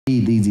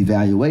these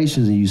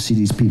evaluations and you see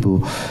these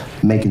people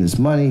making this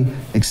money,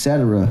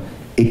 etc.,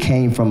 it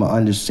came from an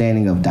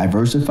understanding of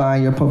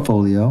diversifying your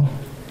portfolio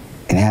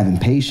and having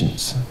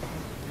patience,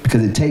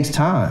 because it takes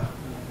time,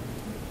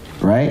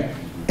 right?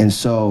 And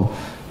so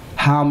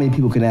how many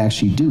people can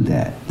actually do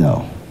that,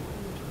 though?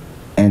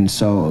 And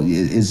so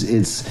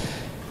it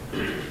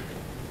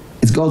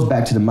goes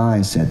back to the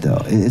mindset,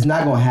 though. It's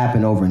not going to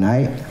happen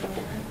overnight,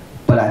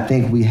 but I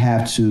think we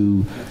have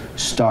to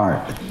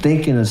start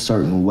thinking a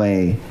certain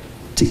way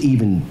to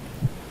even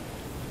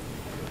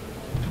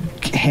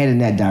head in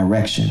that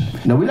direction.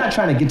 No, we're not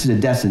trying to get to the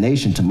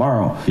destination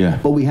tomorrow,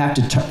 but we have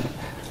to turn.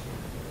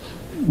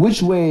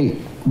 Which way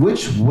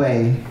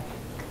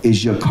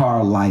is your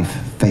car life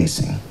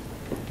facing?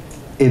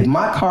 If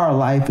my car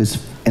life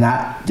is,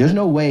 there's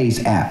no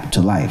Waze app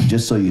to life,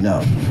 just so you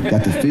know. You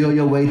have to feel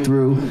your way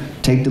through,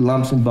 take the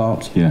lumps and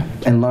bumps,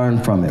 and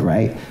learn from it,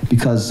 right?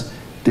 Because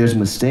there's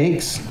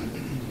mistakes.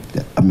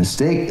 A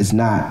mistake is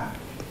not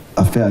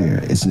a failure,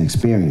 it's an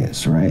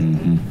experience, right?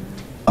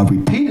 A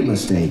repeated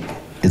mistake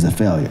is a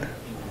failure.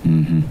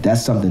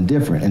 That's something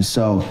different. And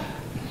so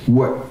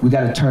we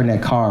got to turn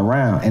that car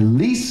around. At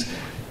least,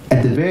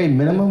 at the very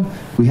minimum,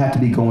 we have to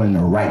be going in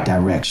the right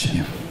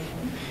direction,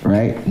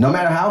 right? No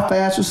matter how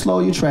fast or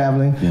slow you're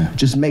traveling,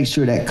 just make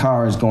sure that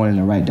car is going in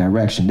the right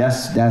direction.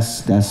 That's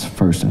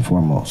first and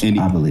foremost,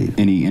 I believe.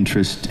 Any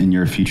interest in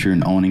your future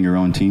in owning your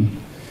own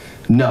team?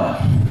 No.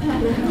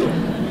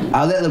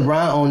 I'll let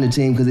LeBron own the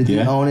team, because if he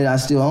own it, I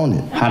still own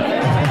it.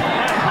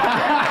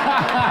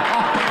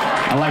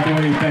 I like the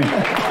way you think.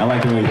 I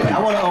like the way you think.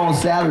 I want to own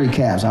salary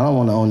caps. I don't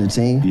want to own the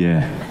team.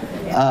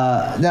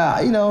 Now,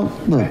 you know,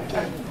 look,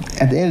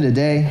 at the end of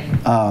the day,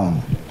 I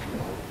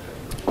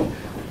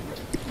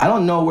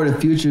don't know where the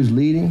future is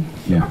leading.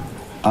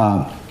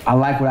 I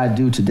like what I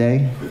do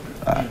today,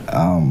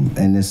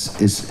 and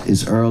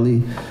it's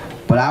early,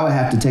 but I would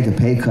have to take a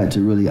pay cut to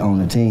really own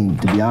a team,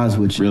 to be honest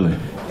with you.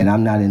 And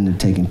I'm not into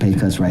taking pay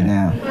cuts right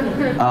now.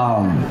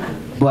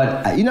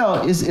 But you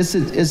know,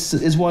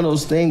 it's one of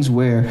those things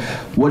where,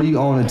 what do you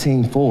own a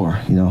team for?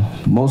 You know,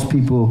 most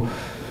people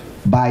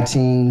buy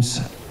teams,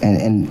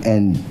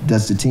 and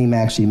does the team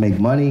actually make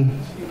money?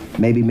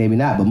 Maybe, maybe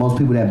not. But most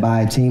people that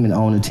buy a team and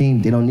own a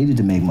team, they don't need it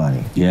to make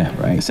money.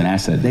 Right? It's an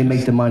asset. They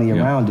make the money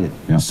around it.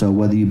 So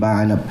whether you're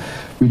buying up,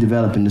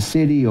 redeveloping the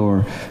city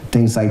or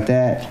things like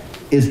that,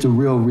 it's the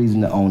real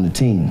reason to own the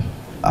team.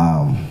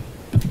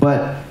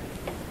 But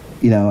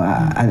you know,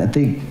 I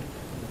think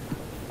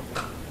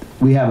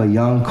we have a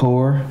young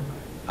core.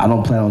 I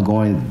don't plan on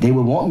going. They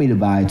would want me to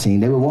buy a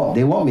team. They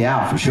want me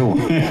out for sure.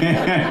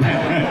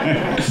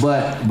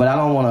 but I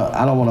don't want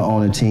to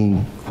own a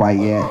team quite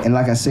yet. And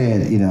like I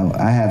said, you know,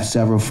 I have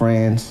several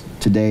friends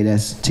today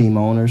that's team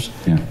owners.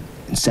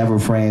 Several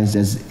friends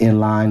that's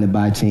in line to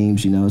buy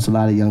teams. You know, it's a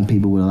lot of young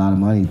people with a lot of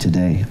money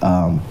today.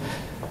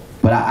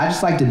 But I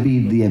just like to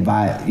be the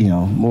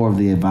more of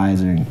the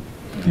advisory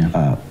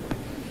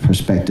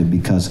perspective,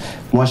 because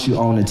once you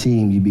own a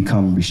team, you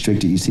become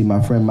restricted. You see, my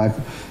friend Mike,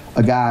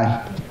 a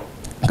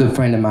good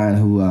friend of mine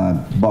who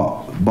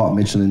bought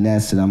Mitchell &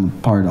 Ness, and I'm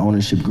part of the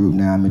ownership group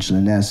now. Mitchell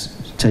 & Ness,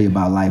 tell you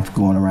about life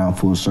going around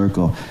full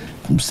circle,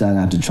 from selling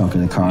out the trunk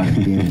of the car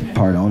and being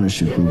part of the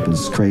ownership group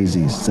is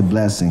crazy. It's a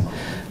blessing.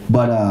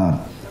 But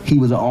he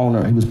was an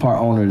owner. He was part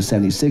owner of the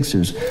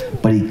 76ers,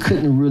 but he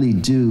couldn't really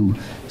do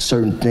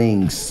certain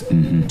things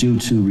due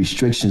to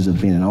restrictions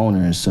of being an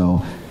owner, and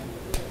so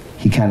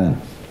he kind of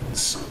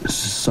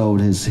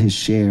sold his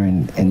share,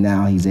 and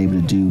now he's able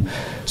to do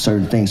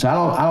certain things. So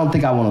I don't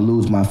think I want to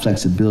lose my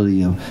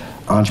flexibility of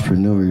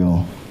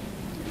entrepreneurial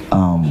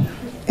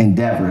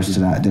endeavors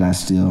that I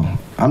still,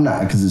 I'm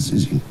not,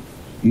 because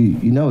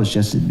you know it's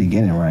just the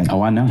beginning, right?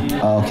 Oh, I know.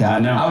 Oh, okay. I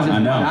know. I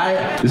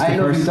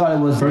know if you thought it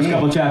was first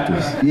couple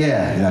chapters.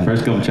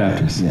 First couple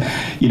chapters.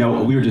 You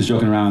know, we were just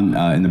joking around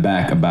in the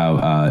back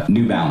about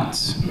New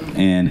Balance,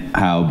 and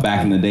how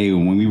back in the day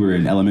when we were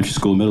in elementary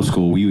school, middle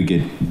school, we would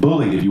get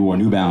bullied if you wore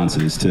New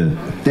Balances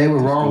They were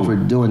wrong for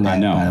doing that. I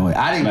know. By the way,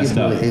 I didn't get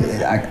bullied.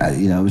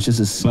 You know, it was just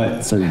a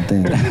certain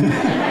thing.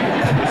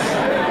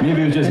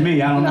 Maybe it was just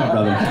me. I don't know,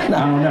 brother. I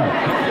don't know.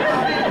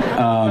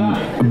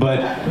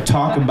 But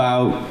talk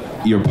about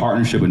your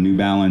partnership with New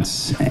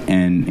Balance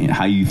and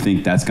how you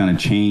think that's going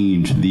to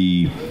change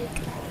the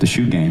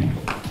shoe game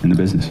in the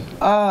business.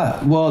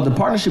 Well, the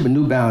partnership with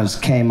New Balance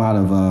came out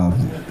of an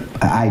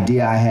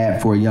idea I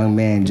had for a young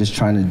man just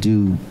trying to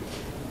do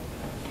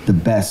the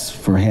best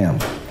for him.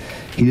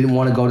 He didn't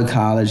want to go to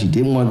college. He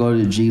didn't want to go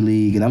to the G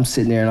League. And I'm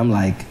sitting there and I'm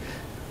like,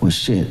 well,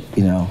 shit,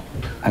 you know,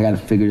 I got to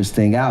figure this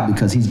thing out,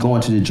 because he's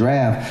going to the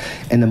draft.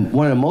 And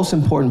one of the most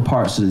important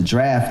parts of the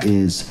draft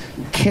is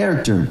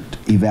character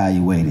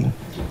evaluating.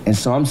 And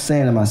so I'm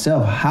saying to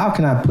myself, how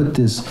can I put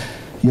this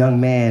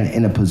young man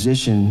in a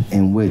position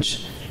in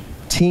which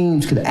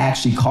teams could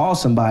actually call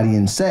somebody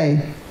and say,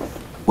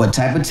 what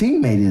type of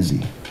teammate is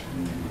he?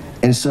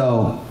 And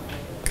so,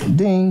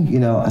 ding, you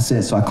know, I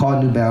said, so I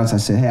called New Balance. I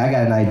said, hey, I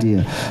got an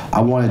idea.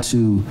 I want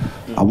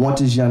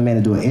this young man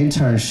to do an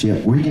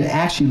internship where he can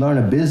actually learn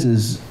a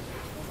business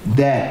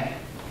that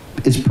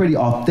is pretty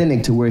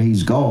authentic to where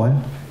he's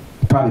going.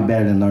 probably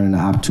better than learning the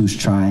obtuse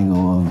triangle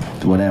or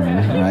whatever,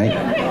 right?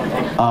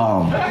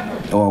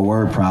 Or a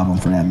word problem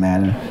for that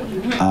matter.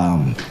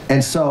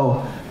 And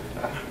so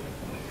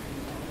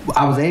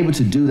I was able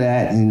to do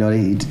that, and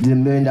they did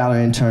 $1 million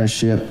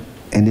internship,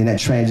 and then that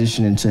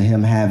transitioned into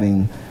him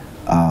having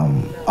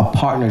a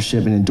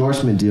partnership, an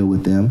endorsement deal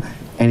with them,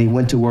 and he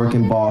went to work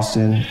in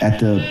Boston at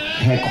the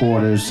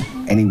headquarters,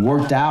 and he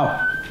worked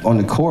out on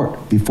the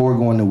court before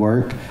going to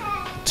work,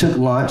 took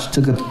lunch,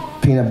 took a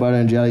peanut butter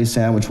and jelly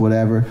sandwich,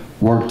 whatever,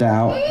 worked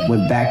out,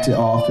 went back to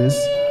office,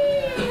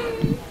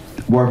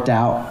 worked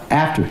out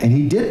after. And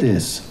he did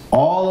this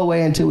all the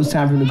way until it was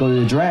time for him to go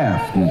to the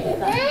draft.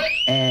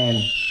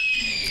 And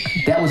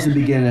that was the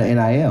beginning of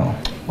NIL.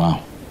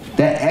 Wow.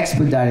 That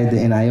expedited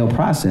the NIL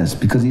process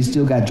because he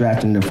still got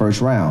drafted in the first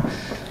round.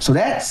 So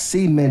that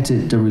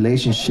cemented the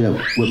relationship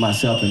with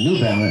myself and New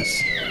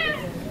Balance.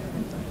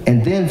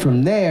 And then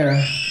from there,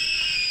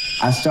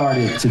 I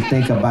started to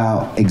think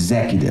about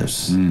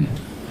executives.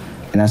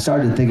 And I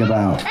started to think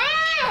about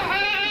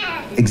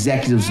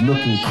executives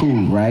looking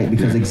cool, right?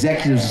 Because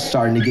executives are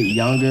starting to get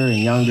younger and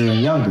younger and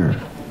younger.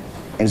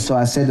 And so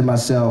I said to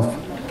myself,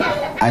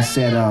 I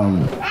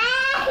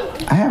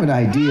have an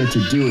idea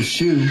to do a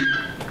shoe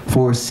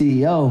for a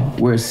CEO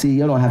where a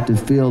CEO don't have to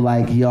feel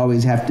like he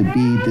always have to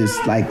be this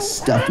like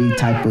stuffy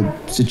type of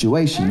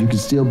situation. You can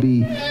still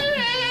be,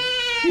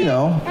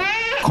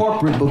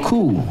 corporate but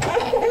cool.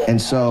 And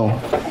so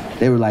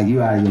they were like,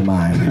 "You out of your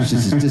mind. This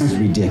is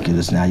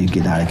ridiculous. Now you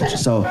get out of control."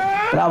 So,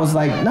 but I was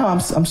like, "No,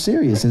 I'm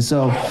serious." And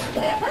so,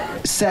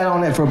 sat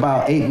on it for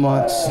about 8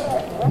 months.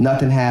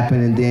 Nothing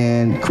happened, and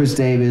then Chris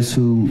Davis,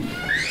 who,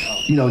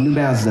 New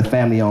Balance is a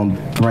family-owned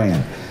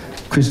brand.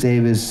 Chris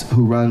Davis,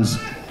 who runs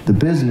the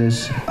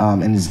business,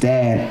 and his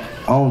dad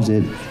owns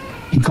it.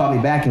 He called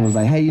me back and was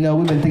like, "Hey,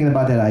 we've been thinking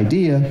about that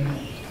idea,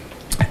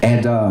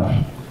 and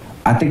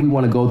I think we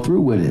want to go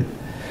through with it."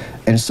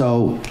 And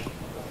so,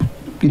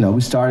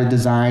 we started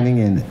designing,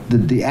 and the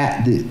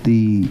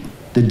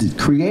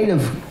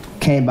creative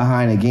came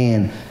behind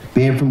again.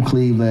 Being from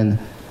Cleveland,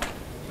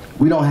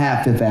 we don't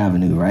have Fifth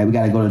Avenue, right? We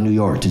got to go to New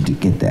York to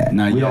get that.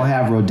 We don't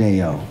have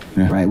Rodeo,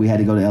 right? We had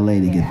to go to LA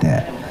to get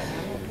that.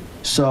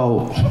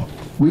 So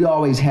we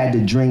always had to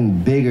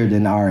dream bigger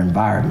than our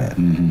environment.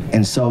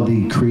 And so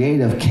the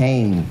creative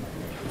came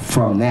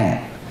from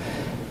that.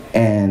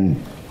 And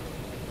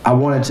I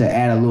wanted to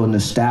add a little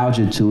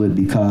nostalgia to it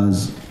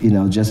because,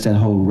 just that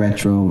whole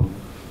retro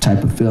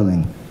type of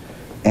feeling.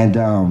 And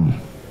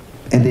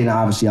then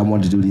obviously I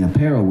wanted to do the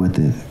apparel with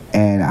it.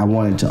 And I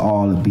wanted to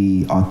all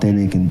be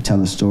authentic and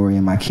tell a story,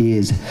 and my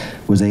kids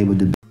was able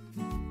to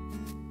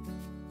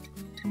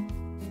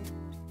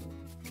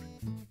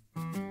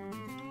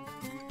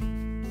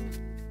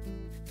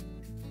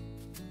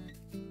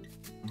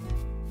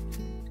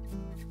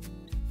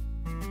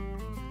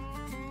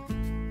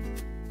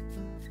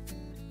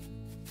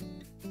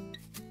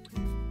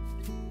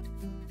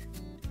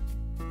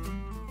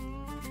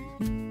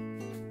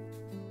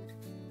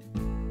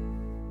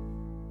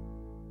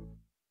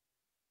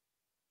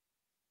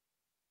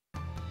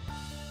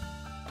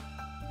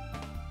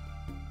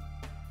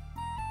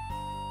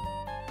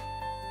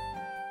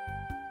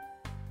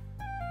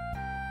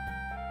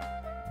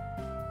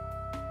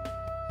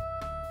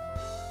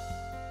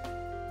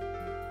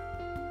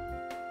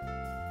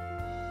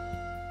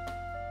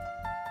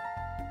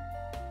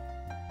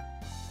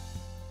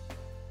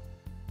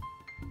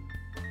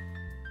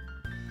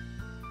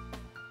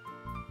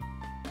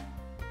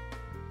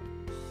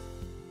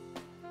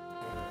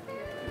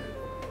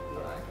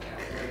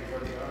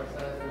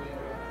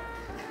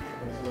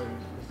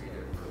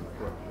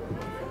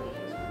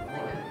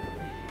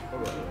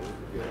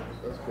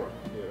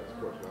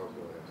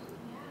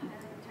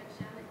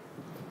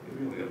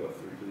We only got about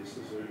 3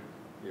 pieces there.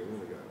 Yeah, we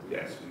only got 3.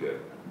 Yes, we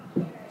good.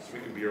 So we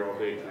can be here all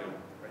day, too.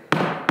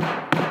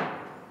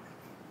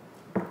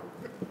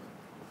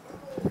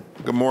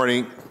 Good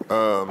morning.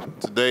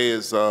 Today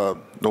is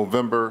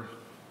November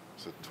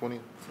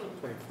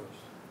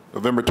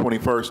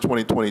 21st,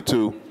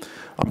 2022.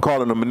 I'm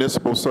calling the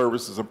Municipal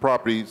Services and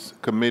Properties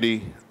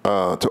Committee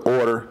to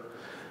order.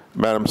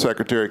 Madam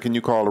Secretary, can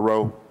you call the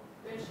roll?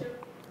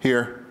 Bishop.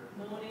 Here.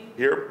 Mooney.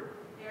 Here.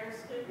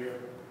 Hairston. Here.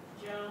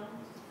 Jones.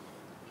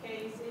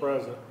 Casey.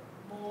 Present.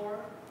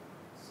 Moore.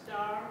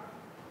 Starr.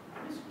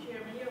 Mr.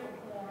 Chairman, you have a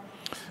quorum.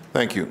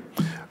 Thank you.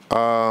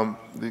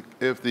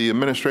 If the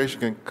administration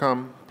can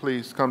come,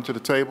 please come to the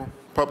table.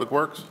 Public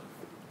Works.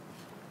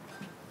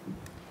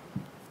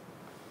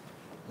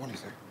 Morning,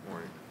 sir.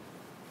 Morning.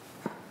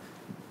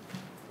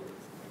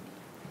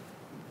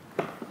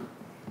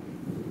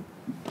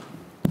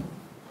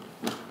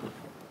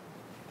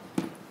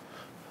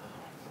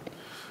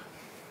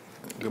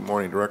 Good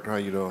morning, Director. How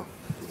you doing?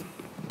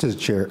 To the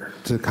chair,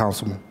 to the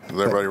councilman. Is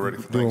everybody ready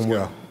for Doing Thanksgiving?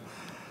 well.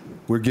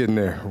 We're getting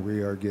there.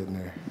 We are getting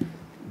there.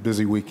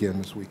 Busy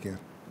weekend this weekend.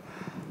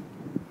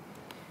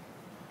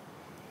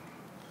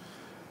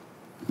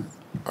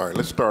 All right,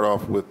 let's start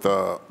off with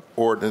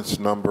ordinance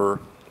number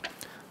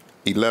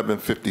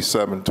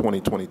 1157,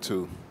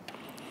 2022.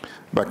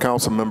 By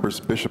council members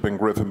Bishop and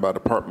Griffin by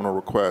departmental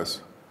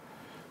request.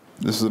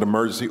 This is an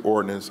emergency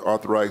ordinance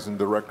authorizing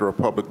the Director of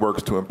Public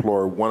Works to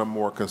employ one or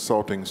more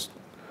consultants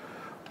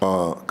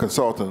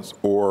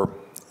or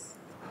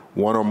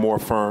one or more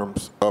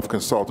firms of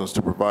consultants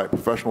to provide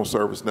professional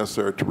service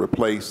necessary to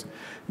replace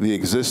the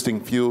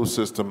existing fuel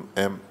system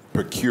and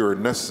procure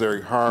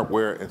necessary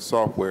hardware and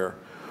software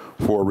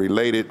for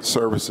related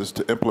services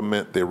to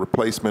implement the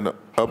replacement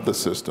of the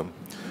system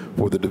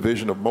for the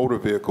Division of Motor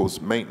Vehicles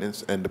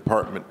Maintenance and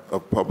Department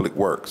of Public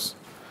Works.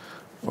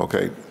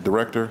 Okay,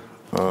 Director,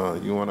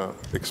 you want to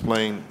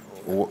explain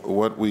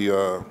what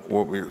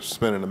we're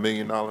spending $1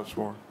 million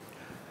for?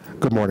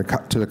 Good morning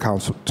to the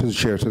council, to the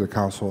chair, to the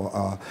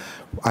council.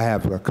 I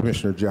have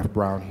Commissioner Jeff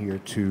Brown here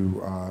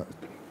to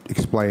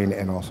explain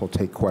and also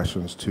take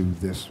questions to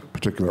this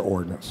particular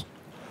ordinance.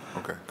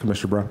 Okay.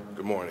 Commissioner Brown.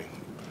 Good morning.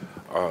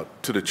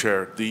 To the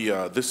chair,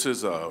 this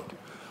is a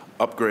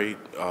upgrade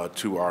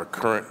to our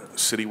current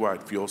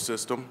citywide fuel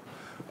system.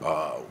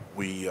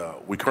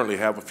 We currently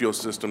have a fuel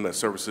system that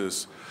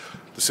services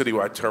the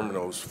citywide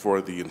terminals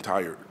for the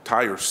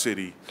entire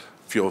city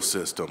fuel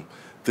system.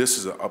 This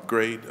is an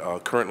upgrade.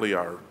 Currently,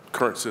 our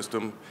current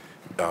system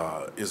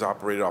is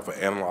operated off of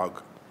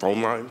analog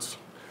phone lines,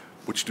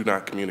 which do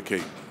not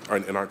communicate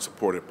and aren't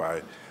supported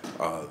by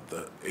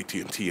the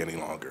AT&T any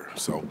longer.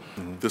 So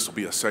this will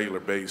be a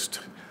cellular-based,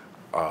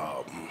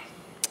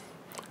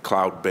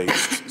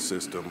 cloud-based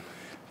system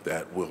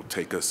that will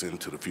take us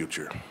into the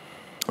future.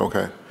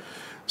 Okay.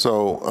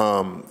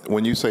 So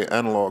when you say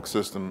analog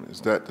system,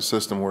 is that the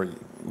system where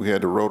we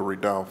had the rotary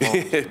dial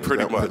phone?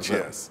 Pretty much,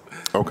 yes.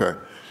 Okay.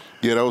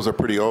 Yeah, those are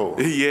pretty old.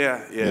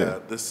 Yeah.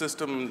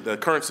 The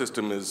current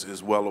system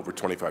is well over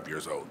 25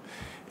 years old.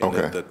 And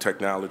Okay. the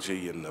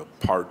technology and the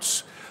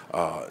parts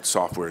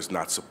software is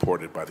not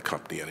supported by the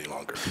company any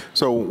longer.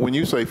 So when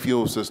you say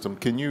fuel system,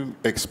 can you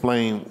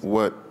explain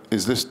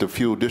is this the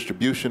fuel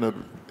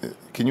distribution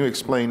can you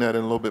explain that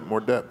in a little bit more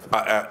depth?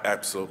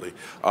 Absolutely.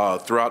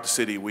 Throughout the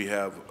city, we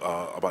have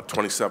about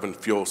 27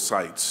 fuel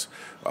sites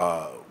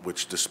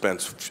which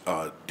dispense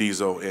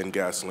diesel and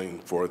gasoline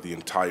for the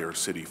entire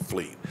city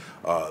fleet.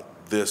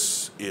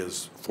 This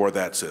is for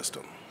that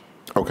system.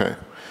 Okay.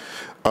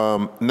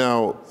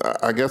 Now,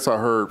 I guess I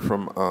heard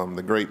from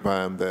the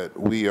grapevine that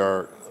we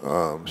are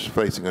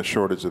facing a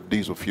shortage of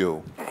diesel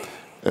fuel.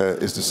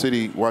 Is the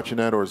city watching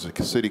that, or is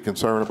the city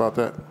concerned about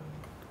that?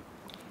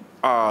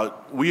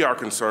 We are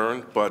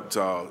concerned, but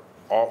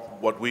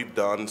what we've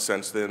done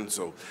since then,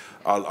 so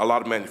a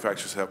lot of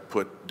manufacturers have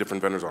put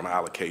different vendors on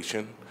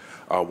allocation.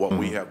 What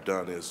we have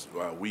done is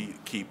we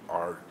keep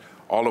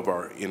all of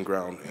our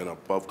in-ground and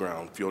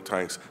above-ground fuel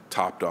tanks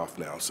topped off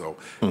now. So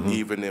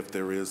even if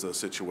there is a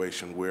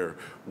situation where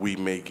we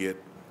may get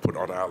put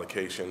on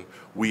allocation,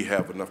 we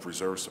have enough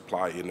reserve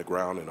supply in the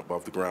ground and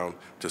above the ground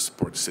to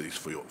support the city's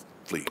fuel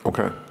fleet.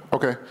 Okay.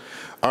 Okay.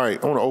 All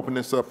right. I want to open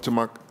this up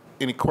to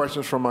any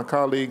questions from my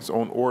colleagues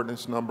on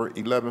ordinance number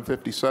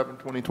 1157,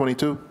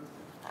 2022?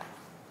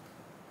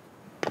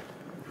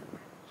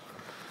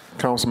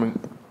 Councilman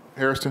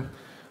Harrison?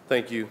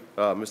 Thank you,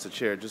 Mr.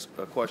 Chair. Just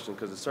a question,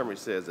 because the summary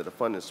says that a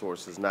funding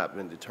source has not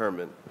been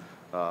determined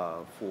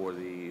for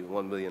the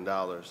 $1 million.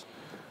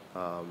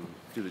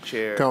 To the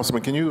chair.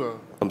 Councilman, can you?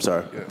 I'm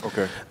sorry. Yeah,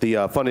 okay.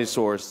 The funding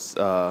source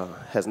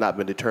has not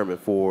been determined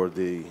for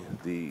the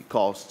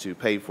cost to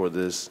pay for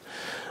this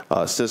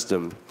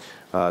system.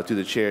 To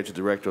the chair, to the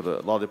director of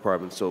the law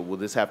department. So will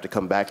this have to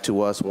come back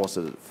to us once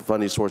the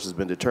funding source has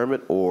been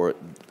determined, or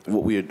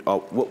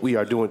what we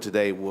are doing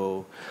today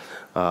will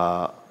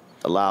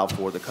allow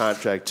for the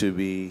contract to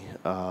be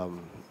to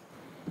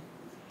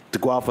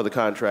go out for the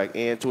contract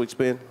and to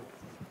expend?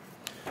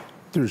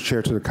 Through the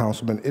chair, to the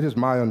councilman, it is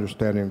my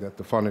understanding that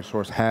the funding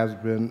source has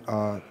been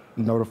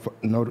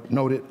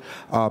noted,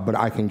 but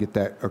I can get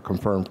that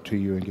confirmed to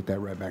you and get that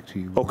right back to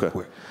you real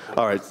quick.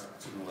 All right.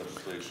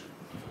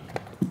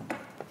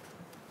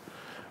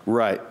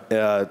 Right.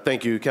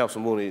 Thank you,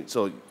 Councilman Mooney.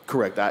 So,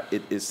 correct.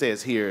 It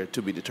says here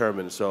to be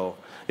determined. So,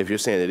 if you're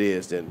saying it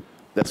is, then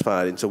that's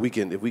fine. And so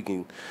if we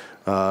can,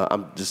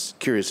 I'm just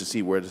curious to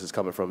see where this is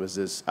coming from. Is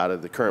this out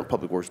of the current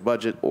public works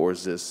budget, or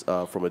is this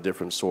from a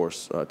different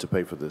source to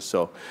pay for this?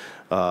 So,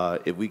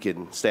 if we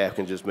can, staff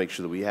can just make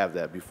sure that we have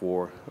that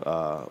before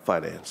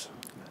finance.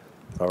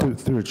 All right.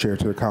 Through the chair,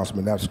 to the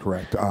councilman, that's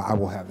correct. I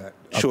will have that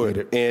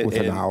updated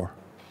within an hour.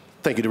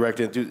 Thank you,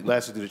 Director. And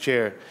lastly, to the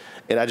chair,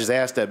 and I just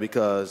asked that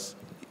because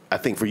I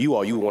think for you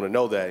all, you want to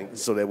know that,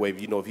 so that way,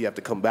 if you have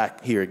to come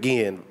back here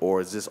again, or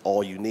is this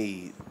all you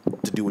need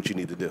to do what you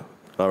need to do?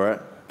 All right?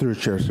 Through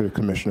the chair, to the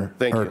commissioner.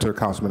 Thank you. Or to the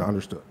councilman,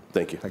 understood.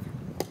 Thank you. Thank you.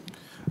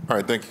 All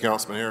right, thank you,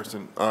 Councilman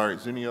Harrison. All right,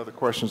 is there any other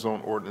questions on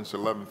ordinance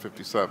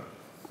 1157?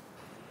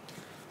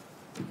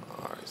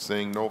 All right,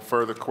 seeing no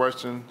further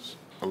questions,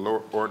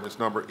 ordinance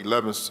number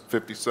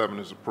 1157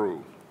 is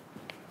approved.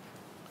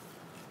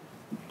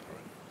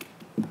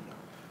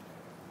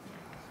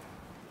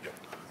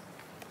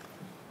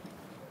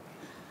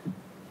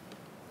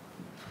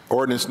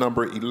 Ordinance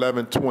number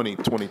 1120,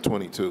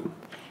 2022,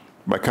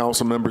 by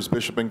council members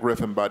Bishop and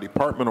Griffin by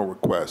departmental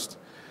request.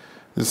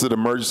 This is an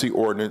emergency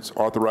ordinance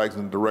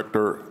authorizing the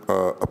Director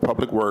of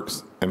Public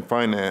Works and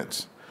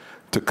Finance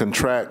to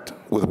contract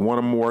with one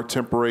or more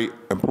temporary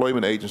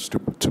employment agents to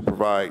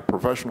provide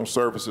professional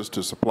services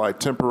to supply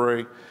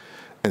temporary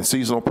and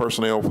seasonal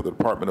personnel for the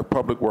Department of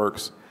Public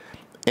Works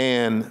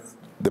and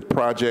the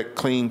Project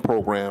Clean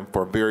program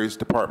for various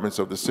departments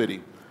of the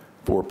city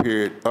for a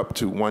period up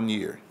to 1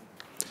 year.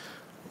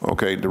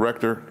 Okay,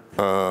 Director,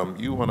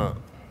 you want to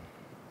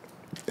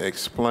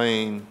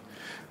explain?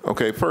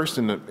 Okay, first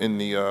in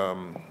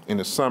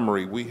the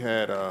summary, we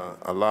had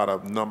a lot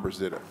of numbers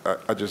that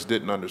I just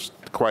didn't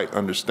quite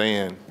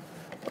understand.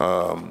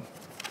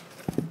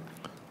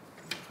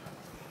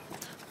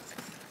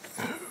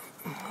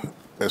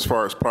 As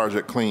far as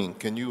Project Clean,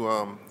 can you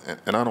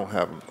and I don't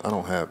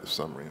have the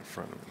summary in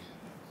front of me.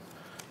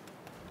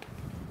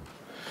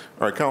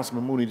 All right,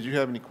 Councilman Mooney, did you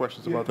have any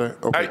questions about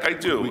that? Okay. I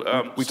do.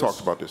 We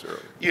talked about this earlier.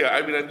 Yeah,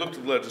 I mean, I looked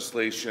at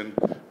legislation,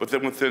 but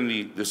then within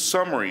the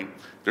summary,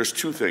 there's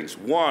two things.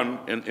 One,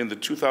 in the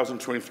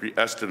 2023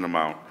 estimate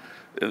amount,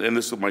 and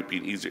this might be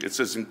easier, it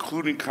says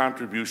including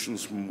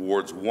contributions from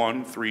wards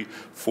 1, 3,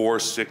 4,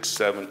 6,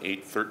 7,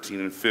 8, 13,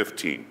 and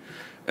 15.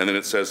 And then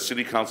it says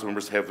city council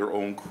members have their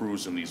own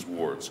crews in these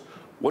wards.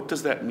 What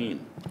does that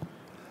mean?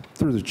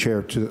 Through the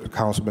chair to the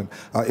councilman,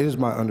 it is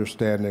my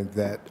understanding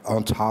that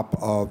on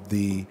top of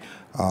the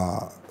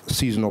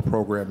seasonal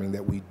programming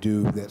that we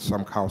do, that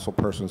some council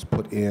persons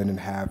put in and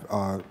have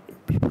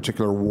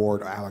particular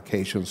ward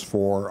allocations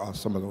for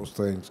some of those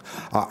things.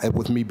 And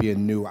with me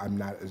being new, I'm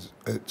not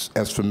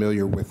as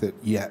familiar with it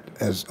yet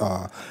as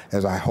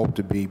I hope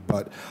to be,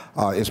 but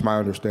it's my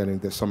understanding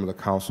that some of the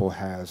council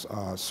has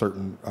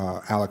certain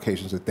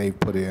allocations that they've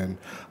put in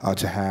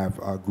to have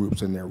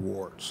groups in their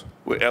wards.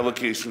 Well,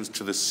 allocations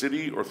to the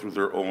city or through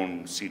their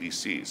own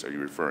CDCs, are you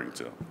referring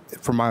to?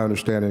 From my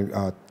understanding,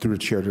 through the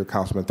chair to the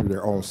councilman, through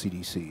their own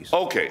CDCs.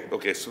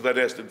 Okay, so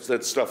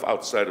that's stuff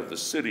outside of the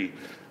city.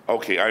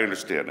 Okay, I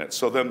understand that.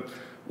 So then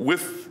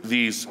with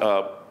these,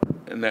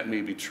 and that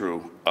may be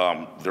true,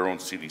 their own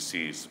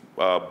CDCs,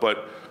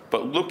 but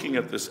looking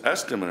at this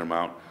estimate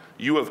amount,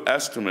 you have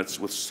estimates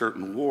with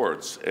certain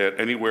wards at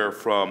anywhere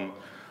from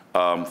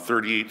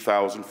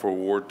 38,000 for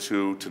Ward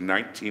 2 to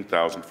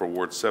 19,000 for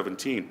Ward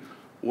 17.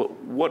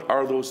 What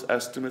are those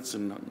estimates,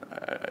 and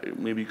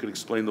maybe you could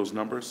explain those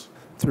numbers?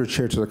 Through the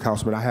chair to the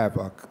councilman, I have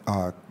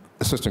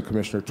Assistant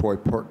Commissioner Toy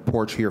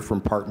Porch here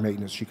from Park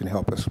Maintenance. She can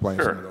help explain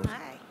some of those.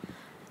 Hi.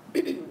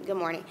 Good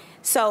morning.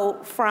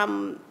 So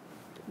from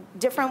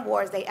different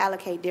wards, they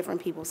allocate different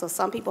people. So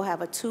some people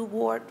have a two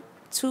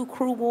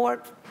crew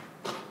ward,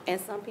 and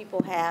some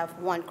people have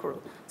one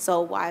crew.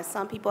 So while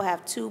some people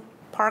have 2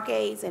 park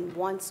aides and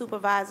 1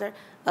 supervisor,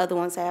 other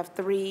ones have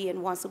 3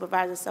 and 1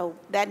 supervisor. So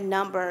that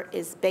number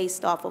is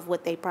based off of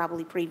what they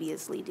probably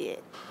previously did.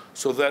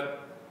 So that,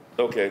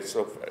 okay,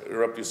 so if I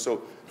interrupt you,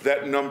 so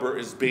that number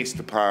is based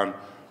upon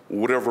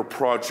whatever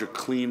Project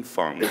Clean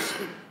funds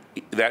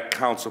that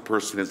council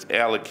person is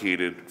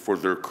allocated for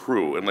their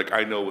crew. And like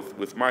I know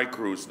with my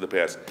crews in the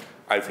past,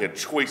 I've had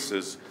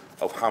choices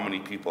of how many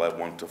people I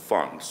want to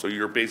fund. So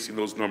you're basing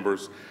those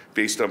numbers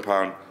based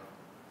upon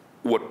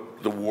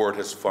what the ward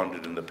has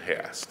funded in the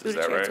past. Is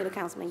that right? To the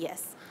councilman,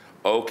 yes.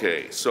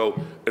 Okay, so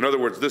in other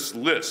words, this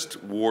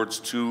list, wards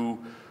 2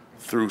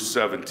 through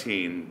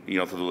 17, you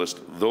know, through the list,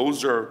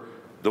 those are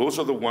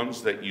the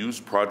ones that use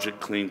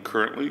Project Clean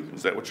currently?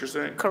 Is that what you're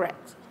saying?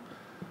 Correct.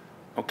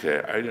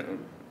 Okay,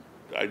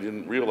 I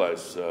didn't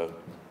realize.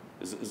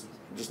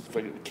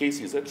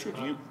 Casey, is that true?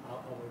 Do you?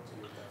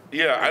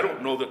 Yeah, I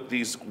don't know that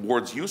these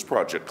wards use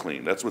Project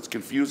Clean. That's what's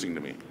confusing to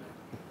me.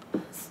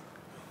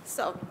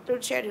 So through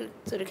the chair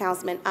to the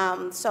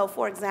councilman, so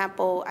for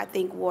example, I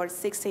think wards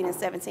 16 and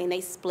 17,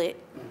 they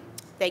split.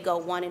 They go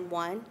 1 and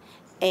 1.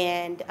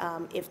 And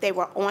if they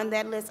were on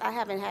that list, I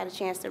haven't had a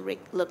chance to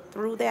look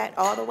through that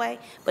all the way,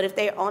 but if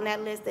they're on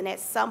that list, then at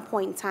some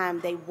point in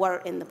time, they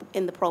were in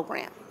the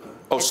program.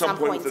 Oh, some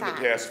point within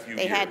the past few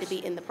years. They had to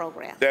be in the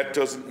program. That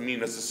doesn't mean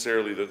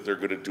necessarily that they're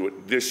going to do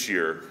it this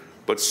year,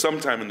 but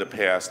sometime in the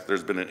past,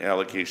 there's been an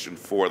allocation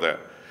for that.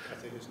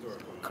 That's a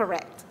historical.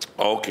 Correct.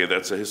 Okay,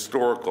 that's a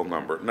historical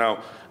number.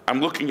 Now,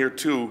 I'm looking here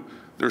too,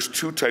 there's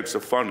 2 types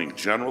of funding,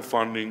 general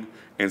funding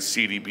and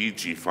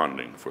CDBG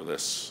funding for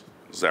this.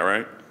 Is that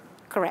right?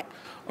 Correct.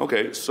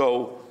 Okay,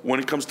 so when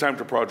it comes time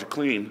to Project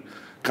Clean,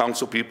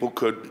 council people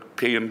could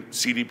pay in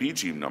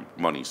CDBG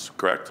monies,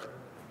 correct?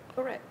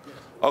 Correct.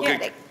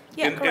 Okay.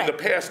 Yeah, in the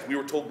past, we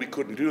were told we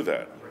couldn't do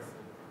that.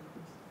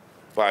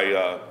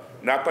 By,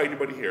 not by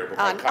anybody here, but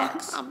by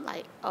Cox. I'm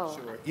like, oh.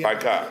 By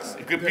Cox.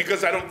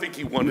 Because I don't think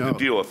he wanted to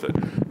deal with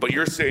it. But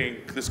you're saying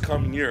this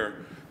coming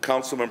year,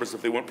 council members,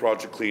 if they want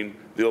Project Clean,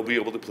 they'll be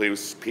able to pay with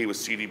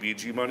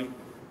CDBG money?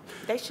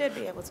 They should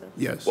be able to.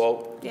 Yes.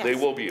 Well, yes, they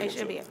will be able to. They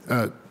should be able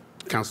to.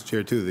 Council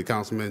Chair, to the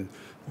councilman,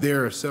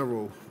 there are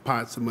several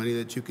pots of money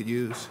that you could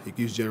use. You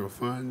could use general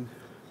fund,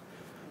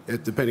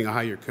 depending on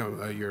how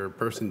your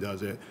person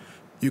does it.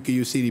 You could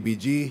use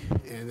CDBG,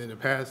 and in the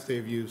past,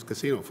 they've used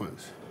casino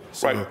funds.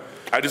 So, right.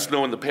 I just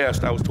know in the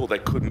past, I was told I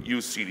couldn't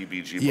use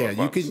CDBG yeah,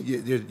 funds.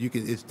 you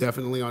can. It's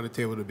definitely on the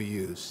table to be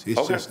used.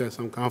 It's just that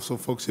some council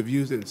folks have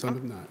used it and some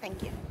have not.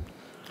 Thank you.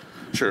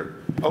 Sure.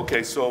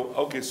 Okay,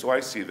 so I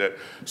see that.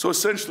 So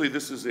essentially,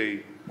 this is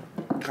a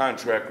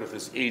contract with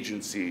this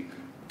agency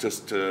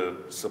just to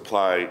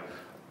supply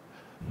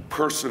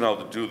personnel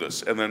to do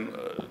this, and then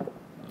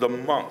the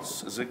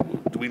months.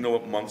 Do we know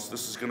what months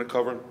this is going to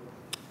cover?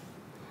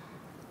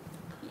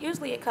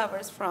 Usually it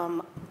covers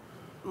from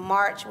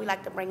March. We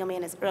like to bring them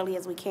in as early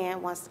as we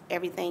can once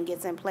everything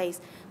gets in place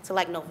to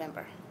like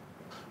November.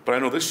 But I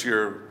know this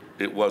year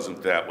it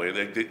wasn't that way.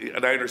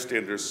 And I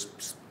understand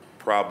there's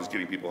problems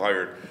getting people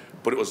hired,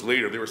 but it was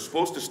later. They were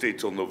supposed to stay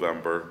till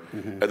November,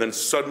 and then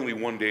suddenly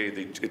one day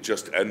it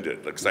just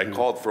ended. Because I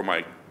called for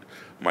my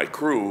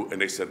crew,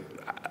 and they said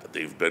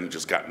they've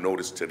just got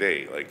notice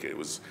today. Like it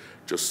was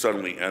just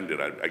suddenly ended.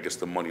 I guess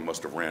the money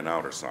must have ran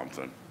out or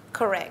something.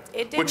 Correct.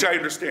 It didn't. Which I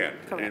understand.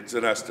 Correct. It's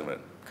an estimate.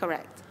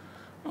 Correct.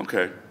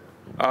 Okay.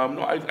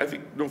 No, I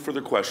think no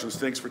further questions.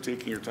 Thanks for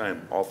taking your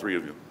time, all three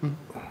of you.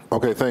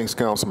 Okay, thanks,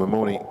 Councilman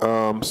Mooney.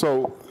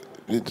 So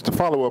to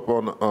follow up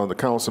on the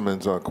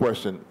councilman's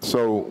question,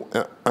 so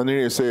under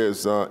here it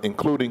says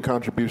including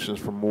contributions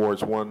from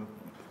wards 1,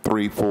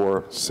 3,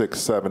 4, 6,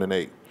 7, and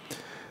 8,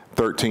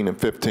 13, and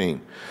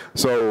 15.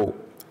 So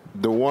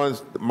the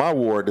ones, my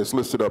ward that's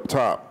listed up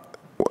top,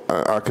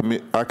 I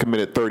committed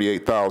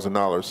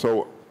 $38,000.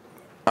 So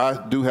I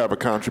do have a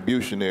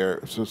contribution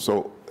there.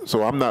 So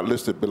I'm not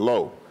listed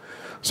below.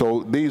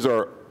 So these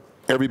are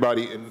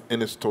everybody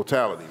in its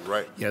totality,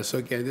 right? Yeah, so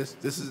again, this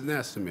is an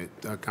estimate,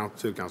 to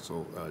the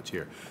council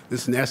chair.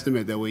 This is an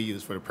estimate that we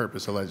use for the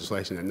purpose of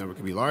legislation. That number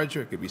could be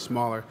larger, it could be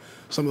smaller.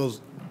 Some of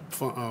those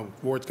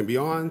wards can be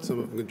on, some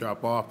of them can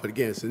drop off. But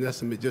again, it's an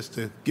estimate just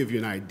to give you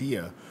an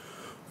idea of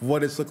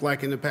what it's looked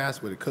like in the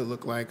past, what it could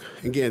look like.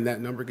 Again,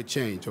 that number could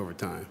change over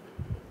time.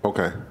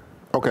 Okay.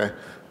 Okay.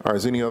 All right,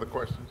 is any other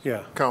questions?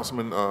 Yeah.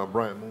 Councilman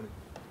Brian Mooney.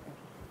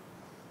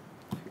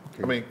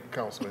 I mean,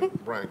 Councilman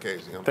Brian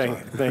Casey.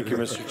 Thank you,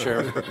 Mr.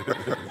 Chairman.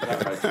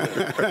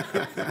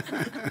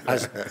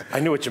 I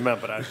knew what you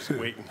meant, but I was just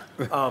waiting.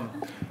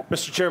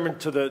 Mr. Chairman,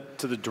 to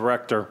the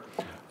director,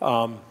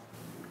 how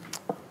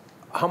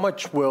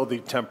much will the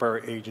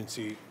temporary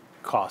agency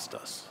cost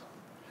us?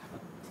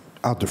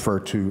 I'll defer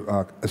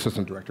to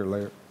Assistant Director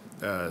Laird.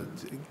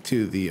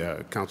 To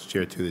the council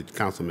chair, to the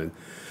councilman,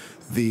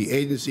 the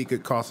agency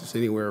could cost us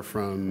anywhere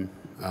from,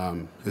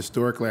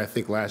 historically, I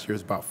think last year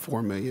was about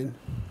 $4 million.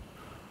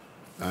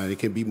 It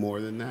can be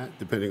more than that,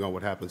 depending on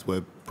what happens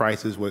with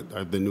prices,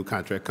 what the new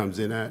contract comes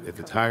in at, if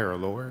it's higher or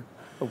lower.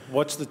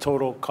 What's the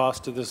total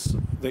cost of this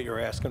that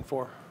you're asking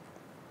for?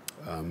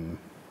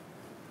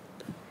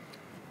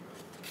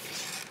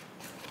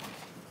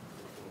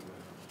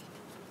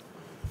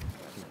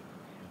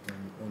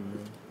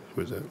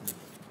 Where's that?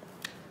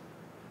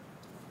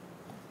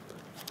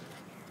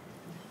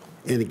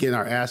 And again,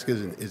 our ask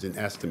is an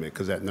estimate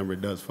because that number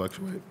does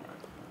fluctuate.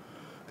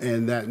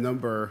 And that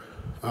number,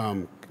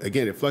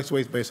 again, it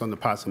fluctuates based on the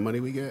pots of money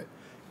we get.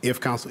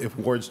 If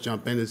wards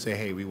jump in and say,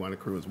 hey, we want a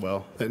crew as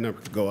well, that number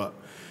could go up.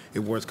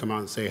 If wards come out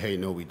and say, hey,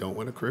 no, we don't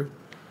want a crew,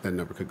 that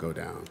number could go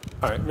down.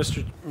 All right,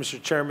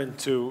 Mr. Chairman,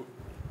 to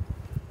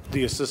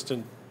the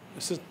assistant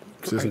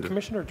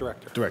commissioner or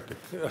director? Director.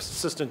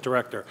 Assistant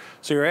director.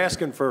 So you're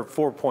asking for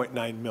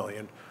 $4.9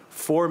 million,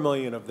 $4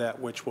 million of that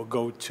which will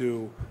go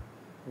to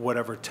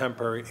whatever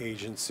temporary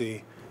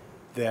agency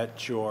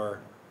that you're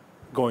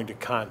going to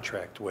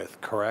contract with,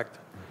 correct?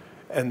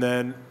 And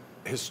then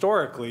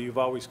historically, you've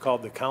always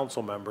called the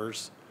council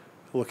members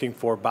looking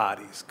for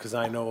bodies, because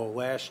I know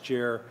last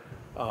year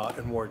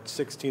in Ward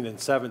 16 and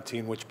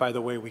 17, which by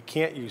the way, we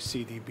can't use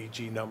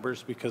CDBG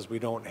numbers because we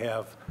don't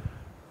have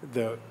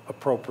the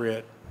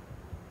appropriate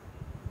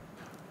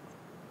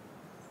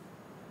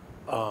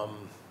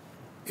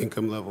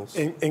income levels.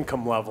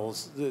 Income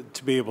levels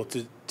to be able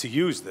to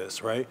use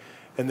this, right?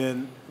 And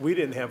then we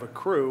didn't have a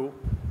crew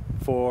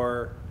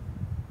for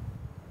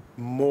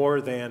more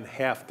than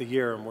half the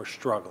year, and we're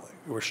struggling.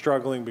 We're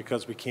struggling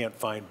because we can't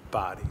find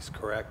bodies,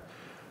 correct?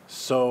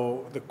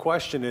 So the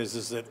question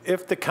is that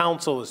if the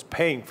council is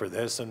paying for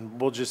this,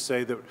 and we'll just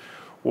say that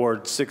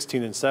Ward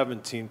 16 and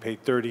 17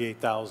 paid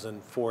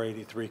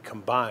 $38,483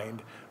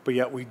 combined, but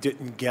yet we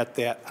didn't get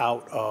that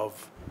out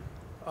of,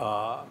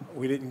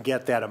 we didn't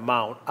get that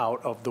amount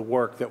out of the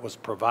work that was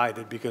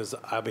provided, because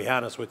I'll be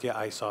honest with you,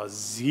 I saw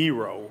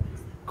zero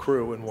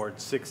crew in Ward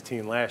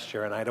 16 last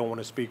year, and I don't want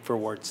to speak for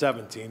Ward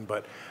 17,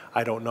 but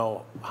I don't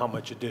know how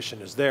much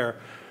addition is there.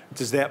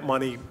 Does that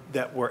money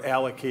that we're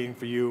allocating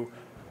for you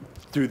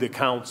through the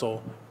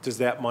council, does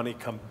that money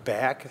come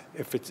back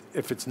if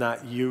it's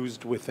not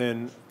used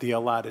within the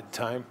allotted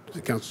time?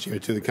 The council chair,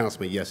 to the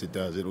councilman, yes, it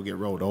does. It'll get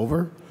rolled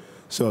over.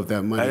 So if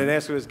that money, I didn't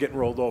ask if it was getting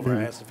rolled over.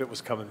 I asked if it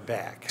was coming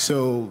back.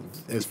 So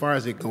as far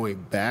as it going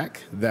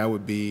back, that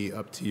would be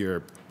up to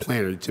your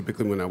planner.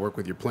 Typically, when I work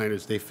with your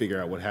planners, they figure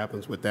out what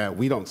happens with that.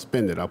 We don't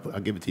spend it. I'll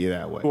give it to you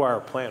that way. Who are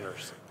our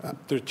planners?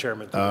 The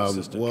chairman, the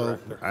assistant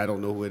director. I don't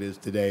know who it is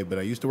today, but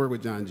I used to work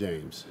with John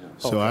James.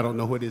 So I don't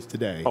know who it is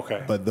today.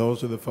 Okay. But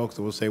those are the folks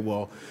that will say,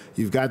 well,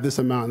 you've got this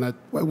amount. And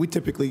we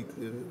typically,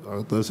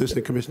 the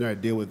assistant commissioner, I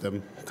deal with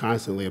them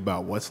constantly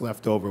about what's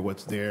left over,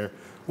 what's there,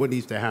 what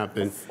needs to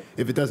happen.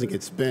 If it doesn't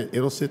get spent,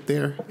 it'll sit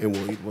there, and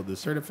we'll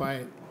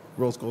decertify it.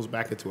 Rose goes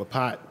back into a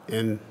pot,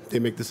 and they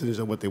make decisions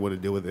on what they want to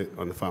do with it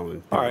on the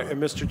following. All right,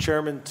 and Mr.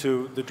 Chairman,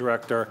 to the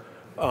director,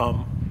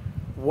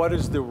 what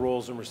is the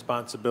roles and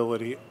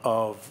responsibility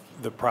of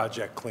the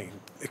Project Clean?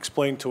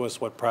 Explain to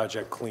us what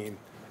Project Clean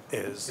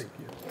is.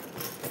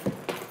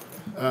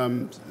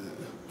 To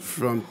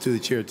the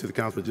chair, to the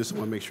councilman, just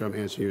want to make sure I'm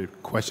answering your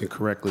question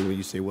correctly when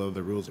you say what are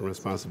the rules and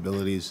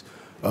responsibilities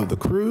of the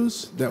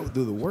crews that will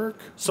do the work?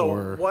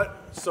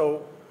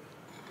 So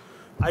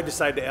I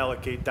decide to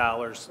allocate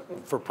dollars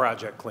for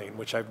Project Clean,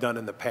 which I've done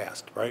in the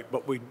past, right?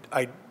 But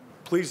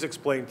please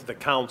explain to the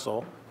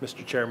council,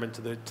 Mr. Chairman,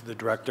 to the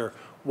director,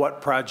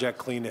 what Project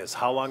Clean is,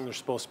 how long they're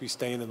supposed to be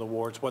staying in the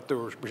wards, what the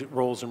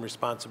roles and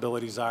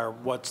responsibilities are,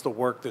 what's the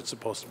work that's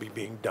supposed to be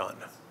being done.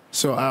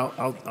 So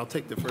I'll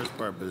take the first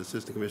part, but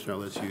Assistant Commissioner, I'll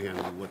let you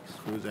handle what the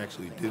crews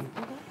actually do.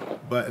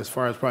 But as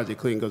far as Project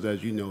Clean goes,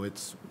 as you know,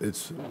 it's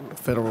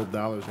federal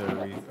dollars that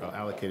are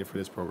allocated for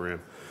this program.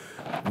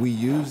 We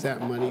use that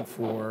money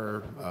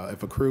for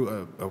if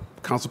a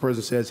council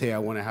person says, hey, I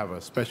want to have a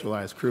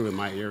specialized crew in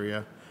my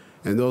area,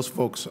 and those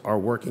folks are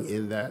working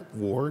in that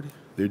ward.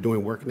 They're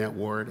doing work in that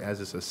ward as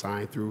it's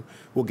assigned through.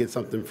 We'll get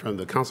something from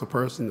the council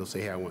person. They'll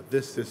say, hey, I want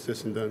this,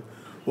 and done.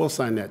 We'll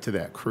assign that to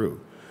that crew.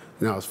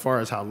 Now, as far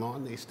as how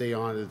long they stay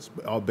on, it's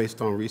all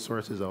based on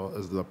resources,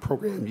 as the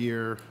program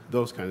year,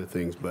 those kind of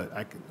things. But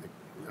I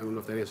don't know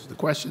if that answers the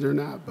question or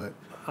not, but.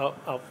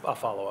 I'll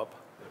follow up.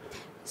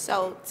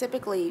 So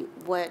typically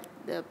what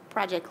the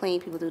Project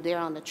Clean people do, they're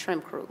on the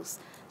trim crews.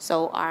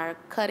 So our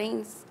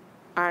cuttings,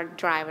 our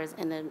drivers,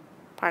 and the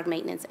park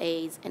maintenance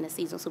aides and the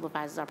seasonal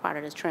supervisors are part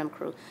of this trim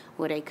crew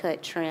where they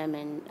cut, trim,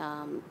 and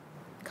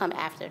come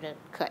after the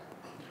cut.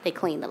 They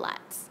clean the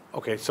lots.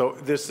 Okay, so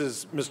this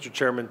is, Mr.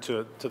 Chairman,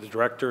 to the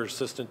director,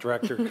 assistant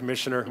director,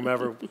 commissioner,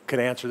 whomever can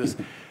answer this.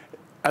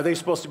 Are they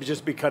supposed to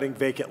just be cutting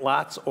vacant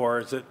lots, or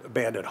is it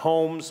abandoned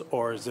homes,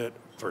 or is it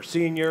for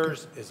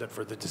seniors? Is it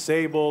for the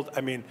disabled?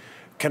 I mean,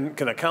 can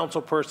a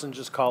council person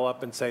just call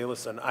up and say,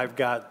 listen, I've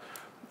got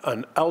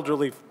an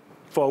elderly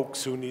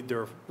folks who need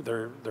their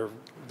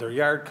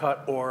yard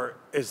cut, or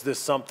is this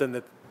something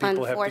that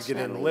people have to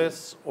get in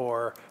lists,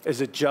 or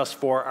is it just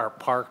for our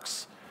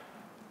parks?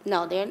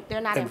 No, they're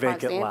not in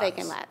parks, they're in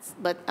vacant lots.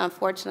 But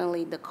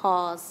unfortunately, the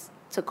calls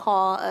to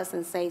call us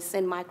and say,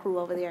 send my crew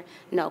over there,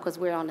 no, because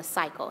we're on a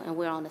cycle and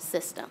we're on a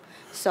system.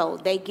 So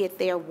they get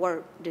their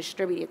work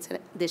distributed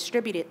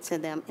to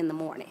them in the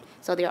morning.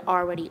 So they're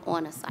already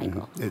on a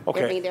cycle.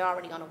 Okay. They're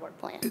already on a work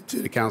plan.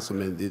 To the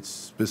councilman, it's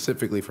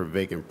specifically for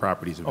vacant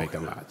properties and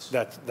vacant lots.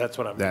 That's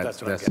what I'm getting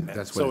at.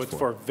 That's what so it's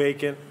for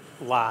vacant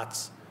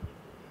lots,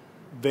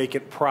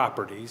 vacant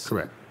properties.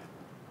 Correct.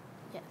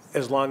 Yes.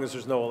 As long as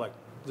there's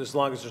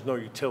no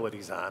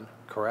utilities on,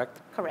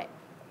 correct? Correct.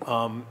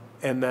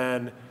 And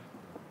then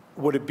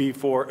would it be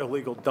for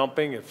illegal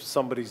dumping if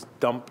somebody's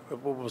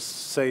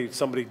say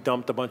somebody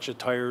dumped a bunch of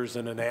tires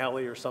in an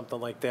alley or something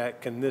like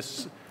that? Can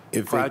this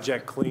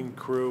Project Clean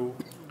crew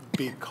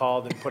be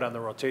called and put on the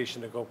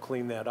rotation to go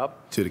clean that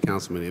up? To the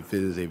councilman, if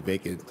it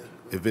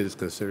is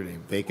considered a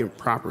vacant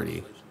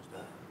property,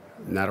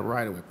 not a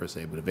right-of-way per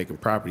se, but a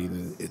vacant property,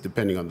 then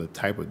depending on the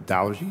type of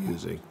dollars you're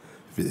using,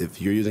 if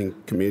you're using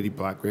community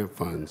block grant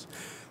funds,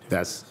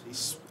 that's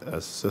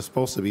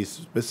supposed to be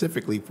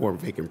specifically for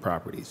vacant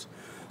properties.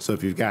 So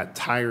if you've got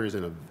tires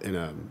in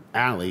an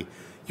alley,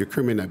 your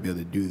crew may not be able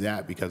to do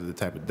that because of the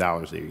type of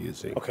dollars they're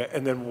using. Okay,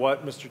 and then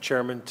what, Mr.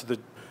 Chairman,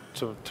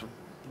 to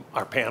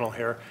our panel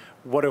here,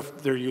 what if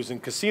they're using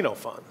casino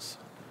funds?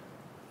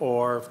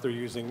 Or if they're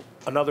using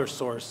another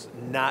source,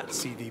 not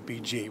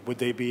CDBG, would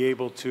they be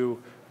able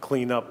to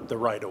clean up the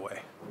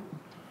right-of-way?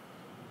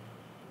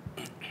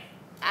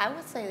 I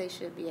would say they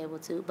should be able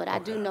to, but I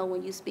do know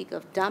when you speak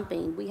of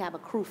dumping, we have a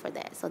crew for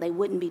that, so they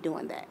wouldn't be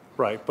doing that.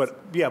 Right,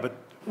 but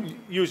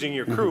using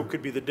your crew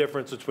could be the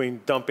difference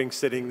between dumping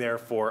sitting there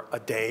for a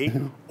day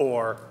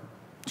or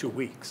 2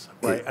 weeks,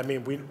 right? I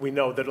mean, we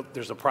know that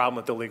there's a problem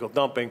with illegal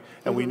dumping,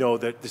 and we know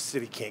that the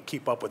city can't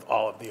keep up with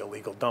all of the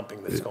illegal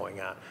dumping that's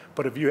going on.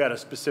 But if you had a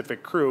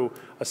specific crew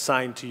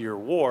assigned to your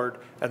ward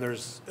and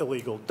there's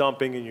illegal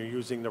dumping and you're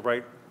using the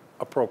right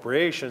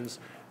appropriations,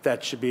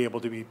 that should be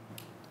able to be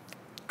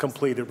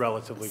completed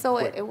relatively quick. So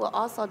it will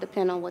also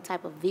depend on what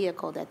type of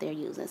vehicle that they're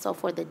using. So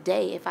for the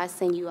day, if I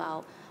send you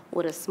out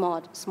with a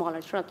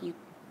smaller truck, you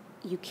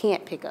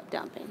can't pick up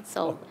dumping.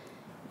 So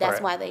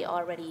that's why they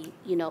already,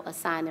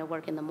 assign their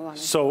work in the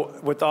morning. So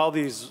with all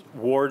these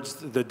wards,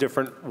 the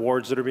different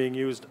wards that are being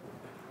used,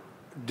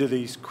 do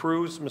these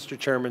crews, Mr.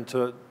 Chairman,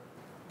 to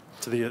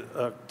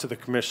the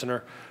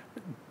commissioner,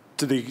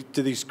 do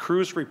these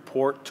crews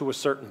report to a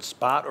certain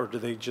spot, or do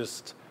they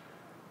just?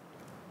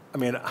 I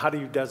mean, how do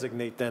you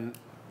designate then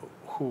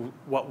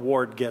what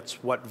ward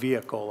gets what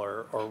vehicle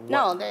or what?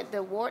 No,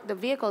 the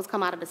vehicles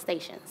come out of the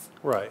stations.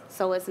 Right.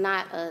 So it's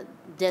not a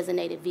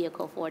designated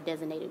vehicle for a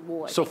designated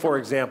ward. So for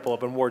example,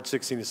 up in Ward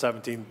 16 to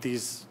 17,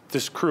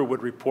 this crew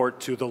would report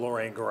to the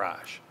Lorraine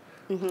Garage,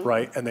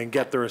 right? And then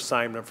get their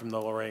assignment from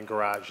the Lorraine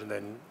Garage and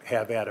then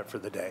have at it for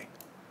the day.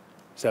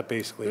 Is that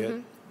basically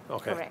it?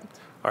 Okay. Correct.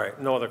 All right,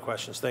 no other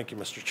questions. Thank you,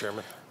 Mr.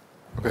 Chairman.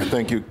 Okay,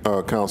 thank you,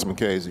 Councilman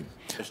Casey.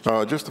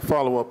 Just to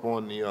follow up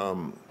on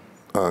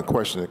the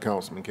question that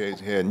Councilman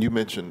Casey had, and you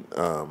mentioned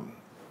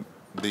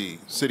the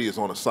city is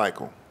on a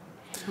cycle.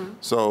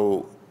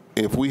 So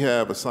if we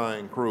have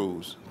assigned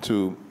crews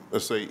to,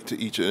 let's say, to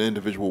each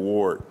individual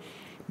ward,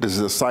 does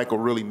the cycle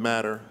really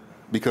matter?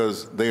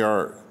 Because they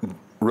are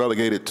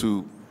relegated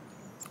to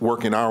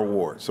work in our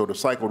ward. So the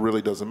cycle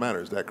really doesn't matter.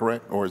 Is that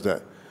correct? Or is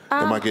that,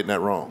 am I getting that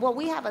wrong? Well,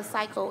 we have a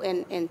cycle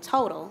in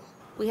total.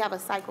 We have a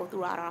cycle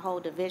throughout our whole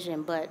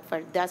division, but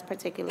for that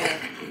particular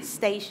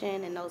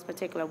station and those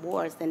particular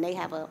wards, then they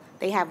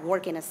have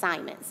working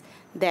assignments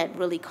that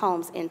really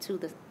comes into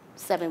the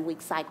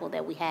 7-week cycle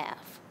that we have.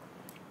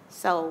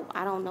 So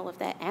I don't know if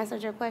that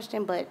answers your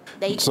question, but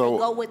they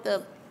go with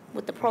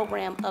the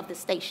program of the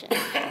station.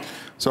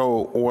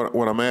 So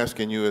what I'm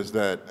asking you is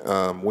that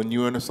when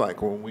you're in a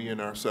cycle, when we're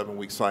in our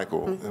 7-week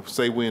cycle, if,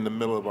 say we're in the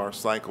middle of our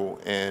cycle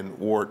and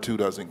Ward 2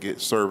 doesn't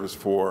get service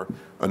for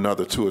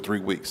another 2 or 3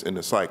 weeks in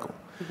the cycle,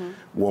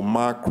 will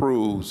my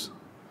crews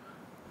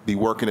be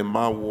working in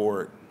my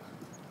ward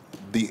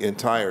the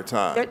entire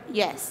time?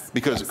 Yes.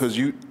 Because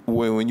you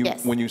when you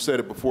Yes. said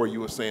it before, you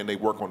were saying they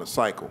work on a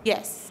cycle.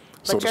 Yes.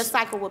 So But your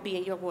cycle will be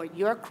in your ward.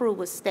 Your crew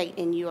will stay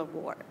in your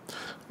ward.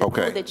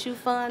 Okay. The crew that you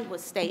fund will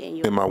stay in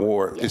your In my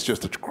ward, Yes. it's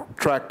just the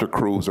tractor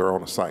crews are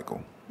on a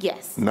cycle,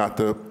 Yes. not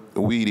the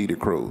weed eater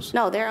crews.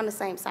 No, they're on the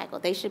same cycle.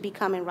 They should be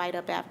coming right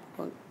up after.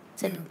 Well,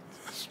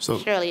 So-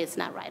 surely it's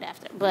not right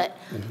after, but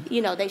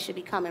you know they should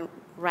be coming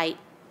right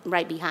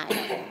behind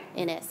them,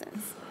 in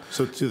essence.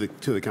 So to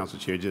the council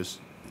chair, just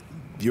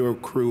your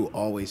crew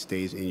always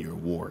stays in your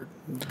ward.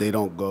 They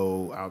don't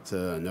go out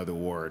to another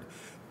ward.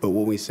 But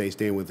when we say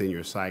staying within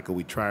your cycle,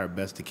 we try our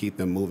best to keep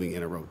them moving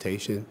in a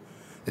rotation.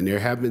 And there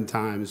have been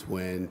times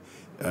when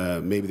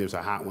maybe there's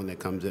a hot one that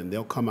comes in.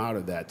 They'll come out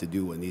of that to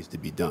do what needs to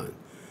be done.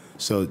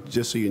 So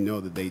just so you know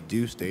that they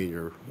do stay in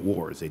your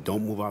wards. They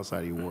don't move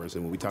outside of your wards.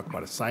 And when we talk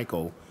about a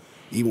cycle,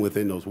 even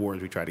within those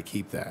wards, we try to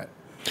keep that.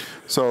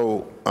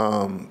 So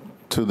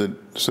to the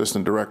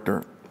assistant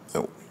director,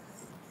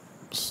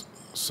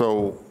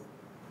 so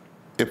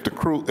if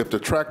the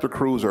tractor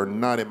crews are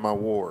not in my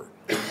ward,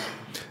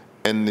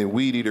 and the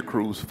weed eater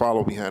crews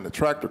follow behind the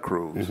tractor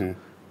crews,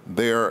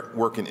 they're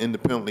working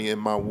independently in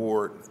my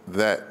ward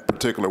that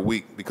particular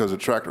week because the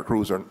tractor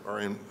crews are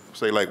in,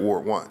 say, like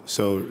Ward 1.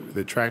 So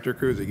the tractor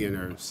crews, again,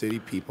 are city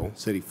people,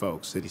 city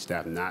folks, city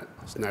staff, not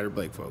Snyder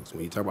Blake folks.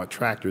 When you talk about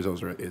tractors,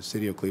 those are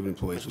City of Cleveland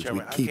employees, which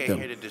we keep them. I can't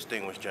hear the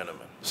distinguished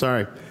gentleman.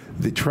 Sorry.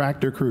 The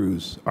tractor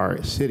crews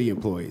are city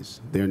employees.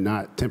 They're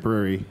not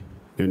temporary.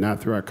 They're not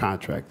through our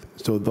contract.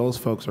 So those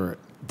folks are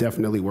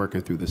definitely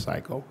working through the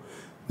cycle.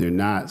 They're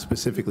not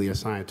specifically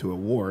assigned to a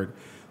ward.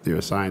 They're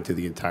assigned to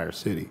the entire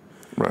city.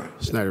 Right.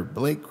 Snyder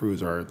Blake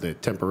crews are the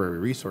temporary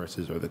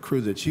resources, or the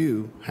crews that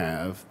you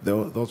have.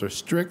 Those are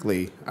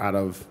strictly out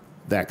of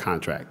that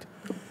contract.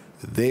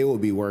 They will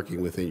be working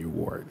within your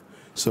ward.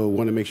 So we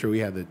want to make sure we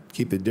have to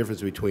keep the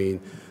difference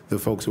between the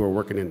folks who are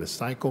working in the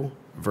cycle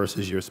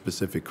versus your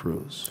specific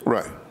crews.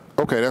 Right.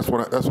 Okay, that's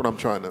what I'm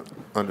trying to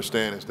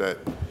understand is that,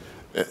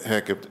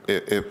 heck,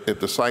 if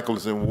the cycle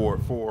is in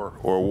Ward 4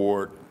 or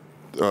Ward,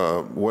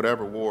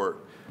 whatever ward,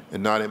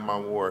 and not in my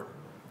ward,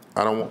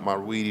 I don't want my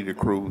weed eater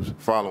crews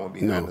following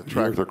behind the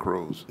tractor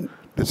crews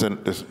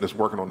that's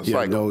working on the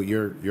cycle. No,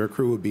 your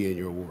crew would be in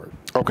your ward.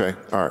 Okay,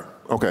 all right,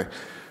 okay.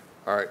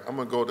 All right, I'm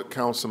going to go to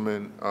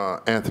Councilman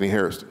Anthony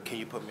Harrison. Can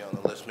you put me on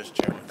the list, Mr.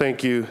 Chairman?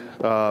 Thank you,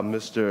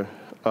 Mr.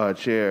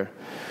 Chair.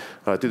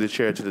 Through the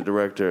chair to the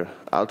director,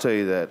 I'll tell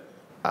you that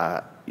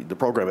the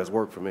program has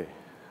worked for me.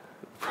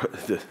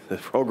 The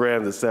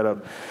program, the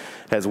setup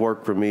has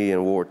worked for me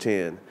in Ward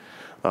 10.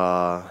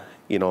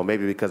 You know,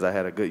 maybe because I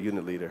had a good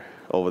unit leader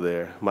over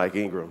there, Mike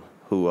Ingram,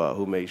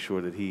 who made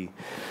sure that he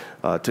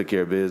took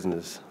care of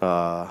business.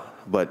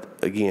 But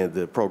again,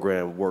 the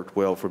program worked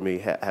well for me.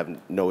 Have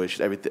no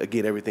issues.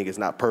 Everything is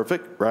not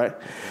perfect, right?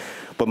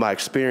 But my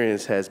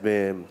experience has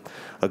been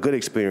a good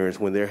experience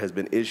when there has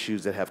been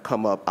issues that have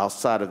come up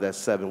outside of that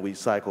 7-week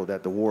cycle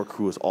that the ward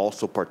crew is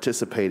also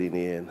participating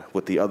in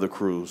with the other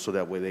crews, so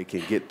that way they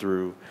can get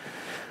through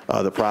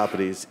the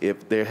properties.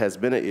 If there has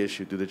been an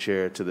issue, through the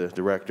chair to the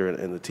director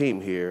and the team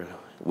here,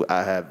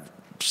 I have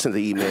sent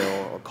the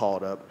email or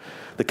called up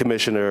the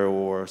commissioner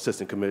or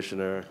assistant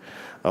commissioner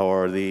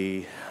or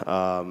the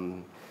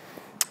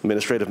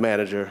administrative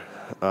manager,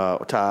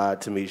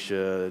 Todd,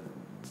 Tamisha,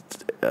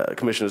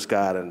 Commissioner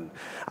Scott, and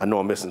I know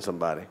I'm missing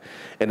somebody.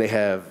 And they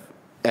have,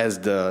 as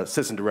the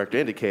assistant director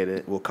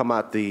indicated, will come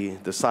out the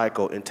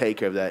cycle and take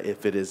care of that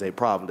if it is a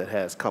problem that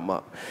has come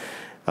up.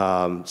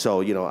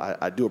 So, you know,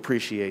 I do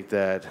appreciate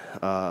that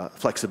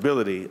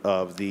flexibility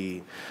of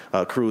the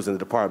crews in the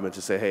department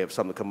to say, hey, if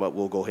something come up,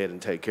 we'll go ahead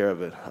and take care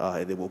of it,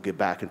 and then we'll get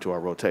back into our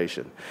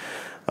rotation.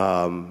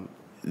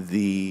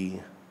 The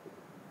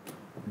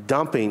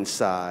dumping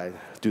side,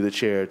 through the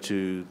chair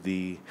to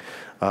the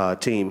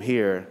team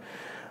here,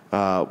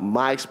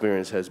 my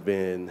experience has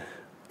been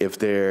if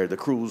the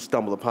crews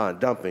stumble upon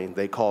dumping,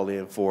 they call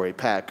in for a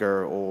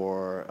packer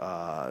or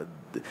I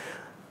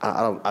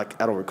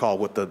don't recall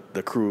what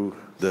the crew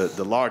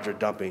the larger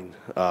dumping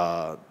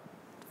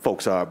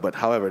folks are. But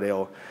however,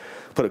 they'll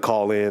put a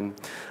call in,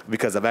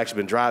 because I've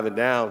actually been driving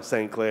down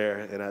St.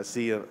 Clair and I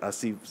see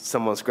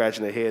someone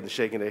scratching their head and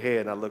shaking their head,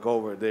 and I look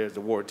over, there's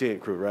the Ward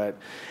 10 crew, right?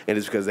 And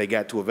it's because they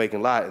got to a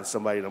vacant lot and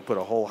somebody done put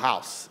a whole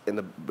house in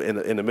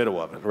the middle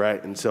of it,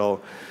 right? And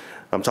so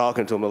I'm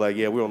talking to them, they're like,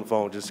 yeah, we're on the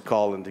phone just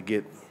calling to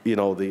get,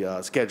 the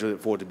schedule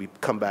for it to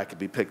come back and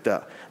be picked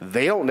up.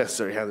 They don't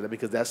necessarily handle that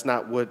because that's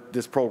not what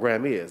this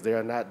program is. They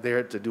are not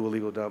there to do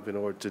illegal dumping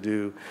or to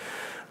do,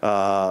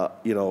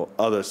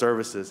 other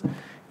services,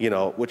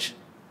 which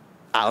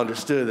I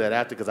understood that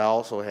after, because I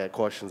also had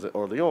questions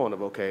early on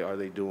of, okay, are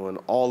they doing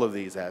all of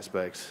these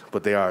aspects?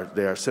 But they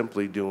are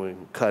simply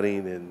doing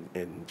cutting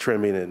and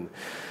trimming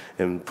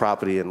and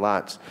property and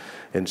lots.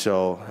 And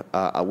so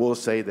I will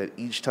say that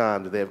each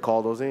time that they have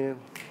called those in,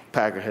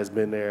 Packer has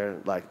been there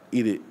like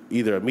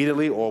either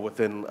immediately or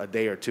within a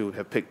day or two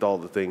have picked all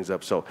the things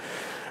up. So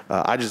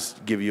I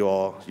just give you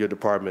all, your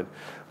department,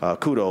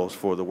 kudos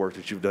for the work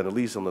that you've done, at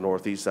least on the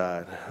northeast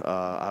side,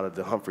 out of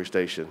the Humphrey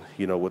station,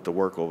 with the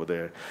work over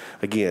there.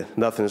 Again,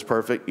 nothing is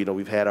perfect.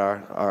 We've had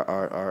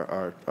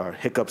our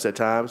hiccups at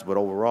times, but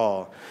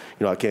overall,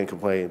 I can't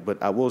complain.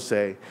 But I will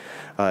say,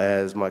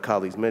 as my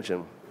colleagues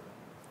mentioned,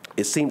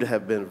 it seemed to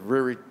have been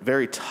very,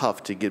 very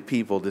tough to get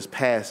people this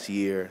past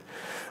year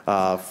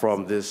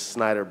from this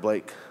Snyder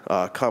Blake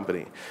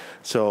company.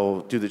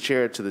 So through the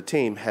chair to the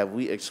team, have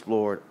we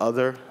explored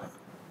other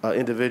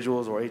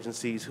individuals or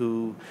agencies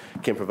who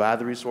can provide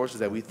the resources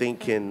that we think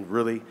can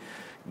really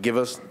give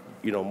us,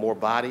 more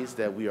bodies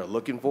that we are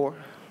looking for?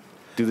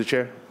 Through the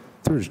chair.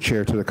 Through the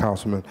chair to the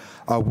councilman,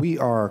 we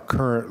are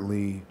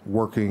currently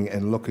working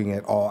and looking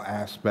at all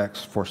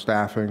aspects for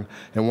staffing,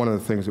 and one of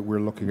the things that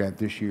we're looking at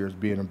this year is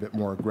being a bit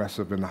more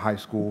aggressive in the high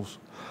schools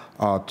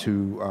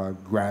to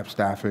grab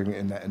staffing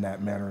in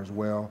that manner as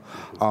well,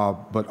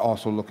 but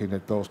also looking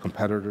at those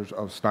competitors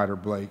of Snyder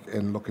Blake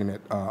and looking at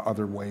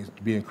other ways,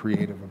 being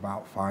creative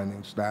about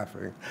finding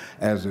staffing,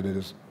 as it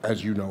is,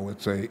 as you know,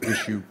 it's a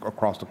issue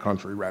across the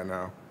country right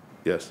now.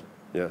 Yes,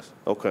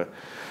 okay.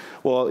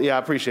 Well, yeah, I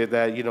appreciate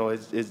that.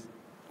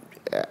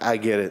 I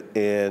get it,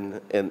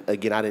 and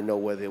again, I didn't know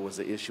whether it was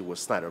an issue with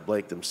Snyder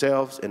Blake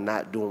themselves and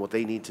not doing what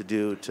they need to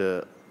do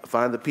to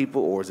find the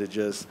people, or is it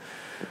just,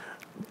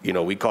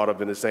 we caught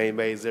up in the same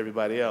maze as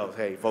everybody else.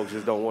 Hey, folks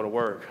just don't want to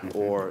work,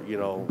 or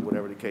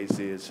whatever the case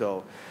is.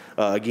 So,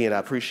 again, I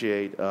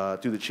appreciate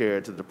through the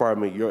chair to the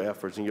department your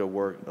efforts and your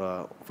work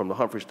from the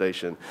Humphrey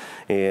station,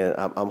 and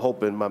I'm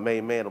hoping my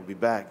main man will be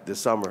back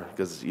this summer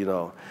because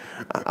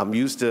I'm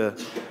used to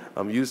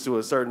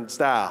a certain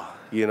style.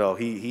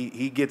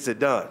 He gets it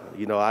done.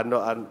 I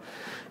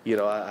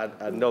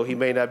know he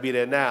may not be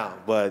there now,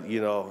 but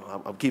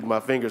I'm keeping my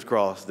fingers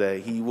crossed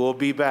that he will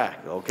be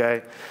back.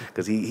 Okay,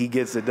 because he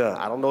gets it done.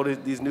 I don't know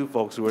these new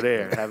folks who are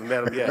there. Haven't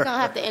met them yet. We're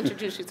gonna have to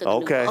introduce you to the new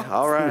folks. Okay,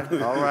 all right.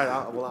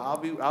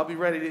 I'll be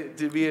ready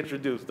to be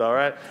introduced. All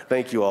right.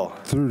 Thank you all.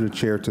 Through the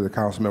chair to the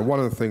councilman, one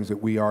of the things that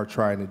we are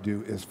trying to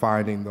do is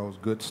finding those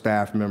good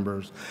staff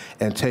members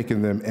and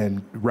taking them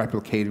and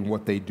replicating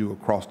what they do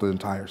across the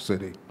entire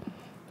city.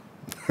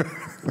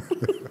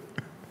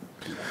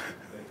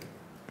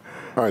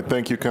 All right,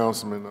 thank you,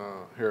 Councilman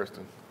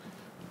Harrison.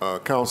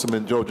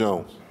 Councilman Joe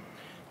Jones.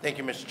 Thank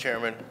you, Mr.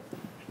 Chairman.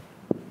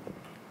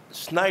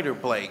 Snyder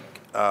Blake,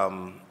 I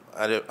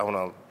want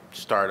to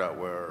start out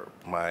where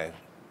my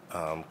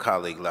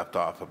colleague left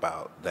off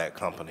about that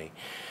company.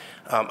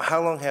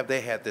 How long have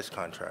they had this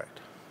contract?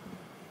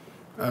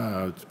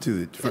 To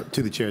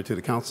the chair, to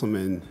the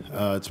councilman,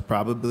 it's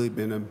probably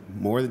been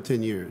more than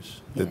 10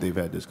 years that they've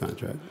had this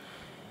contract.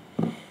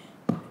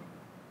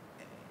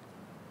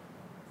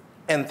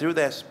 And through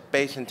that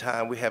space and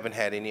time, we haven't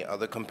had any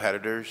other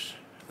competitors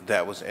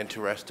that was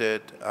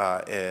interested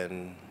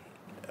in,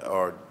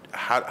 or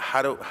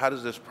how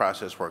does this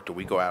process work? Do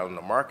we go out in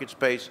the market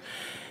space?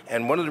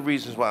 And one of the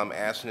reasons why I'm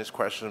asking this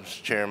question,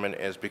 Mr. Chairman,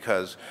 is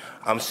because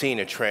I'm seeing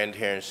a trend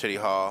here in City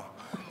Hall.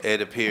 It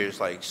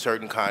appears like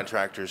certain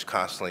contractors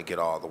constantly get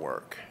all the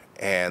work.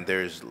 And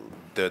there's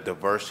the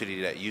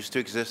diversity that used to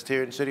exist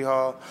here in City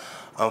Hall,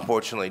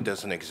 unfortunately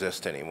doesn't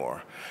exist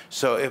anymore.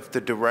 So if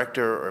the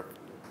director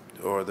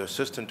or the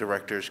assistant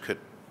directors could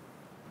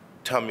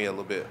tell me a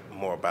little bit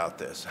more about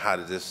this.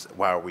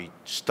 Why are we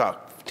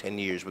stuck 10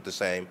 years with the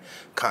same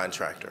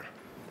contractor?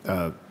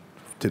 To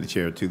the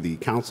chair, to the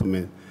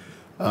councilman,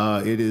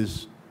 it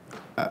is,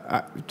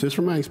 just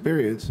from my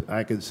experience,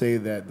 I can say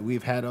that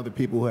we've had other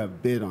people who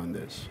have bid on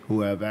this,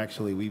 who have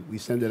actually, we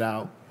send it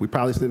out, we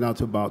probably send it out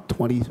to about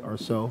 20 or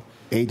so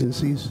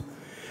agencies.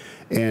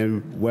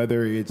 And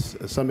whether it's,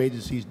 some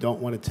agencies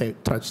don't want to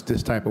touch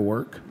this type of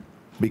work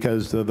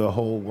because of the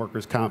whole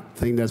workers' comp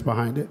thing that's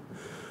behind it.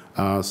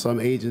 Some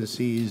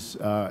agencies,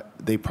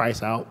 they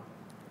price out.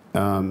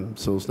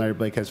 So Snyder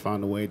Blake has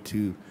found a way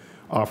to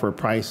offer a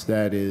price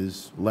that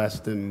is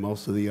less than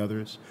most of the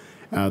others.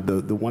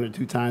 The one or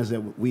two times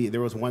that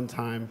there was one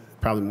time,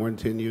 probably more than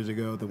 10 years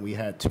ago, that we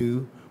had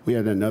two. We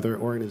had another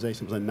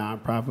organization, it was a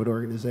nonprofit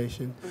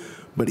organization,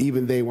 but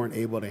even they weren't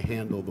able to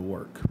handle the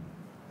work.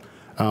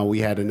 We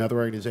had another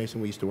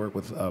organization we used to work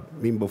with.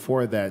 Even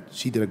before that,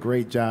 she did a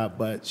great job,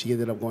 but she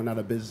ended up going out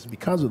of business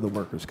because of the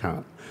workers'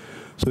 comp.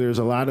 So there's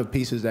a lot of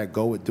pieces that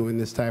go with doing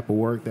this type of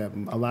work that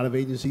a lot of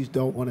agencies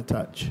don't want to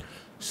touch.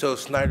 So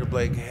Snyder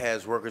Blake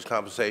has workers'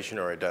 compensation,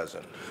 or it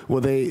doesn't?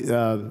 Well, they,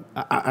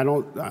 I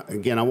don't.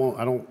 Again,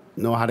 I don't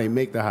know how they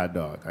make the hot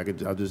dog.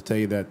 I'll just tell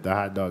you that the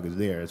hot dog is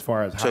there. As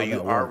far as how so you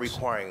that are works.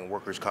 requiring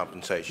workers'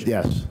 compensation.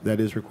 Yes, that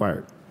is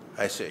required.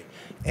 I see.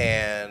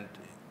 And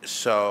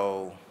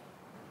so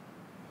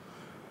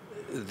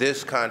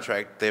this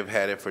contract, they've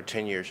had it for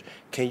 10 years.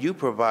 Can you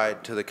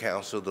provide to the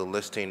council the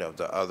listing of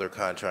the other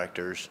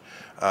contractors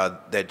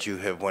that you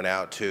have went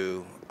out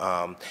to?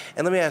 And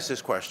let me ask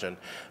this question.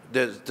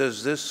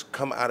 Does this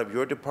come out of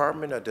your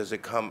department, or does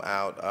it come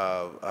out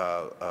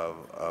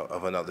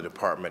of another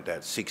department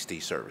that seeks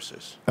these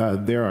services?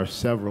 There are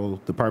several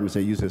departments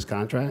that use this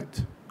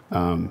contract.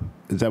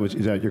 Is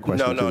that your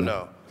question?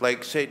 No.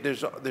 Like, say,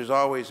 there's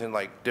always in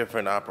like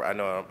different I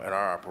know in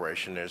our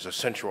operation there's a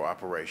central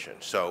operation.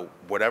 So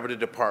whatever the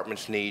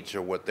department's needs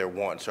or what their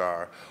wants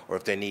are, or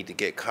if they need to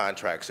get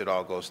contracts, it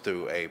all goes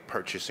through a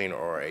purchasing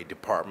or a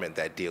department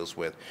that deals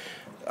with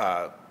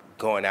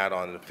going out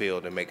on the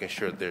field and making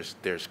sure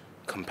there's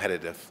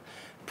competitive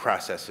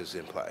processes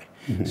in play.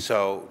 Mm-hmm.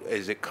 So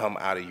does it come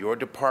out of your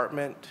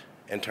department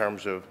in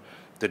terms of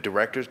the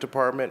director's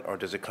department, or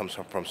does it come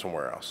from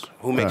somewhere else?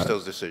 Who makes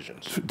those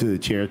decisions? To the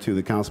chair, to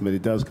the councilman,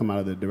 it does come out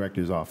of the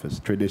director's office.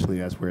 Traditionally,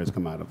 that's where it's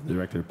come out of, the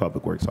director of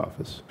public works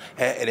office.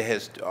 And it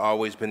has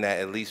always been that,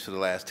 at least for the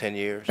last 10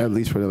 years? At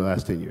least for the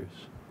last 10 years.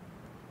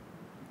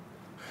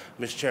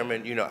 Mr.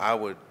 Chairman, I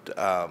would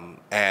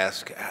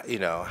ask,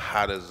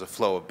 how does the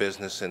flow of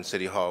business in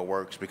City Hall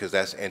works, because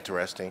that's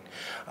interesting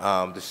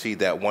to see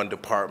that one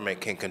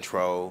department can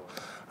control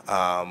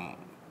how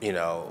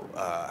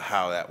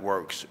that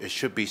works. It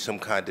should be some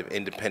kind of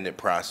independent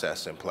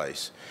process in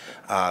place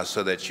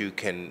so that you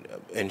can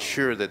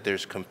ensure that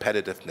there's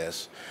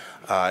competitiveness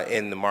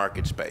in the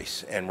market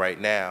space. And right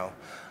now,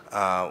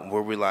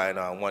 we're relying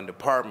on one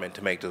department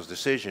to make those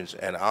decisions.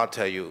 And I'll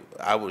tell you,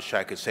 I wish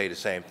I could say the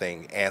same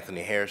thing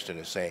Anthony Hairston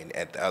is saying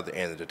at the other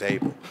end of the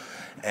table.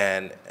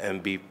 And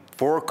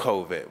before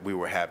COVID, we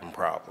were having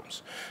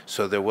problems.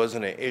 So there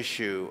wasn't an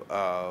issue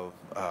of,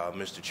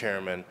 Mr.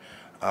 Chairman,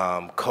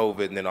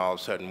 COVID, and then all of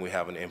a sudden we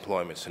have an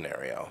employment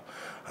scenario.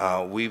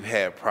 We've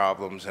had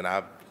problems, and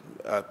I've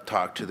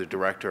talked to the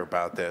director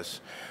about this,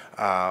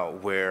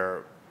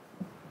 where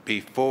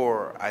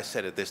before I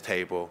sat at this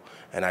table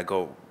and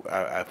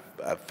I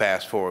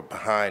fast forward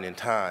behind in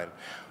time,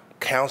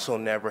 council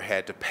never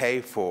had to pay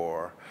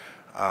for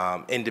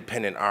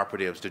independent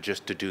operatives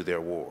to do their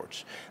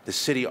wards. The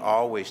city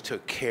always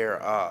took care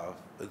of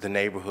the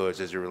neighborhoods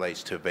as it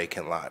relates to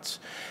vacant lots.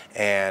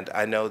 And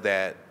I know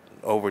that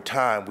over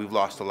time, we've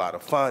lost a lot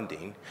of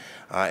funding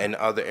in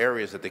other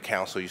areas that the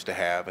council used to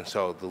have, and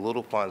so the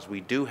little funds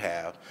we do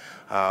have,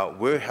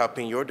 we're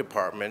helping your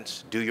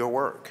departments do your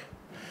work.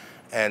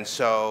 And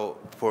so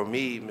for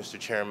me, Mr.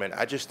 Chairman,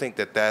 I just think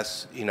that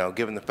that's,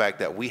 given the fact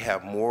that we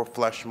have more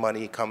flush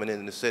money coming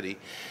in the city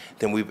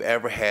than we've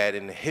ever had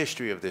in the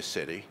history of this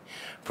city,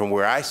 from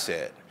where I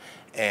sit,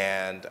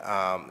 and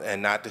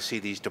not to see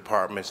these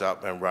departments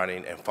up and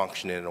running and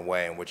functioning in a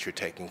way in which you're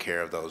taking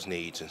care of those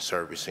needs and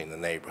servicing the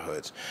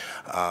neighborhoods.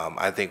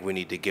 I think we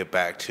need to get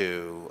back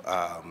to,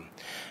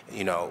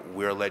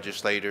 we're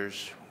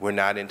legislators. We're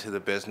not into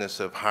the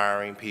business of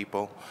hiring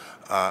people.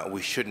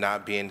 We should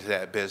not be into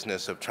that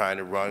business of trying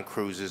to run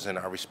cruises in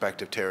our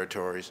respective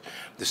territories.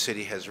 The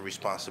city has a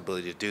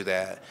responsibility to do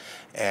that,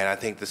 and I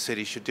think the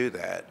city should do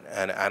that.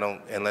 And I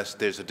don't, unless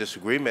there's a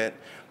disagreement.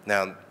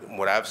 Now,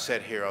 what I've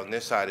said here on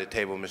this side of the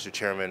table, Mr.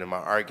 Chairman, and my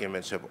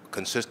arguments have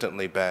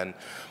consistently been,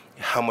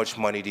 how much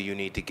money do you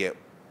need to get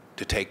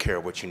to take care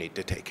of what you need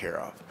to take care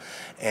of?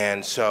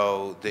 And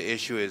so the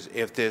issue is,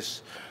 if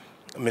this,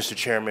 Mr.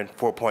 Chairman,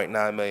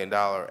 $4.9 million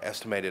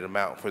estimated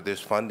amount for this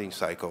funding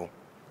cycle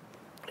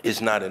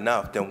is not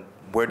enough, then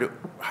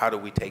how do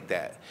we take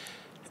that?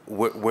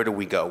 Where do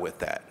we go with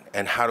that?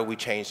 And how do we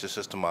change the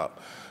system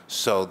up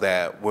so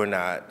that we're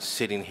not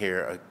sitting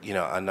here,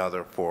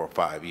 another 4 or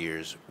 5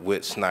 years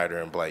with Snyder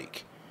and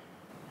Blake?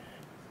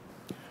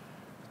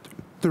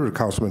 Through the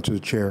councilman to the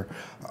chair,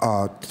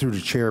 through the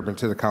chairman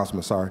to the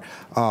councilman, sorry.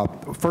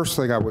 First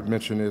thing I would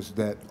mention is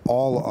that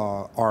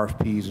all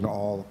RFPs and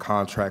all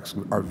contracts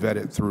are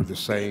vetted through the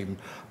same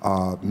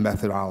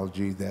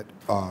methodology that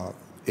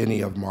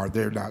any of them are.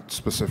 They're not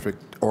specific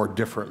or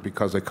different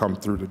because they come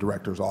through the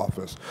director's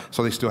office.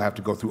 So they still have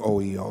to go through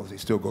OEOs, they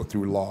still go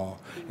through law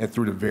and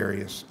through the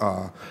various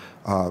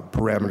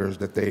parameters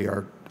that they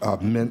are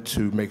meant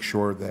to make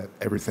sure that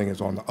everything is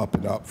on the up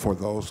and up for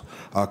those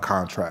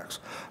contracts.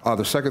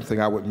 The second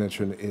thing I would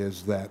mention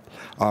is that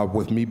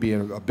with me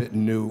being a bit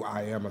new,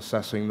 I am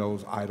assessing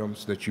those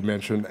items that you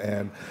mentioned,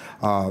 and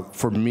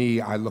for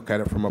me, I look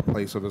at it from a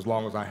place of, as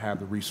long as I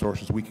have the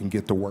resources, we can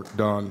get the work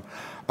done.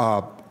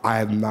 I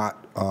have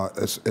not,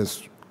 as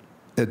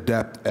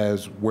adept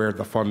as where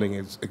the funding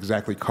is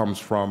exactly comes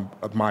from.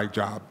 My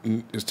job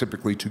is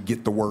typically to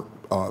get the work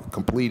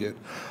completed,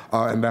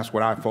 and that's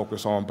what I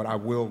focus on, but I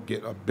will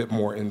get a bit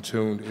more in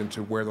tune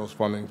into where those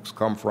fundings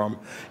come from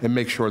and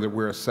make sure that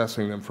we're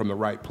assessing them from the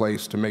right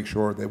place to make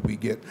sure that we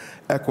get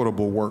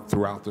equitable work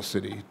throughout the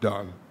city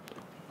done,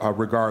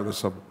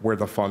 regardless of where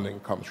the funding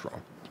comes from.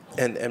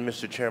 And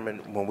Mr. Chairman,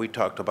 when we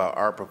talked about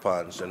ARPA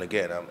funds, and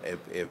again,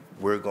 if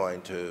we're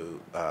going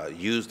to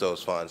use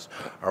those funds,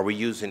 are we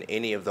using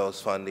any of those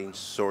funding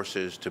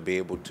sources to be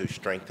able to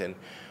strengthen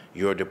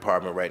your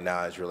department right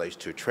now as it relates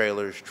to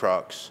trailers,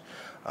 trucks,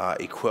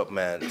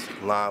 equipment,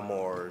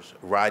 lawnmowers,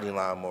 riding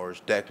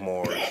lawnmowers, deck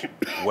mowers,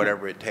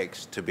 whatever it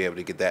takes to be able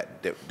to get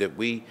that?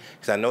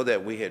 Because I know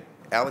that we had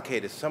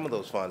allocated some of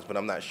those funds, but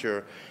I'm not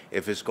sure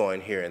if it's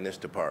going here in this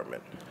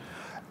department.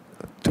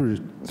 Through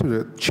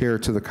the chair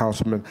to the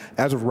councilman,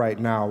 as of right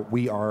now,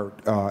 we are,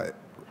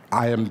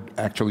 I am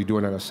actually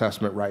doing an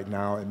assessment right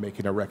now and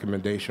making a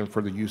recommendation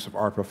for the use of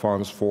ARPA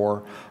funds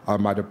for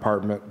my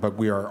department, but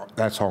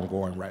that's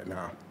ongoing right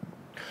now.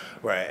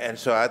 Right, and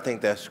so I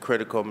think that's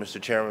critical,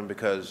 Mr. Chairman,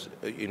 because,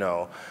 you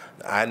know,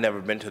 I've never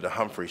been to the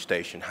Humphrey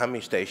station. How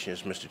many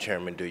stations, Mr.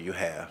 Chairman, do you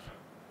have?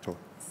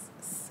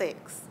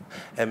 6.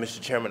 And Mr.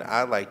 Chairman,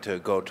 I'd like to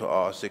go to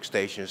all 6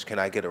 stations. Can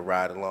I get a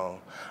ride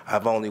along?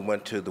 I've only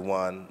went to the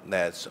one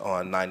that's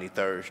on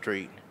 93rd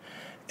Street,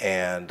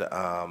 and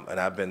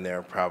I've been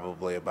there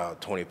probably about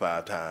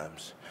 25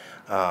 times.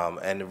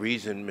 And the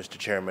reason, Mr.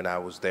 Chairman, I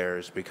was there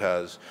is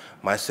because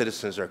my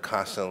citizens are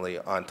constantly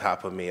on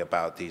top of me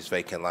about these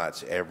vacant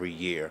lots every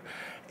year.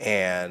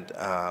 And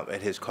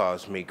it has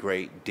caused me a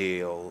great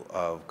deal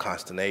of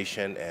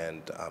consternation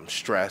and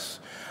stress,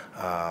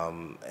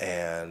 and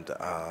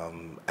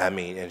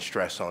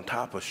stress on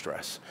top of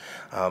stress,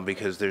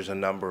 because there's a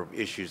number of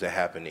issues that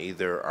happen.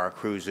 Either our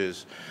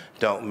cruises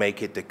don't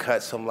make it to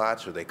cut some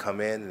lots, or they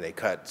come in and they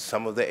cut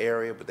some of the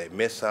area, but they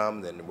miss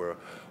some, then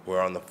we're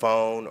on the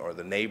phone, or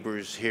the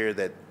neighbors hear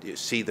that you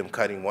see them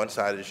cutting one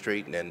side of the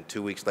street, and then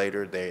 2 weeks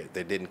later they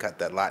didn't cut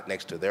that lot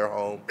next to their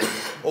home.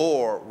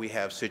 Or we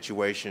have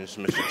situations,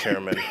 Mr.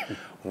 Chairman,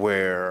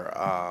 where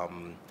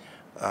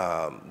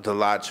the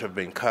lots have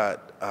been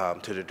cut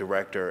to the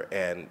director,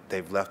 and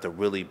they've left a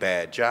really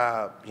bad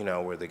job, you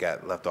know, where they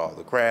left all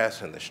the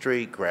grass in the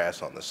street,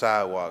 grass on the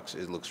sidewalks.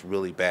 It looks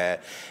really bad.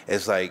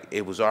 It's like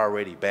it was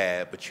already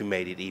bad, but you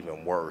made it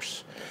even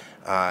worse.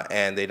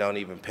 And they don't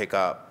even pick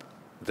up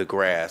the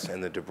grass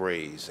and the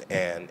debris.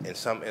 And in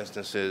some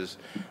instances,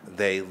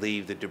 they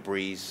leave the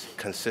debris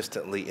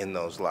consistently in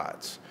those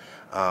lots.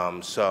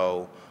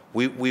 So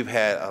we've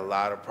had a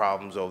lot of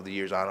problems over the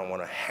years. I don't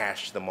want to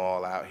hash them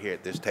all out here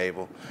at this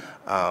table,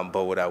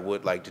 but what I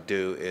would like to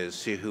do is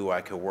see who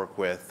I could work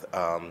with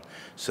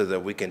so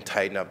that we can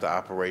tighten up the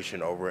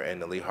operation over in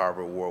the Lee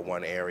Harbor Ward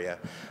 1 area.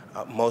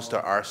 Most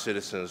of our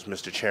citizens,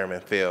 Mr.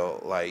 Chairman,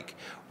 feel like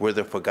we're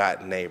the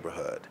forgotten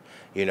neighborhood.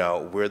 You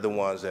know, we're the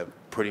ones that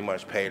pretty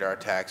much paid our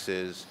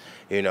taxes,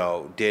 you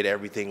know, did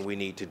everything we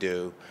need to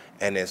do,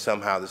 and then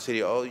somehow the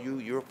city, oh,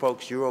 your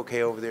folks, you're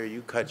okay over there,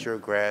 you cut your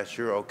grass,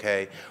 you're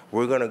okay.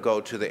 We're gonna go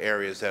to the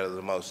areas that are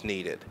the most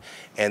needed.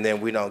 And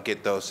then we don't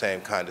get those same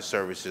kind of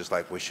services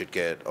like we should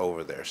get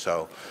over there.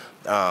 So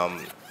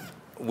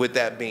with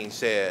that being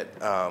said,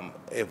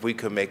 if we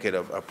could make it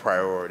a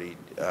priority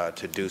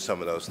to do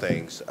some of those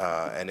things,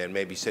 and then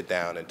maybe sit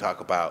down and talk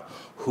about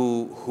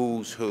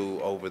who's who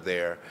over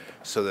there,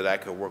 so that I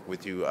could work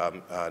with you,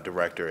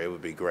 Director, it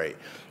would be great.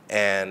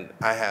 And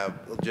I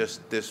have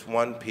just this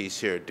one piece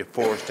here,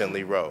 DeForest and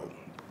Lee Road.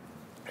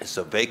 It's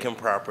a vacant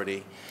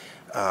property,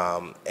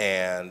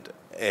 and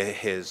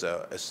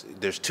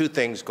there's 2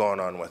 things going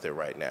on with it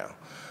right now.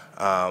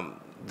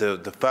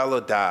 The fellow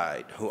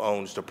died who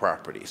owns the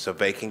property. It's a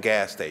vacant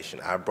gas station.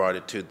 I brought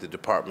it to the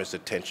department's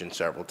attention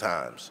several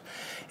times.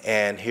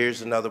 And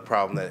here's another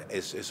problem that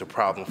is a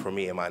problem for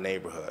me in my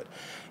neighborhood,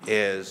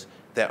 is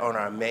that on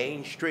our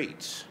main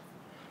streets,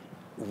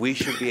 we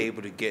should be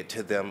able to get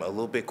to them a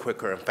little bit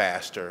quicker and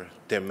faster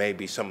than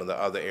maybe some of the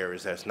other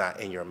areas that's not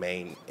in your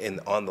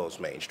on those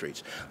main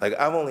streets. Like,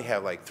 I've only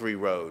have like 3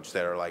 roads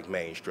that are like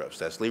main strips.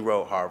 That's Lee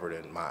Road, Harvard,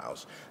 and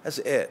Miles. That's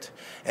it.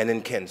 And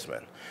then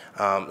Kinsman.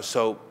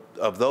 So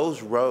of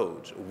those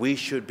roads, we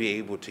should be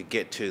able to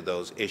get to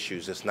those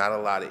issues. It's not a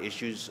lot of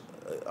issues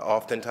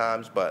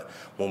oftentimes, but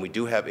when we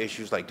do have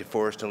issues like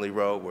DeForest and Lee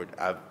Road, where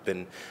I've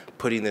been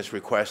putting this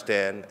request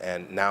in,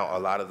 and now a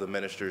lot of the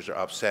ministers are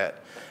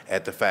upset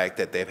at the fact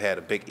that they've had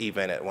a big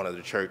event at one of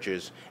the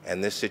churches,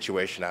 and this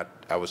situation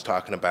I was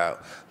talking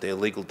about, the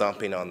illegal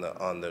dumping on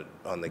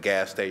the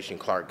gas station,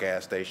 Clark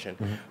gas station.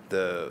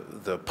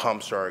 Mm-hmm. The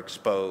pumps are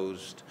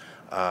exposed.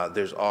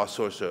 There's all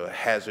sorts of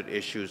hazard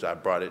issues. I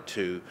brought it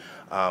to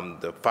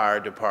the fire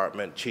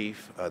department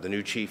chief, the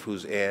new chief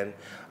who's in.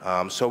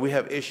 So we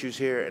have issues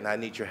here, and I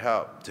need your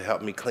help to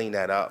help me clean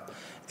that up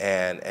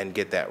and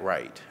get that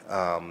right.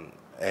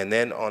 And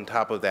then on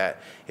top of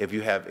that, if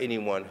you have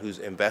anyone who's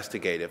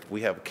investigative,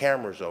 we have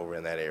cameras over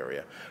in that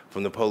area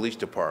from the police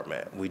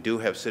department. We do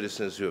have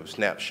citizens who have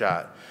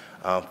snapshot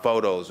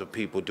photos of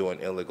people doing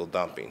illegal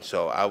dumping.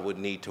 So I would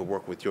need to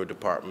work with your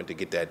department to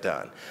get that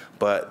done.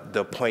 But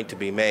the point to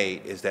be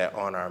made is that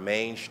on our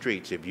main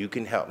streets, if you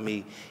can help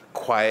me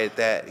quiet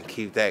that and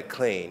keep that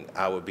clean,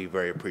 I would be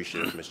very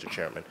appreciative, Mr.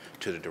 Chairman,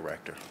 to the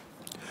director.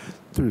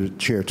 Through the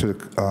chair to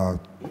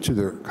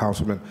the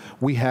councilman,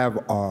 we have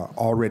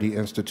already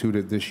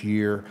instituted this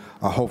year.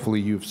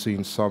 Hopefully, you've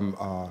seen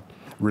some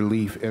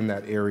relief in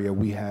that area.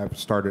 We have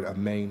started a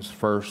mains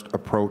first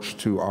approach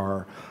to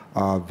our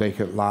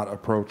vacant lot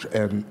approach,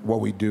 and what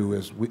we do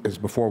is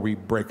before we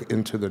break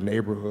into the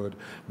neighborhood,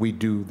 we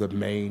do the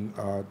main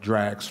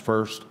drags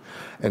first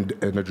and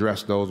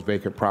address those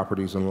vacant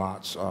properties and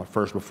lots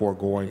first before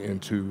going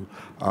into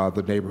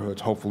the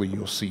neighborhoods. Hopefully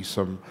you'll see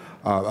some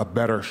a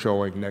better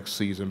showing next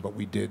season, but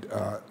we did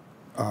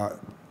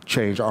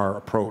change our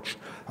approach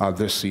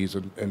this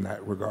season in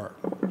that regard.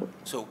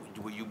 So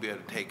will you be able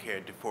to take care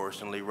of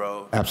DeForest and Lee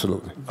Road?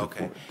 Absolutely.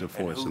 Okay.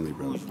 DeForest and Lee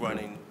Road. Who's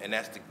running, and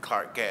that's the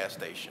Clark gas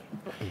station.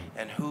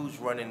 And who's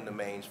running the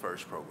Mains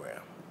First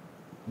program?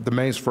 The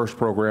Mains First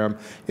program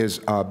has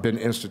been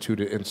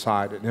instituted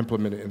inside and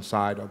implemented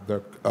inside of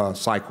the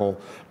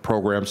cycle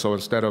program. So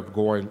instead of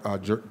going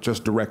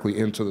just directly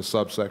into the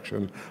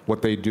subsection,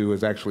 what they do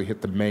is actually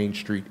hit the main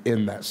street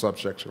in that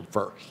subsection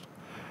first.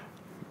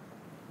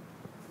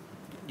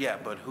 Yeah,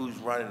 but who's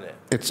running it?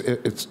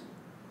 It's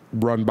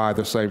run by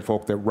the same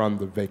folk that run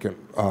the vacant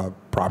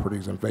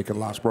properties and vacant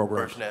lots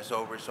program. Person that's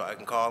over it so I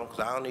can call them,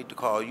 because I don't need to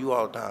call you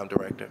all the time,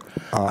 Director.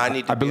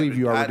 I believe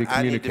you already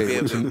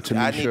communicated to Misha.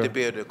 I need to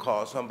be able to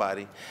call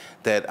somebody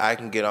that I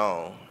can get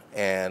on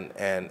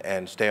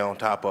and stay on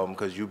top of them,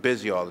 because you're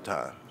busy all the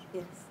time.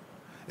 Yes.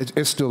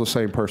 It's still the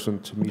same person,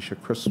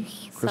 Tamisha Crispin.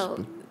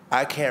 So,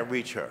 I can't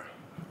reach her.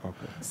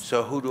 Okay.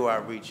 So who do I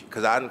reach?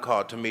 Because I didn't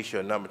call Tamisha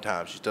a number of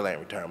times. She still ain't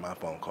returned my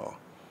phone call.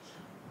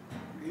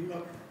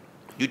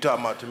 You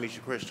talking about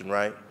Tamisha Christian,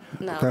 right?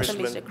 no,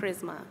 Crispin? Tamisha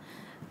Chrisma.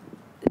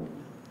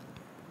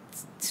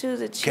 To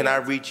the chair. Can I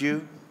reach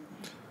you?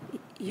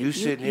 You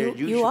sitting here,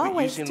 you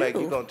always seem do. like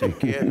you're going to take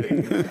care of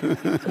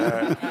it. All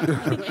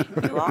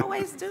right. You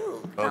always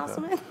do,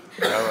 Councilman.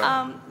 All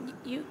right.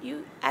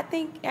 I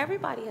think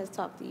everybody has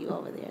talked to you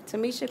over there.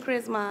 Tamisha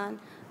Chrisman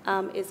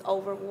is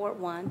over Ward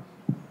 1,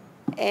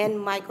 and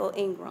Michael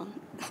Ingram.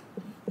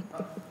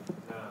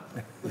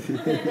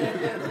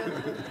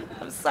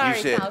 I'm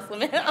sorry,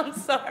 Councilman. I'm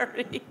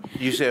sorry.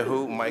 You said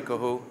who? Michael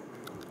who?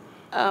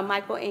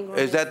 Michael Ingram.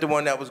 Is that the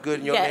one that was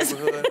good in your Yes.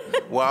 neighborhood?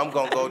 Well, I'm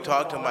going to go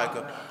talk to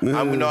Michael.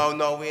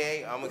 No, we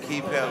ain't. I'm going to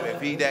keep him.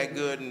 If he that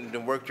good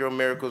and worked your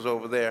miracles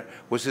over there,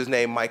 what's his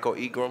name, Michael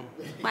Ingram?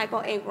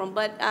 Michael Ingram.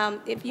 But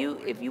if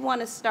you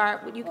want to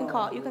start, you can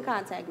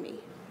contact me.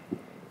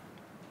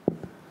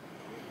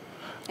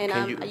 And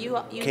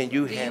Can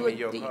you hand me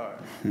your card?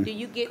 Do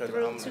you get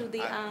through to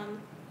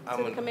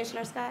the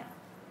Commissioner Scott?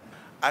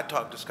 I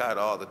talk to Scott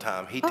all the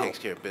time. He takes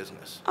care of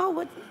business. Oh,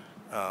 what?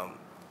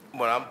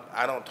 But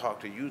I don't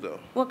talk to you though.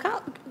 Well,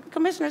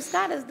 Commissioner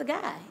Scott is the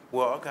guy.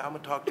 Well, okay, I'm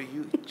gonna talk to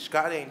you.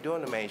 Scott ain't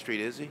doing the Main Street,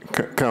 is he?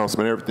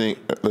 Councilman, everything.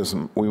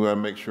 Listen, we want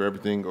to make sure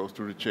everything goes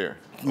through the chair.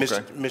 Okay?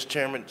 Mr.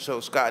 Chairman, so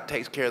Scott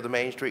takes care of the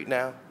Main Street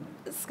now?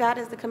 Scott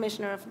is the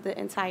commissioner of the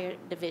entire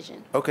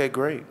division. Okay,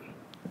 great.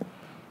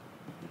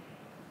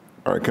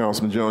 All right,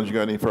 Councilman Jones, you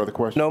got any further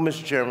questions? No,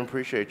 Mr. Chairman,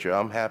 appreciate you.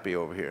 I'm happy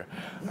over here.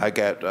 I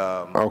got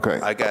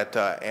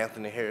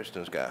Anthony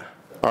Harrison's guy.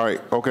 All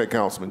right, okay,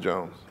 Councilman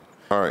Jones.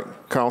 All right,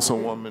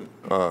 Councilwoman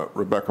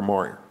Rebecca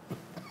Moyer.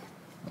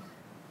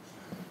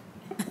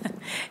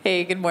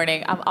 Hey, good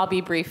morning. I'll be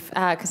brief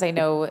because I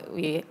know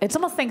it's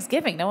almost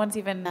Thanksgiving. No one's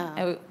even,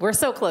 we're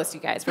so close, you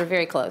guys. We're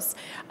very close.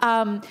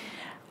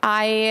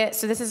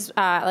 So this is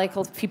like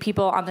a few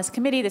people on this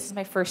committee. This is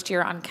my first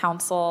year on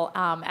council,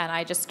 and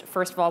I just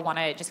first of all want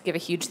to just give a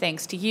huge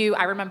thanks to you.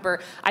 I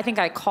remember, I think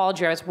I called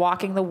you. I was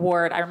walking the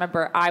ward. I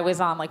remember I was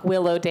on like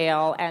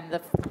Willowdale, and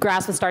the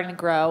grass was starting to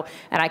grow.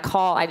 And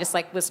I just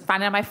like was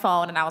finding on my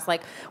phone, and I was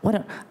like,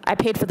 "What? I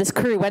paid for this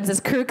crew. When's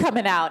this crew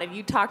coming out?" And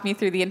you talked me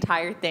through the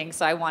entire thing.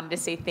 So I wanted to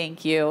say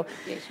thank you.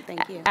 Yes,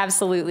 thank you.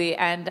 Absolutely,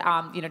 and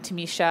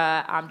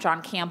Tamisha,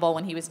 John Campbell,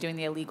 when he was doing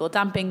the illegal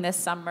dumping this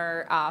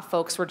summer,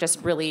 folks were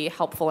just really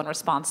helpful and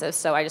responsive.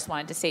 So I just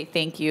wanted to say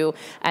thank you,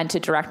 and to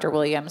Director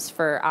Williams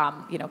for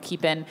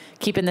keeping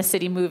the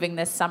city moving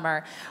this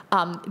summer.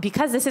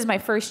 Because this is my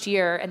first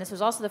year, and this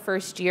was also the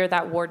first year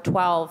that Ward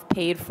 12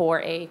 paid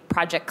for a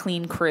Project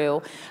Clean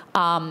crew.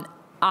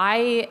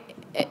 I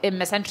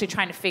am essentially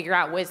trying to figure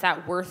out, was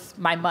that worth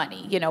my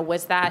money?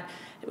 Was that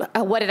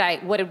what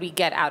did we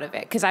get out of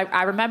it? Because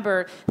I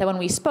remember that when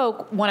we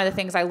spoke, one of the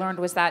things I learned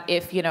was that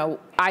if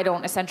I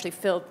don't essentially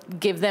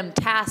give them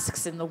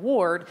tasks in the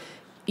ward,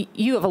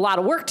 you have a lot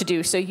of work to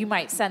do, so you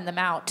might send them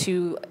out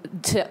to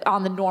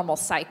on the normal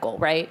cycle,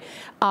 right?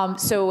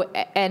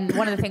 And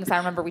one of the things I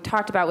remember we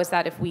talked about was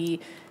that if we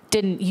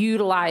didn't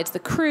utilize the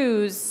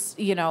crews,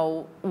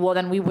 well,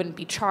 then we wouldn't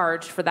be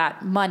charged for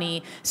that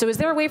money. So is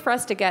there a way for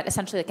us to get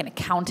essentially like an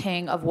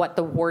accounting of what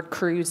the ward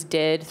crews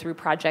did through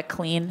Project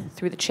Clean,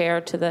 through the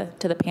chair to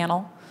the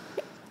panel?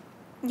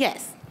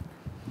 Yes.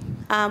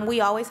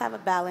 We always have a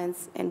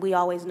balance, and we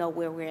always know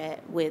where we're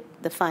at with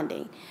the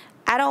funding.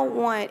 I don't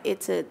want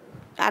it to,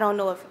 I don't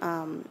know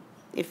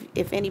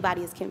if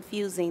anybody is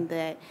confusing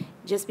that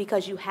just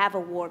because you have a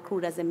ward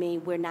crew doesn't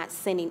mean we're not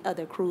sending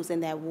other crews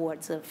in that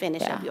ward to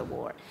finish up your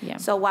ward. Yeah.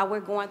 So while we're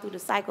going through the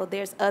cycle,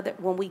 there's other,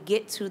 when we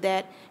get to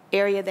that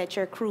area that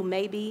your crew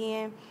may be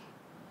in,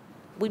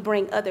 we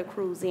bring other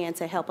crews in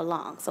to help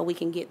along so we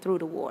can get through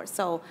the ward.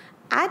 So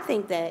I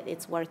think that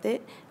it's worth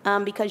it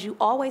because you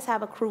always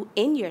have a crew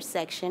in your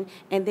section,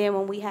 and then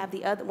when we have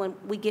the other, when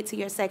we get to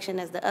your section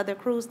as the other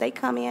crews, they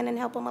come in and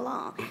help them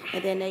along,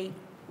 and then they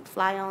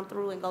fly on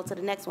through and go to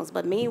the next ones.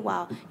 But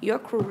meanwhile, your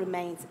crew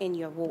remains in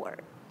your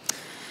ward.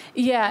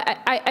 Yeah,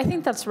 I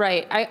think that's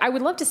right. I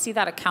would love to see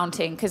that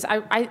accounting, because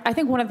I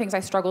think one of the things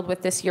I struggled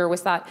with this year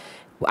was that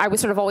I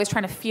was sort of always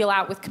trying to feel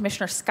out with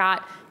Commissioner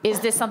Scott, is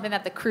this something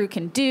that the crew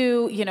can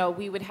do? You know,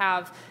 we would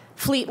have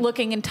Fleet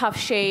looking in tough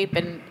shape,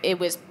 and it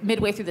was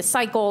midway through the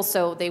cycle,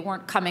 so they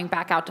weren't coming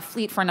back out to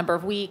Fleet for a number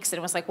of weeks, and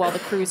it was like, well, the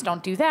crews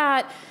don't do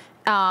that.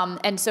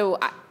 And so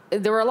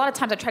there were a lot of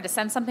times I tried to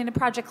send something to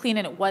Project Clean,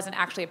 and it wasn't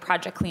actually a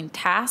Project Clean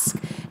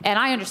task. And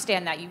I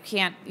understand that you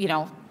can't, you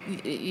know,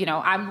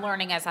 I'm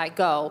learning as I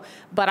go,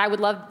 but I would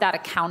love that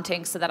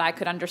accounting so that I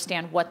could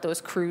understand what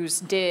those crews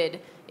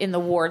did in the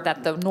ward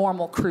that the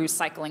normal crews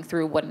cycling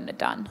through wouldn't have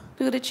done.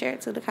 Through the chair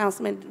to the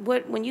councilman,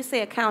 when you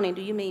say accounting,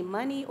 do you mean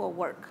money or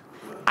work?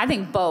 I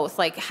think both,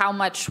 like how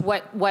much,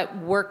 what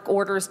work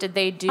orders did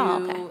they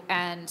do,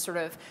 and sort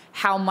of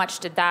how much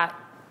did that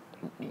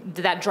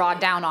draw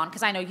down on?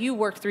 Because I know you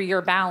worked through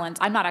your balance.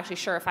 I'm not actually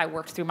sure if I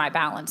worked through my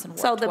balance and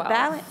worked so the well.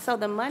 balance, so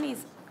the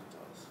money's,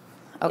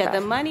 okay. Yeah,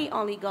 the money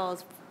only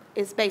goes,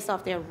 it's based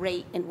off their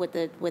rate and with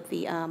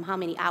the how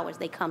many hours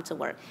they come to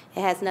work.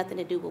 It has nothing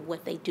to do with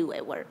what they do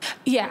at work.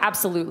 Yeah,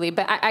 absolutely.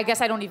 But I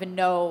guess I don't even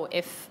know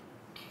if,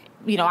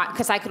 you know,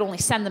 because I could only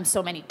send them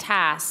so many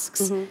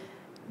tasks,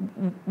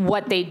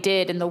 what they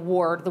did in the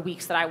ward the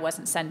weeks that I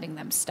wasn't sending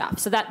them stuff.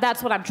 So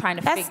that's what I'm trying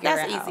to figure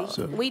out. That's easy.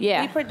 So,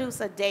 we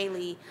produce a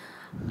daily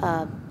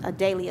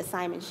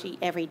assignment sheet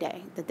every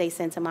day that they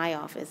send to my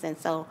office, and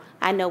so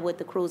I know what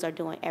the crews are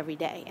doing every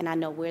day, and I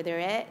know where they're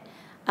at.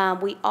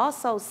 We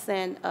also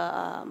send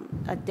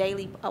a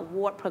daily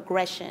ward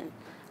progression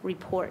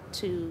report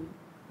to,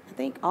 I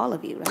think, all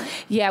of you, right?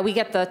 Yeah, we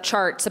get the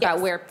charts about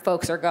where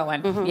folks are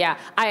going. Yeah,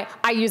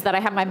 I use that. I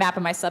have my map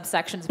of my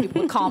subsections.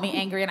 People would call me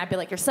angry, and I'd be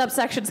like, your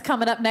subsection's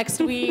coming up next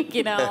week,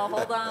 you know,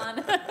 hold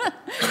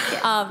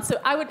on. So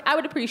I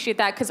would appreciate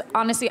that, because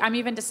honestly, I'm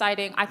even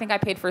deciding, I think I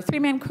paid for a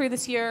 3-man crew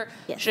this year.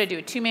 Should I do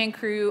a 2-man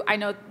crew? I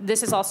know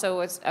this is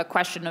also a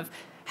question of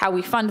how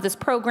we fund this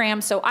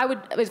program. So I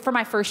would, for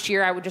my first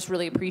year, I would just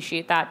really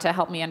appreciate that to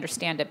help me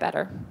understand it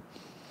better.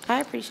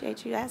 I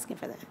appreciate you asking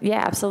for that.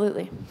 Yeah,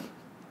 absolutely.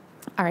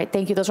 All right,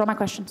 thank you. Those are all my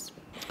questions.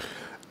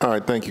 All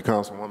right, thank you,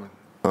 Councilwoman.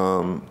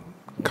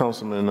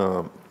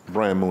 Councilman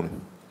Brian Mooney.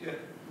 Yeah,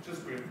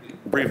 just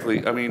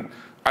briefly. I mean,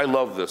 I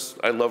love this.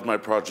 I love my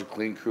Project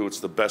Clean crew.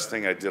 It's the best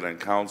thing I did on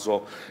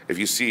council. If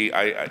you see,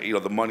 you know,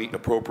 the money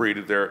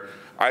appropriated there,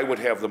 I would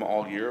have them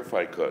all year if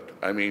I could.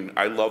 I mean,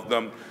 I love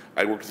them.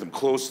 I work with them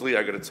closely.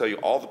 I got to tell you,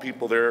 all the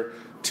people there,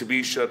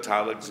 Tamisha,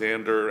 Todd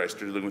Alexander, I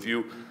started dealing with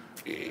you.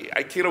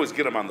 I can't always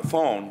get them on the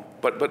phone,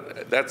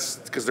 but that's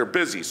because they're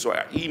busy. So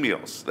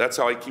emails, that's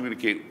how I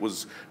communicate,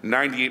 was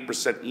 98%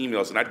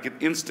 emails, and I'd get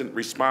instant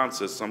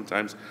responses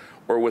sometimes,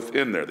 or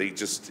within there.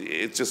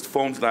 It's just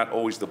phone's not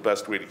always the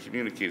best way to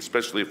communicate,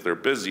 especially if they're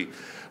busy.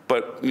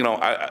 But you know,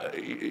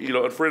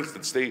 and for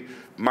instance,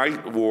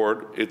 my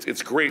ward,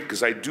 it's great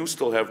because I do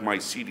still have my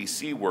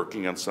CDC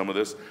working on some of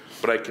this,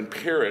 but I can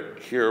pair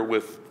it here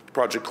with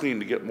Project Clean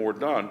to get more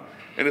done,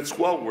 and it's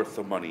well worth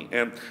the money.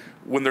 And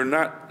when they're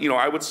not, you know,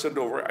 I would send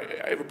over,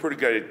 I have a pretty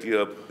good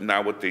idea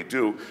now what they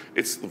do.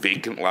 It's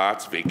vacant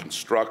lots, vacant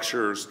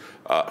structures,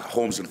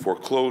 homes in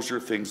foreclosure,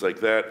 things like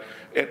that.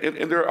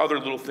 And there are other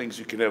little things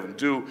you can have them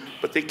do,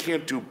 but they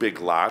can't do big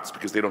lots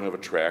because they don't have a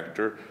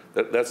tractor.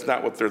 That's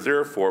not what they're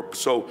there for.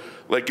 So,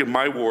 like in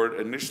my ward,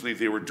 initially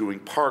they were doing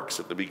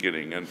parks at the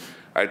beginning, and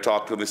I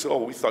talked to them, they said,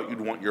 oh, we thought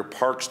you'd want your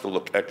parks to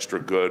look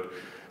extra good,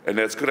 and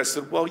that's good. I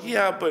said, well,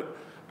 yeah, but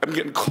I'm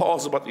getting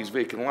calls about these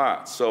vacant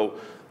lots. So,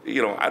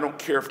 you know, I don't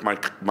care if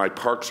my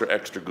parks are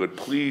extra good.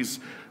 Please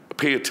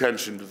pay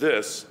attention to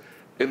this.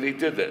 And they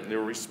did that, and they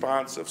were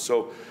responsive.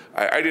 So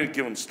I didn't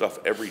give them stuff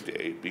every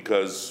day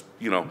because,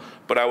 you know,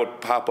 but I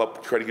would pop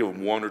up, try to give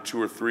them 1 or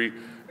 2 or 3,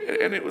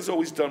 and it was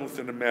always done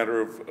within a matter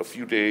of a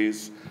few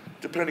days,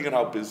 depending on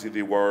how busy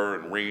they were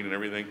and rain and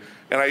everything.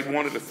 And I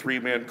wanted a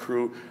 3-man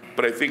crew,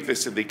 but I think they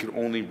said they could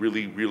only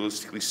really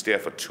realistically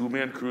staff a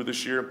 2-man crew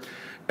this year.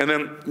 And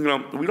then, you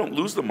know, we don't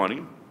lose the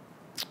money.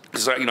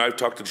 Because I've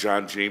talked to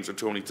John James and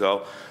Tony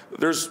Tell.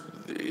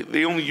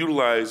 They only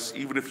utilize,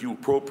 even if you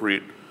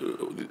appropriate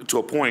to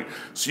a point,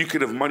 so you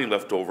could have money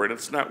left over, and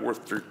it's not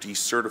worth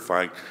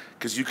decertifying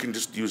because you can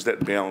just use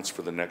that balance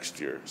for the next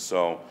year.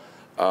 So,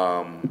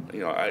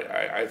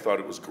 I thought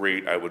it was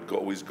great. I would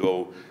always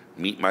go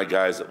meet my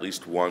guys at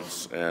least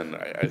once, and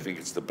I think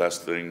it's the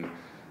best thing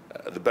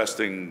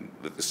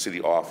that the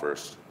city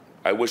offers.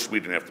 I wish we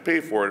didn't have to pay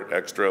for it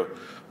extra,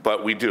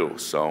 but we do.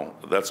 So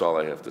that's all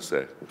I have to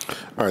say.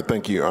 All right,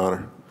 thank you, Your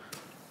Honor.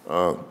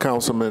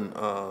 Councilman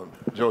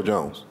Joe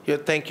Jones. Yeah,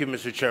 thank you,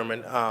 Mr.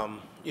 Chairman.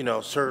 You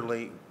know,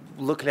 certainly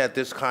looking at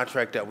this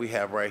contract that we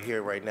have right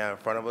here, right now in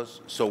front of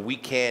us, so we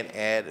can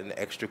add an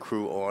extra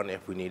crew on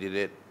if we needed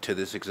it to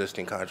this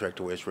existing contract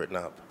the way it's written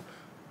up.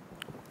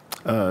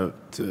 Through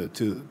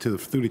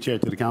the chair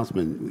to the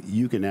councilman,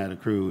 you can add a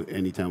crew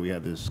anytime we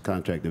have this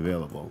contract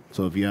available.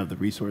 So if you have the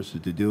resources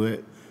to do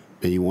it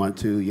and you want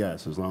to,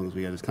 yes, as long as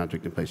we have this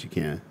contract in place, you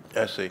can.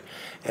 I see.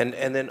 And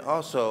then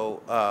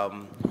also,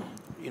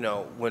 you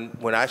know,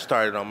 when I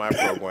started on my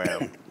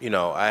program, you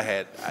know,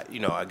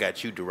 I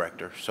got you,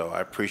 director, so I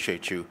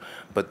appreciate you.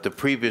 But the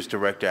previous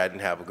director, I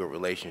didn't have a good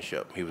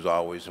relationship. He was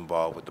always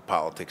involved with the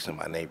politics in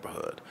my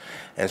neighborhood.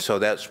 And so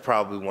that's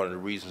probably one of the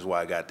reasons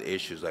why I got the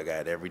issues I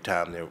got. Every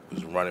time there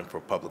was running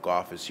for public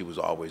office, he was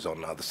always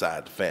on the other side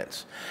of the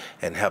fence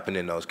and helping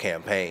in those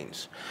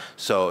campaigns.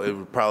 So it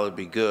would probably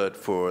be good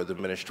for the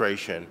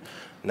administration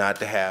not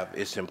to have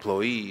its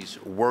employees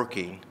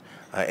working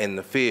in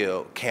the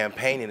field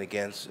campaigning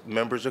against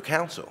members of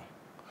council.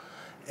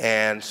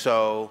 And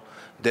so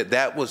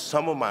that was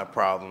some of my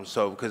problems.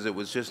 So because it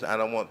was just, I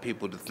don't want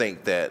people to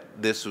think that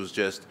this was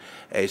just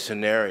a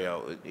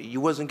scenario.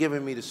 You wasn't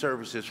giving me the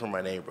services from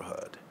my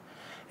neighborhood.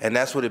 And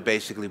that's what it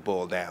basically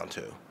boiled down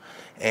to.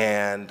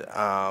 And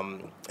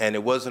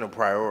it wasn't a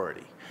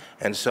priority.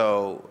 And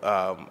so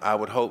I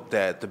would hope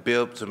that the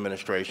Bibbs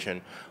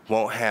administration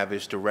won't have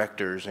its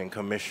directors and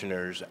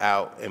commissioners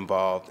out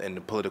involved in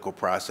the political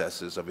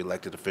processes of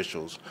elected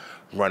officials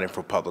running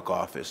for public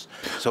office.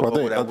 So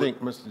well, I think,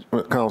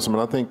 Mr.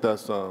 Councilman, I think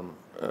that's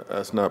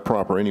not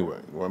proper anyway.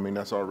 Well, I mean,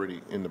 that's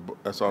already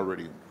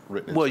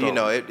written in well, stone. You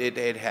know,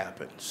 it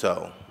happened.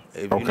 So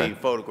if you need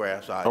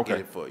photographs, I'll get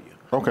it for you.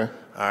 Okay.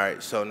 All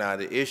right. So now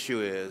the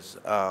issue is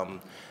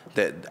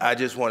that I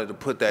just wanted to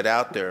put that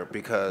out there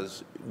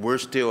because we're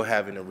still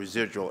having a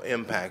residual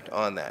impact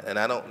on that. And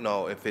I don't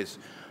know if it's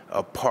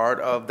a part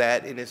of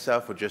that in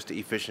itself or just the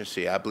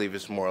efficiency. I believe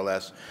it's more or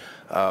less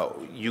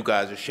you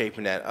guys are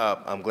shaping that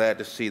up. I'm glad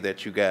to see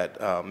that you got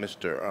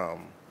Mr.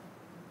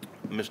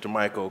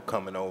 Michael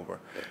coming over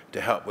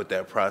to help with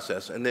that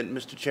process. And then,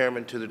 Mr.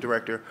 Chairman, to the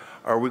director,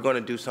 are we going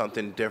to do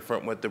something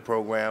different with the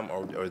program,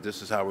 or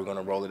this is how we're going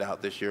to roll it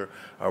out this year?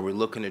 Are we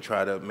looking to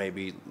try to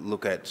maybe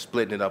look at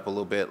splitting it up a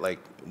little bit like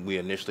we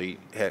initially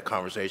had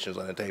conversations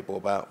on the table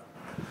about?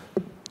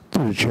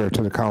 Through the chair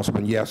to the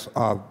councilman, yes.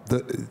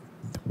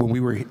 When we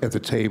were at the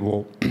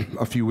table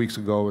a few weeks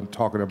ago and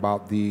talking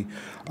about the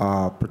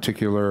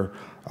particular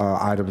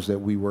items that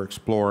we were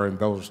exploring,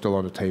 those are still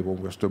on the table.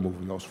 We're still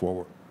moving those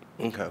forward.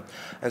 Okay.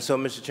 And so,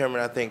 Mr. Chairman,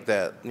 I think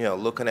that, you know,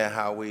 looking at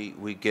how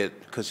we get,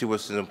 because see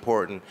what's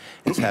important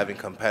is having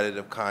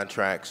competitive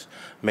contracts,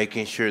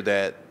 making sure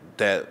that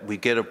we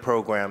get a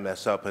program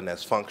that's up and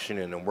that's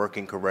functioning and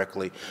working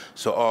correctly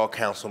so all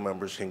council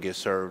members can get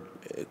served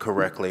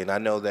correctly. And I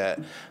know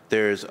that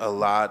there's a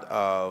lot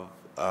of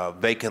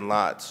vacant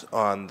lots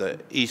on the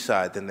east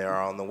side than there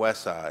are on the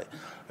west side.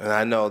 And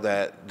I know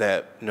that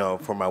you know,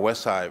 for my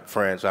west side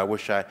friends, I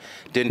wish I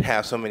didn't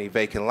have so many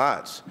vacant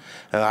lots.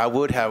 I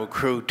would have a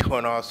crew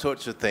doing all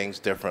sorts of things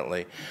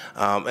differently.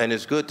 And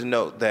it's good to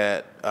note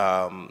that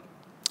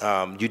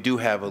you do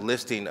have a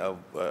listing of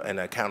an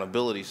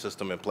accountability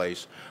system in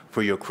place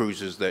for your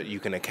cruisers that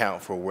you can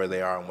account for where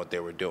they are and what they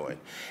were doing.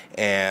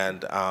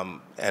 And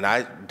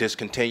I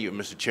discontinued,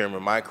 Mr.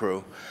 Chairman, my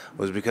crew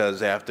was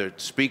because after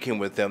speaking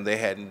with them, they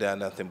hadn't done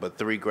nothing but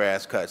 3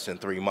 grass cuts in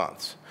 3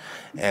 months.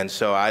 And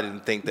so I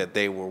didn't think that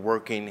they were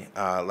working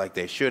like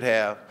they should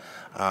have.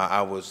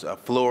 I was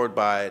floored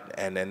by it,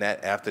 and then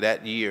after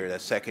that year, that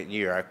second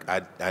year,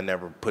 I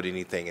never put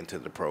anything into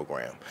the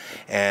program.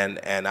 And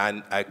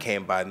I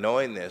came by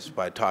knowing this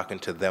by talking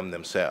to them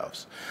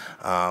themselves.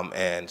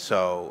 And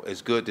so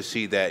it's good to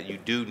see that you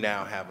do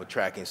now have a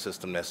tracking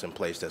system that's in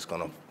place that's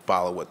going to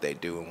follow what they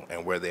do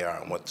and where they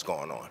are and what's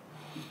going on.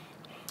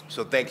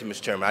 So thank you,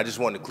 Mr. Chairman. I just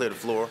wanted to clear the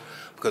floor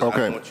because I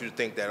don't want you to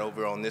think that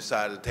over on this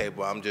side of the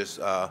table I'm just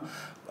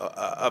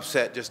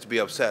upset just to be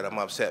upset. I'm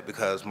upset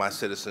because my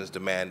citizens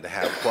demand to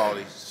have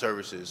quality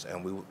services,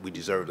 and we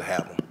deserve to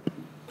have them.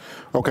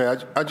 Okay,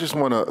 I just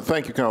want to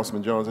thank you,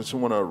 Councilman Jones. I just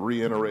want to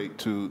reiterate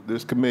to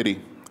this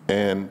committee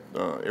and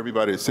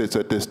everybody that sits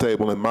at this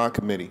table in my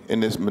committee,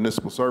 in this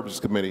Municipal Services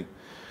Committee,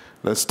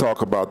 let's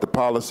talk about the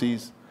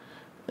policies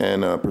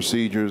and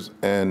procedures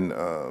and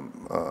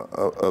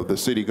of the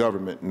city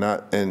government,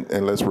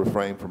 and let's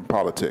refrain from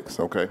politics.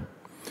 Okay.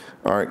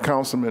 All right,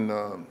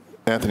 Councilman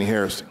Anthony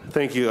Harrison.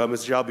 Thank you,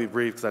 Mr. Chair. I'll be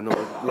brief because I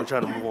know we're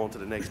trying to move on to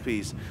the next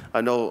piece.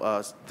 I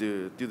know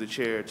through the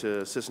chair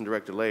to Assistant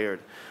Director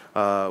Laird,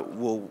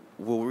 we'll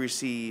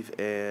receive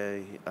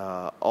a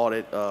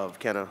audit of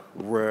kind of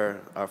where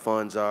our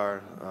funds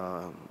are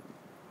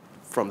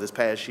from this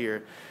past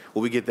year.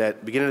 Will we get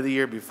that beginning of the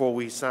year before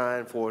we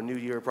sign for a new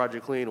year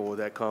Project Clean, or will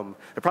that come?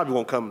 It probably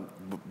won't come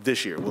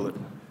this year, will it?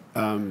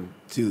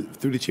 Through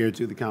the chair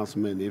to the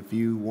councilman, if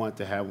you want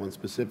to have one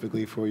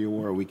specifically for your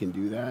ward, we can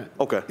do that.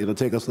 Okay. It'll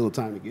take us a little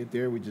time to get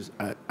there.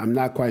 I'm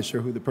not quite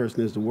sure who the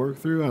person is to work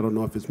through. I don't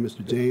know if it's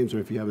Mr. James or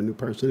if you have a new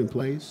person in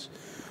place.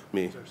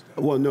 Me.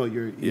 Well, no,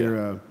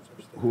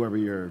 whoever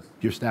your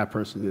staff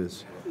person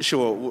is.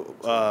 Sure.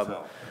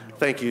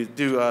 Thank you.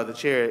 The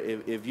chair,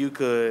 if you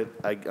could,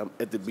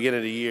 at the beginning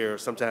of the year or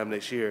sometime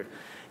next year,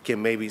 can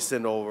maybe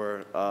send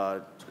over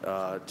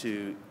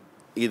to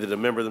either the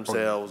member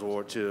themselves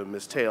or to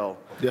Ms. Tail,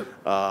 Yep.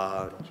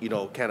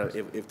 Kind of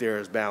if there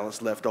is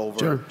balance left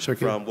over Sure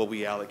from what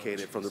we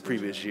allocated from the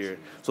previous year.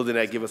 So then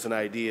that give us an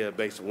idea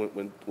based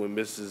on when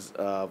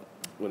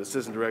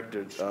Assistant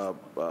Director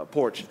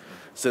Porch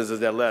sends us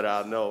that letter,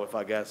 I'll know if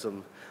I got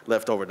some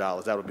leftover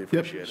dollars. That would be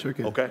appreciated. Yep, sure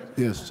can. Okay?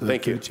 Yes.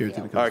 Thank you. Chair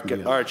to the All right,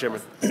 councilman, all right, Chairman.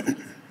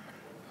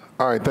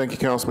 All right, thank you,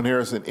 Councilman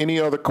Harrison. Any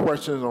other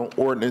questions on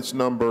ordinance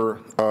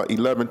number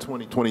 11,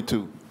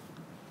 2022?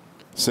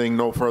 Seeing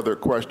no further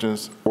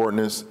questions,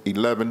 ordinance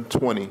 11,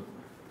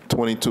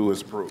 2022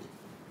 is approved.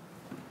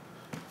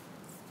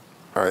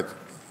 All right,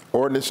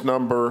 ordinance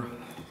number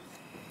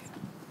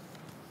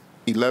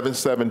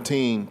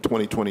 1117,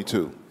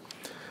 2022,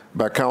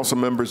 by council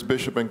members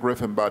Bishop and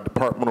Griffin by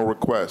departmental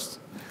request.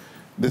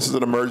 This is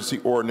an emergency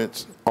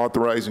ordinance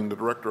authorizing the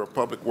Director of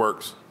Public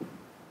Works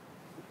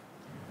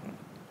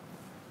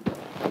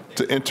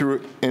to enter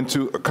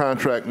into a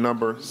contract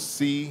number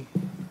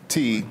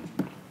CT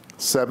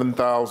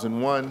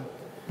 7001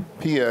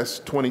 PS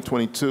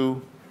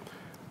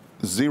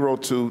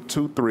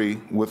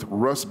 2022-0223 with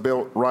Rust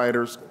Belt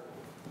Riders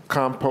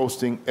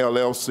Composting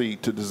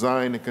LLC to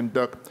design and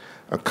conduct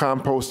a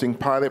composting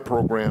pilot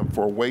program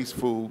for waste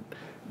food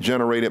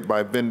generated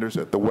by vendors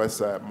at the West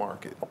Side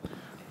Market.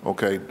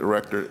 Okay,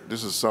 Director,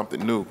 this is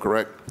something new,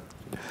 correct?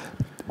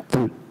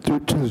 To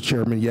the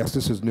chairman, yes,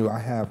 this is new. I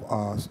have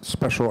a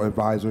special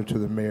advisor to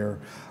the mayor,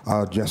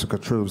 Jessica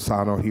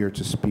Trevisano, here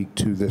to speak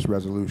to this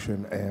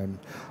resolution, and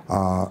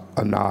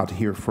a nod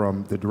here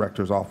from the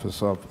director's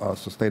office of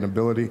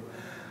sustainability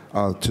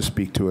to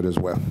speak to it as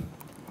well.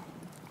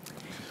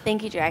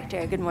 Thank you,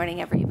 Director. Good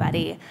morning,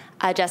 everybody.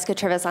 Jessica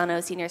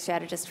Trevisano, Senior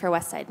Strategist for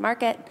West Side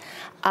Market.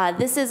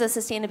 This is a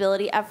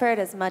sustainability effort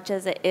as much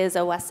as it is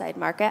a West Side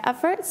Market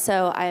effort,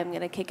 so I am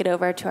going to kick it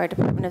over to our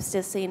Department of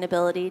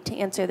Sustainability to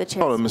answer the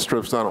chair's. Hold on, Ms.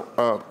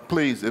 Trevisano.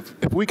 Please,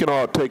 if we can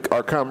all take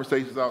our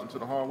conversations out into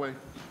the hallway.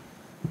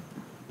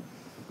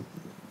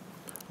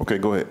 Okay,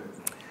 go ahead.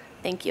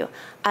 Thank you.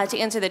 To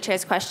answer the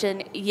chair's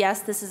question,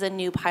 yes, this is a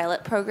new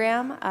pilot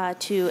program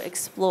to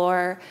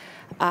explore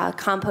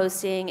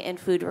composting and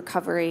food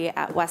recovery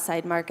at West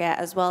Side Market,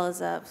 as well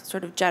as a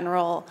sort of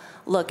general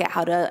look at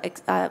how to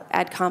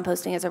add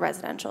composting as a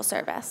residential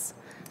service.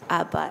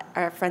 But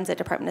our friends at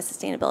Department of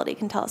Sustainability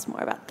can tell us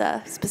more about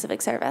the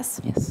specific service.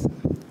 Yes.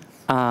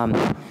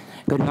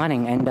 Good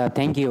morning, and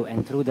thank you.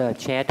 And through the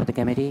chair to the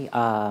committee,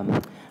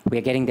 we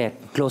are getting there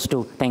close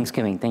to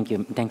Thanksgiving. Thank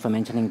you. Thanks for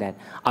mentioning that.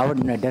 Our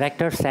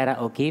director, Sarah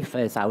O'Keefe,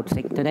 is out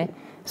sick today.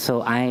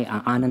 So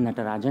Anand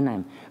Natarajan,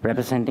 I'm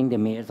representing the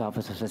Mayor's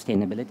Office of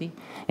Sustainability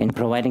in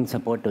providing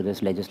support to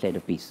this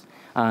legislative piece.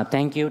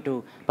 Thank you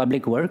to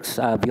Public Works.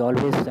 We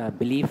always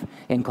believe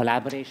in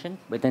collaboration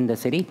within the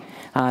city.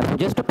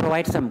 Just to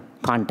provide some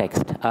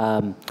context,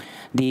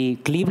 the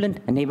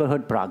Cleveland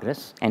Neighborhood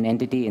Progress, an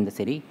entity in the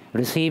city,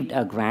 received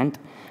a grant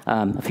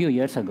a few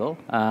years ago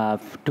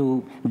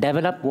to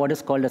develop what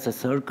is called as a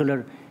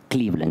circular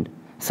Cleveland.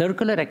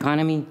 Circular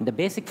economy, the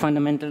basic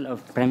fundamental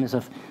premise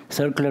of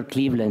circular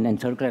Cleveland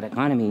and circular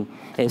economy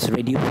is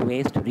reduce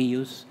waste,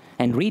 reuse,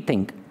 and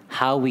rethink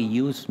how we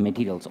use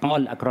materials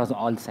all across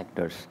all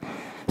sectors.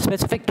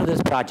 Specific to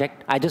this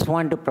project, I just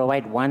want to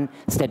provide one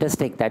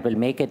statistic that will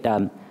make it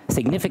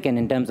significant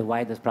in terms of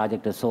why this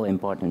project is so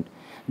important.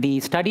 The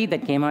study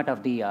that came out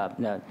of the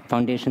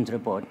Foundation's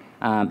report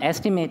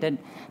estimated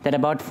that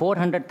about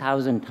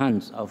 400,000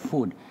 tons of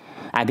food,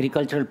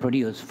 agricultural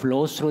produce,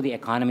 flows through the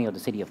economy of the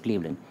city of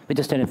Cleveland, which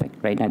is terrific,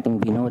 right? I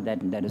think we know that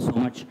there is so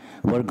much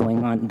work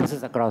going on. This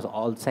is across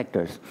all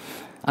sectors.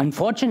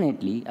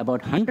 Unfortunately,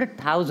 about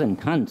 100,000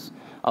 tons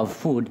of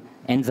food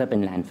ends up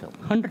in landfill.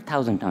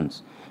 100,000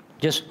 tons.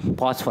 Just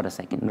pause for a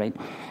second, right?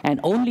 And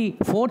only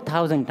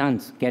 4,000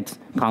 tons gets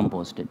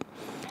composted.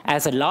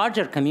 As a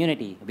larger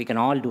community, we can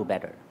all do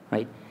better,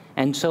 right?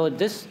 And so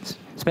this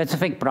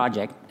specific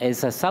project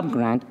is a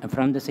sub-grant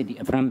from the city,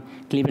 from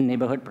Cleveland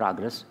Neighborhood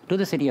Progress to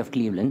the city of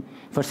Cleveland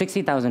for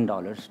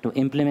 $60,000 to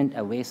implement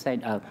a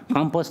wayside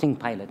composting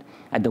pilot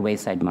at the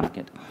Wayside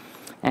Market.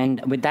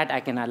 And with that, I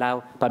can allow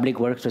Public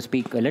Works to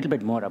speak a little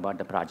bit more about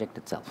the project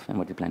itself and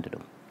what we plan to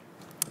do.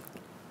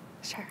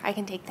 Sure, I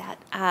can take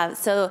that.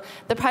 So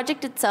the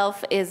project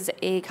itself is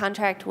a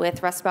contract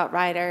with Rust Belt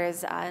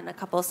Riders and a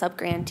couple of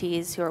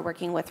sub-grantees who are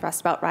working with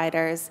Rust Belt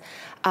Riders.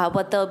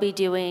 What they'll be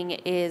doing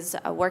is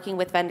working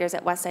with vendors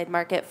at West Side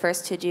Market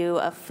first to do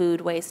a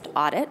food waste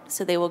audit.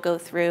 So they will go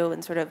through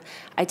and sort of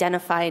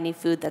identify any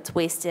food that's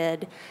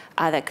wasted,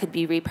 that could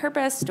be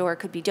repurposed or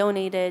could be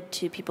donated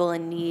to people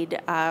in need,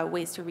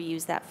 ways to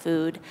reuse that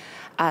food.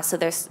 So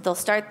they'll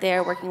start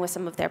there working with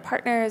some of their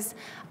partners.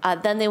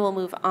 Then they will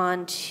move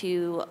on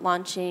to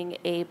launching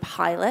a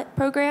pilot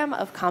program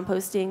of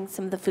composting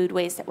some of the food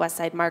waste at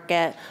Westside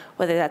Market,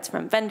 whether that's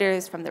from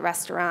vendors, from the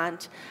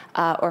restaurant,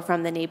 or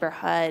from the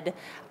neighborhood.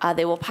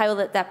 They will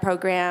pilot that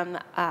program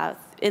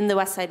in the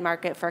Westside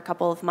Market for a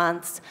couple of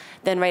months,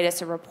 then write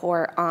us a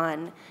report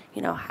on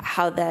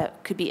how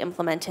that could be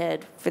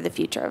implemented for the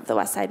future of the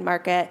Westside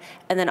Market,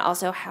 and then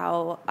also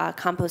how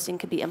composting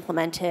could be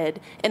implemented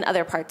in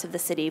other parts of the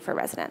city for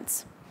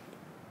residents.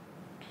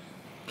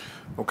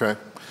 Okay.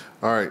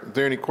 All right. Are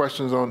there any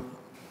questions on?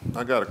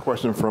 I got a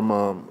question from,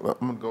 I'm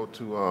going to go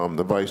to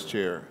the Vice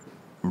Chair,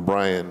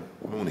 Brian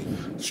Mooney.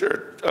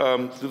 Sure.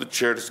 Through the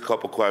chair, just a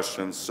couple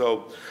questions.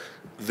 So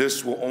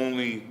this will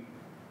only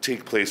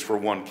take place for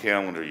one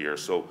calendar year.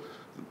 So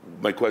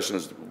my question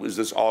is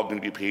this all going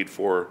to be paid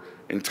for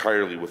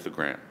entirely with the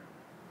grant?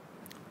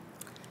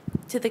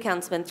 To the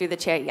councilman, through the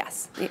chair,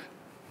 yes.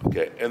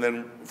 Okay. And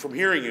then from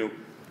hearing you,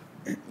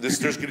 there's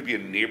going to be a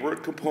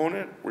neighborhood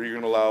component where you're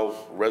going to allow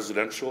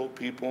residential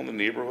people in the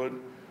neighborhood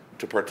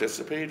to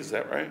participate. Is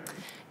that right?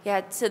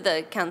 Yeah, to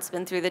the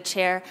councilman through the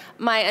chair.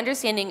 My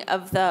understanding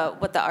of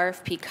what the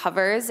RFP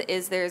covers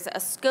is there's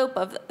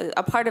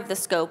a part of the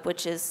scope,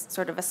 which is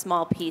sort of a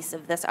small piece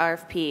of this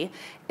RFP,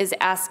 is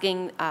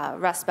asking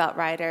Rust Belt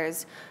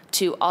riders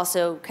to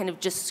also kind of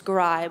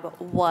describe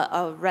what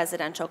a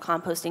residential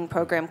composting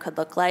program could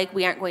look like.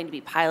 We aren't going to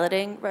be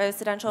piloting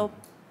residential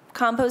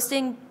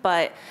composting,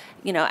 but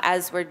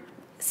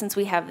since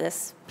we have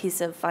this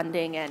piece of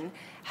funding and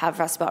have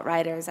Rust Belt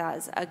riders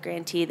as a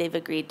grantee, they've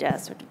agreed to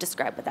sort of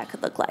describe what that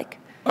could look like.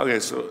 Okay,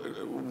 so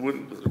we're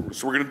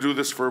going to do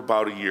this for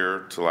about a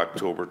year till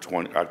October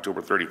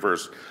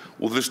 31st.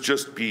 Will this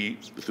just be,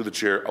 through the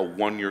chair, a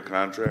one-year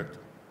contract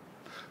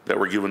that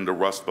we're giving to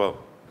Rust Belt?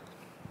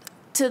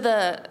 To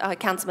the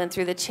councilman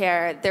through the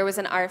chair, there was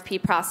an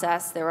RFP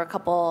process. There were a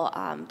couple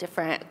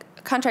different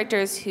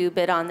contractors who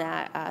bid on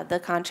that. The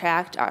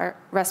contract, our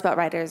Rust Belt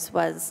Riders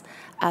was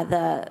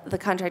the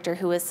contractor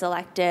who was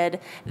selected.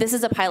 This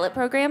is a pilot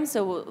program,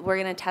 so we're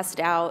going to test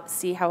it out,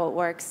 see how it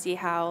works, see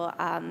how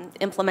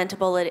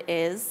implementable it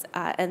is,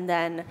 and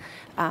then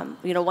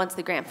once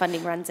the grant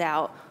funding runs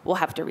out, we'll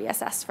have to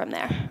reassess from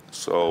there.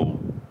 So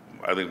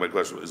I think my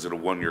question is it a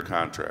one-year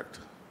contract?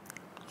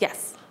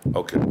 Yes.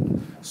 Okay.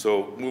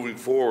 So moving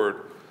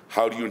forward,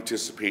 how do you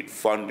anticipate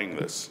funding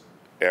this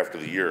after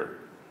the year?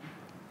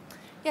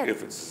 Yeah.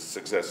 If it's a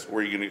success,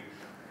 where are you going to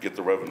get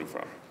the revenue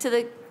from?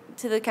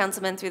 To the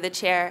councilman through the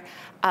chair,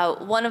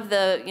 one of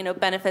the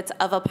benefits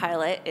of a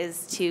pilot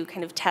is to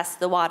kind of test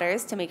the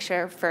waters to make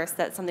sure first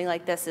that something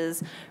like this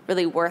is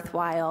really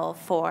worthwhile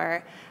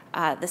for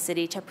the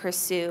city to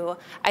pursue.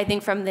 I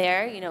think from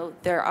there,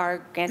 there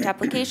are grant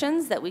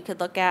applications that we could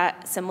look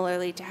at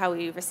similarly to how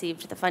we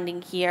received the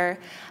funding here.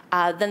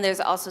 Then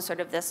there's also sort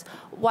of this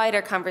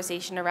wider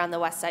conversation around the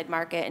Westside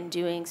Market and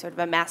doing sort of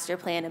a master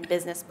plan and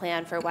business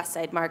plan for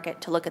Westside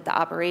Market to look at the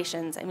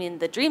operations. I mean,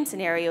 the dream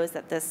scenario is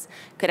that this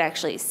could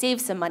actually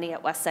save some money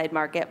at Westside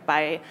Market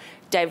by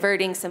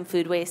diverting some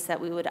food waste that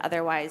we would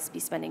otherwise be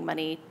spending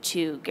money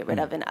to get rid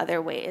of in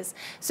other ways.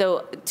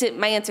 So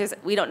my answer is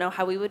we don't know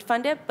how we would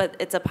fund it, but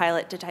it's a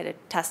pilot to try to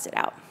test it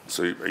out.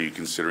 So are you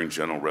considering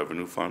general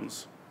revenue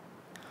funds?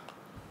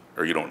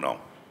 Or you don't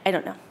know? I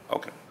don't know.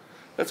 Okay.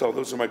 That's all.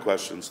 Those are my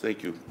questions.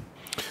 Thank you.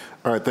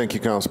 All right. Thank you,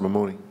 Councilman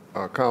Mooney.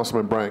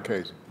 Councilman Brian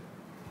Casey.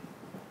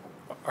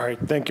 All right.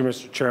 Thank you,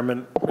 Mr.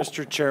 Chairman.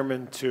 Mr.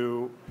 Chairman,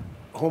 to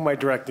whom am I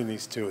directing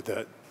these to?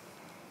 The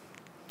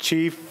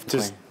chief?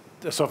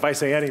 So if I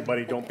say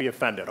anybody, don't be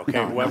offended, okay?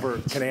 No, whoever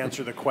can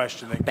answer the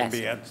question, they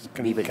can ask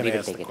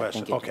the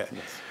question. Okay.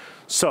 Yes.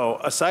 So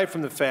aside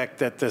from the fact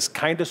that this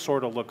kind of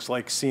sort of looks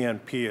like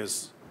CNP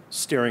is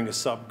steering a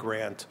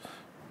sub-grant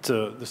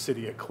to the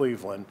city of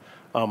Cleveland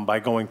by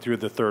going through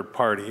the third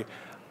party,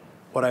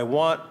 what I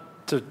want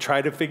to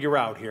try to figure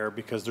out here,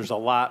 because there's a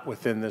lot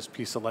within this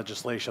piece of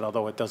legislation,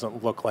 although it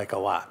doesn't look like a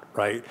lot,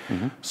 right?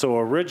 Mm-hmm. So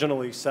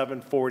originally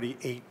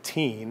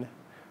 74018,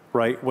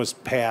 right, was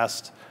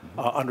passed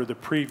under the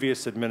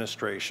previous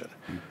administration,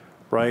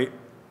 right?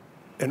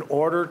 In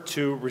order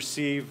to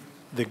receive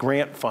the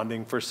grant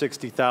funding for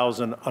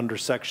 $60,000 under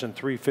Section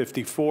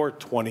 354,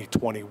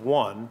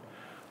 2021,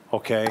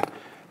 okay,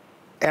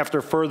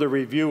 after further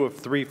review of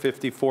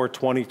 354,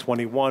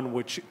 2021,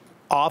 which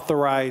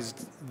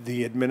authorized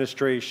the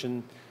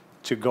administration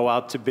to go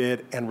out to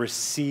bid and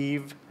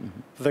receive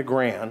the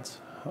grant,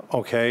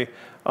 okay,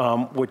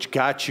 which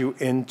got you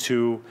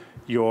into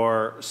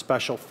your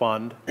special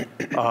fund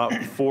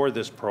for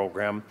this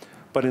program.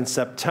 But on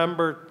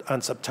September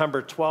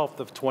 12th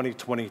of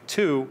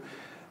 2022,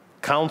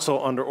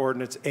 Council under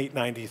Ordinance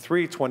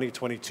 893,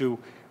 2022,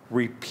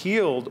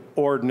 repealed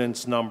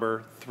Ordinance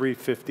number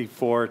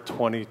 354,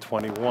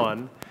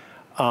 2021.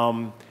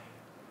 And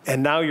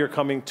now you're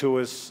coming to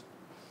us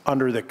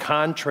under the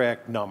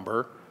contract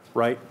number,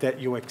 right, that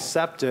you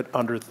accepted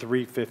under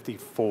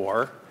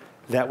 354,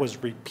 that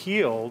was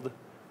repealed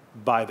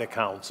by the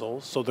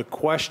council. So the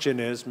question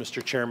is,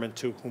 Mr. Chairman,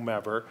 to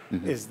whomever,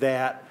 is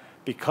that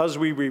because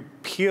we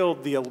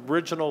repealed the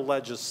original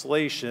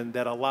legislation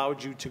that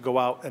allowed you to go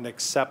out and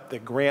accept the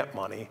grant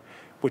money,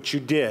 which you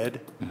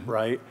did,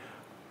 right?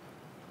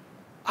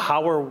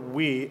 How are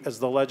we, as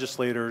the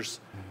legislators,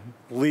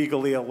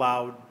 legally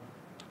allowed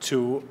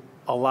to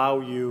allow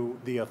you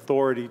the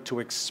authority to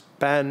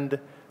expend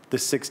the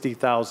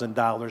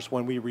 $60,000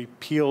 when we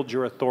repealed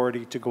your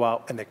authority to go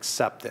out and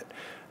accept it?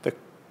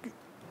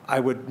 I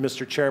would,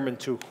 Mr. Chairman,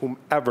 to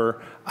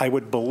whomever, I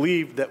would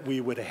believe that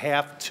we would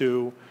have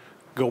to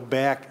go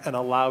back and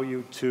allow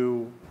you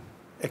to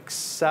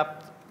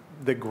accept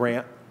the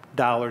grant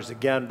dollars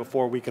again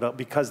before we could,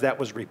 because that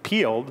was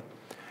repealed.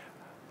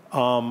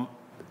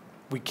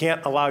 We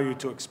can't allow you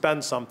to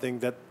expend something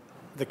that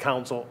the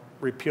council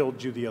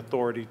repealed you the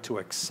authority to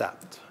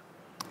accept.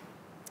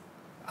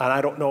 And I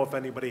don't know if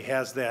anybody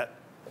has that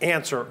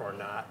answer or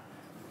not,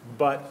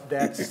 but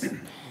that's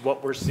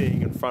what we're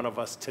seeing in front of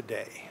us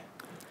today.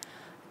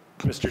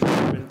 Mr.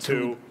 Chairman,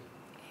 to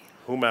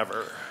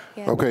whomever.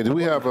 Yeah. Okay, do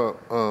we have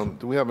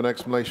an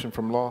explanation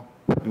from law?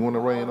 You want to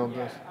weigh in on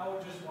this? I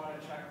would just want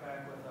to check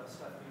back with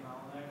Stephanie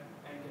Melnick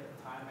and get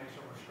the time, make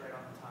sure we're straight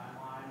on the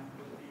timeline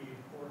with the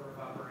order of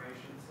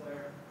operations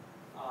there.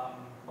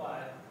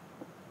 But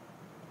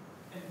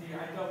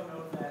I don't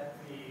know that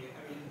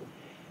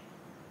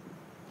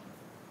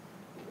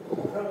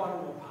I don't want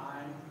to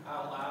opine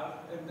out loud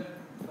and the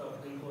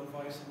legal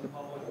advice in the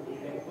public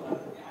meeting, but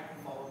I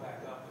can follow back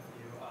up with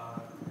you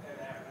after the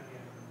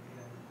end of the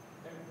meeting.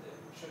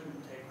 It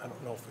shouldn't take. I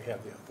don't know if we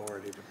have the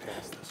authority to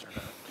pass this or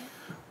not.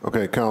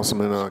 Okay,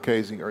 Councilman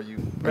Casey, are you?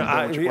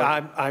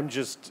 I'm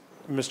just,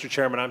 Mr.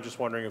 Chairman, I'm just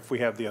wondering if we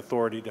have the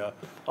authority to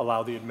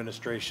allow the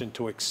administration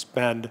to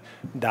expend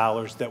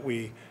dollars that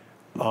we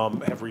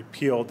have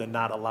repealed and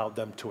not allowed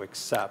them to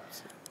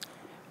accept.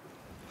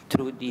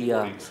 Through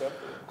the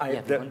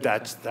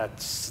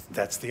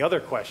that's the other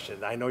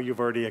question. I know you've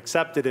already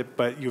accepted it,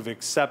 but you've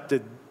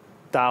accepted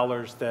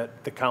dollars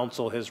that the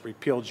council has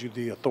repealed you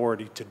the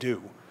authority to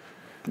do.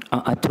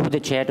 Through the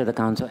chair to the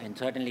council, and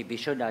certainly we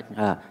should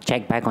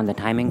check back on the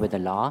timing with the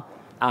law.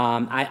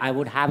 I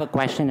would have a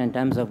question in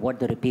terms of what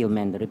the repeal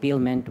meant. The repeal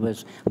meant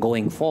was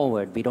going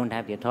forward, we don't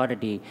have the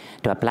authority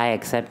to apply,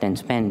 accept, and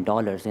spend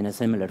dollars in a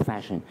similar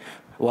fashion.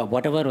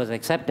 Whatever was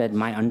accepted,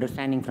 my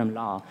understanding from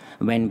law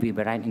when we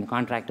were writing the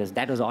contract is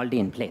that was already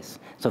in place.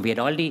 So we had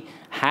already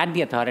had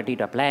the authority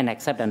to apply and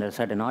accept under a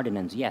certain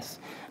ordinance, yes.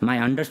 My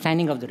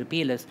understanding of the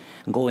repeal is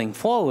going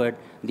forward,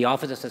 the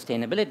Office of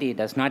Sustainability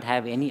does not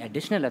have any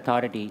additional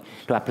authority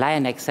to apply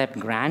and accept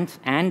grants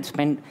and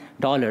spend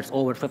dollars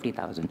over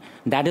 $50,000.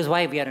 That is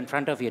why we are in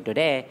front of you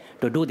today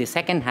to do the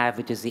second half,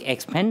 which is the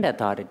expend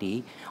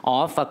authority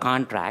of a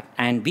contract,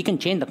 and we can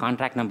change the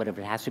contract number if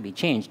it has to be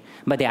changed.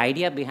 But the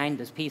idea behind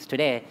this piece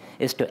today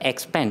is to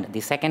expend the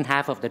second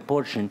half of that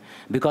portion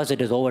because it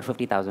is over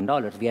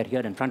 $50,000. We are here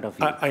in front of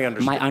you. I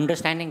understand. My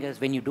understanding is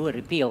when you do a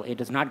repeal,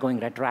 it is not going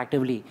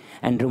retroactively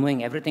and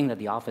removing everything that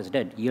the office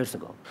did years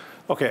ago.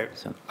 Okay,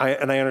 so. I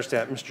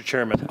understand, Mr.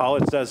 Chairman. All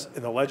it says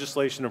in the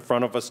legislation in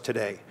front of us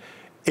today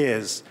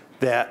is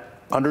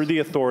that under the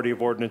authority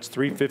of Ordinance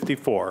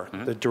 354,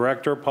 the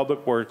Director of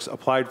Public Works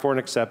applied for and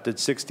accepted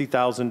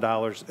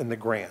 $60,000 in the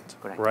grant,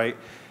 right?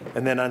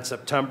 And then on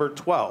September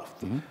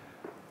 12th,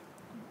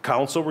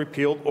 Council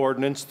repealed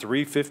Ordinance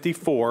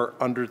 354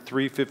 under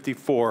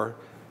 354,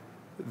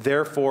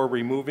 therefore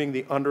removing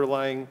the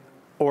underlying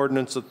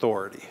ordinance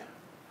authority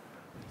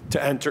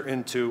to enter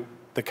into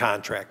the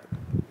contract.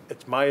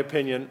 It's my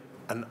opinion,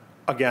 and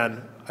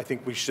again, I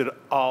think we should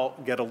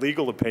all get a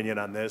legal opinion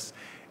on this,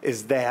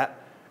 is that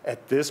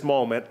at this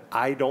moment,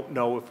 I don't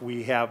know if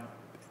we have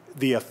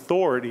the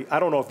authority, I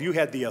don't know if you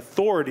had the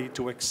authority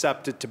to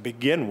accept it to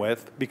begin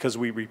with because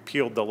we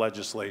repealed the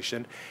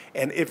legislation,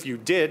 and if you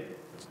did,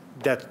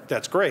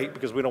 that's great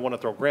because we don't want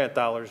to throw grant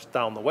dollars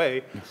down the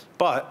way,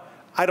 but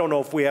I don't know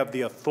if we have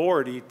the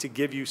authority to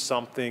give you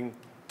something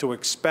to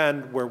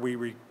expend where we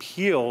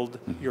repealed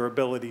your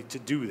ability to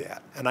do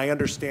that. And I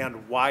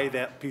understand why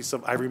that piece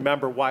of, I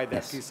remember why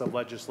that piece of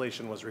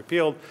legislation was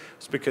repealed.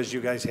 It's because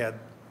you guys had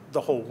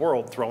the whole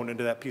world thrown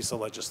into that piece of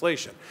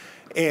legislation.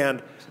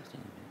 And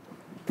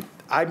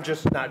I'm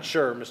just not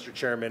sure, Mr.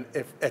 Chairman,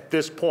 if at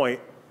this point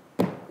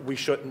we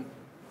shouldn't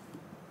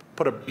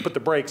put the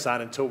brakes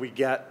on until we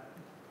get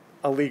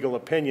a legal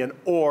opinion,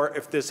 or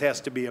if this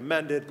has to be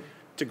amended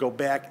to go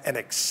back and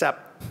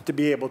accept, to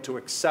be able to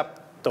accept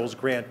those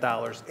grant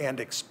dollars and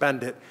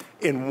expend it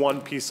in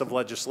one piece of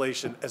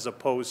legislation as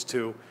opposed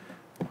to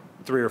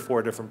 3 or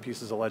 4 different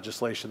pieces of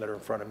legislation that are in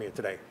front of me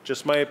today.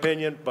 Just my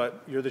opinion,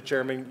 but you're the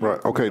chairman.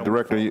 Right. Okay,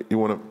 Director, you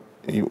want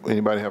to,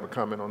 anybody have a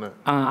comment on that?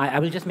 I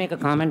will just make a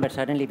comment, but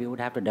certainly we would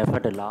have to defer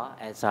to law,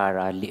 as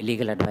our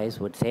legal advice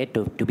would say,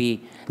 to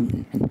be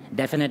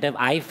definitive.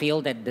 I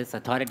feel that this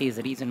authority is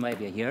the reason why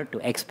we are here, to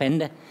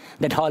expend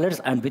the dollars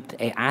and with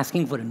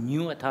asking for a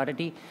new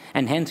authority,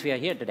 and hence we are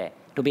here today,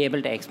 to be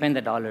able to expend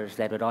the dollars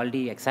that were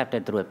already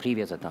accepted through a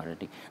previous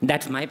authority.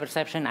 That's my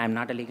perception. I'm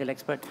not a legal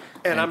expert.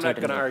 And I'm not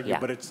going to argue,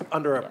 but it's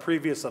under a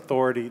previous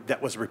authority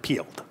that was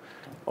repealed.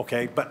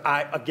 Okay, but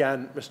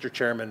again, Mr.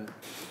 Chairman.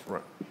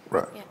 Right.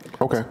 Yeah.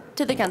 Okay.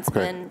 To the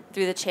councilman,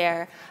 through the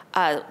chair,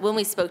 when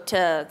we spoke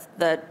to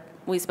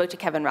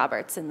Kevin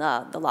Roberts in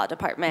the law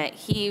department,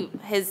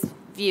 his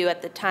view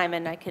at the time,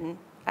 and I can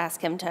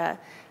ask him to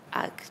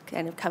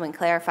kind of come and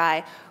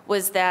clarify,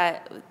 was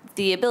that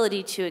the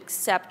ability to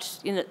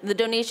accept, the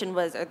donation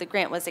was, or the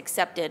grant was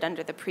accepted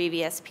under the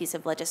previous piece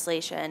of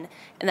legislation,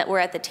 and that we're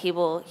at the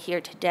table here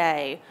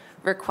today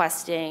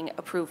requesting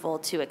approval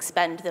to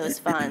expend those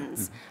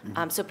funds.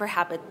 So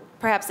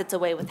perhaps it's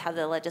away with how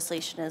the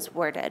legislation is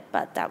worded,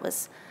 but that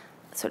was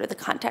sort of the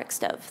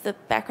context of the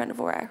background of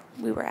where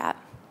we were at.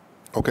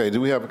 Okay,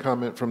 do we have a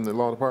comment from the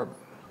law department?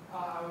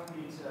 I would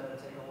need to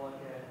take a look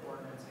at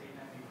ordinance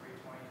 893,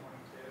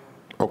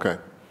 2022. Okay.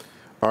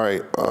 All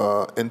right.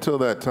 Until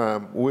that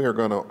time, we are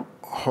going to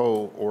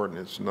hold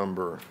ordinance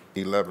number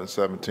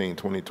 1117,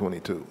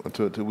 2022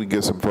 until we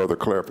get some further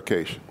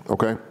clarification.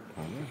 Okay?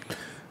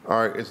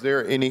 All right. Is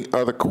there any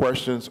other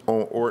questions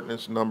on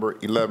ordinance number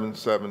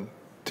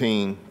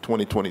 1117,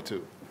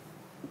 2022?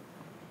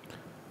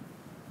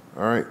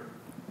 All right.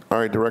 All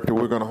right, Director,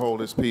 we're going to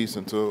hold this piece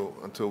until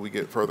we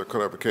get further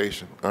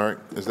clarification. All right.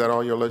 Is that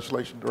all your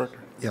legislation, Director?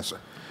 Yes, sir.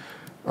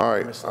 All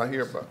right. I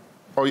hear about.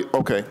 Oh,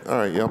 okay. All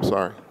right. Yeah, I'm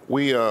sorry.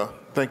 We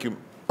thank you,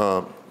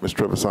 Mr.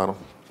 Trevisano.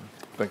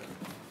 Thank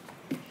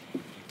you.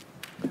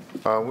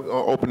 We're going to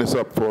open this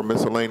up for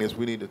miscellaneous.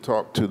 We need to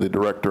talk to the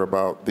director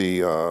about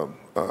the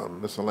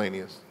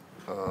miscellaneous.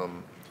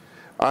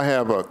 I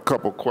have a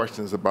couple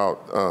questions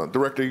about,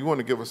 Director, you want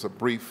to give us a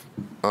brief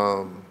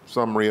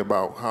summary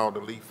about how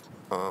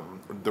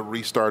the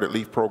restarted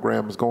LEAF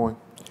program is going?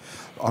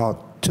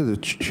 To the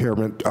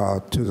chairman,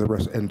 to the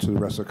rest of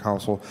the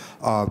council,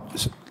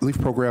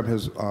 LEAF program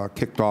has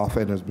kicked off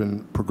and has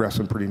been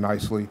progressing pretty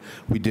nicely.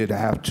 We did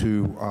have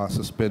to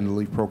suspend the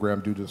LEAF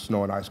program due to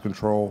snow and ice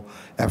control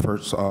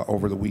efforts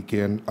over the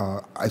weekend.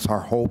 It's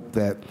our hope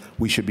that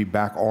we should be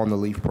back on the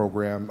LEAF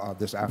program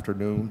this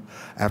afternoon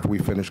after we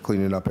finish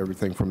cleaning up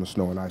everything from the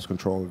snow and ice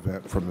control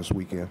event from this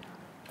weekend.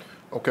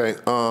 Okay.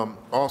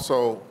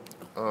 Also,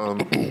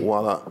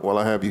 while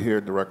I have you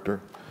here, Director,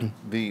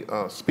 the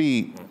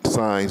speed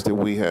signs that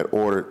we had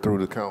ordered through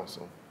the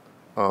council.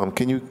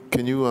 Can you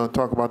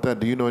talk about that?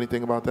 Do you know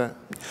anything about that?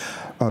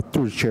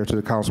 Through the chair to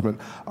the councilman,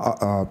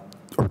 or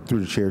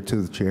through the chair to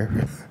the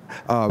chair,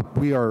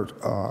 we are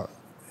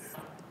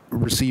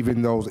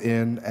receiving those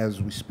in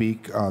as we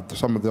speak.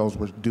 Some of those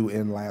were due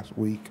in last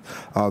week.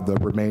 The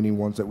remaining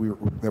ones that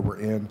were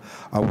in,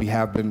 we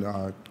have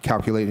been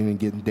calculating and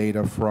getting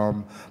data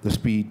from the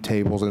speed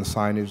tables and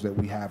signage that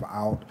we have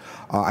out.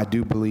 I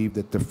do believe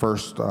that the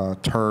first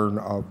turn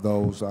of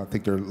those, I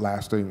think they're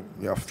lasting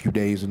a few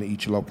days in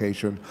each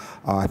location.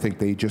 I think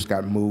they just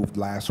got moved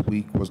last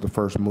week, was the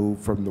first move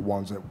from the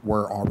ones that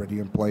were already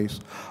in place.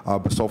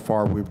 But so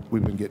far,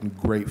 we've been getting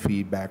great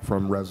feedback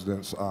from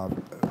residents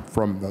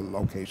from the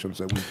locations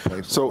that we've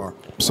placed.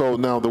 So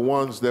now the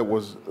ones that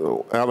was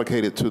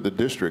allocated to the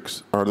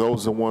districts, are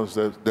those the ones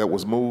that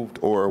was moved,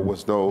 or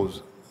was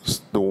those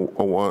the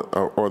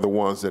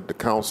ones that the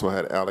council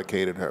had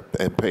allocated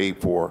and paid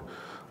for?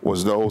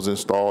 Was those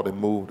installed and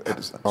moved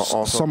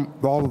also?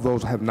 All of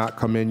those have not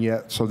come in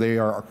yet, so they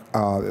are,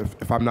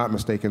 if I'm not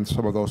mistaken,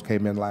 some of those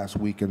came in last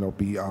week and they'll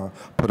be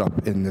put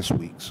up in this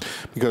week's.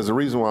 Because the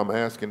reason why I'm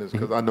asking is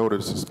because I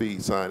noticed a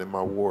speed sign in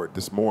my ward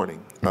this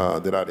morning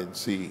that I didn't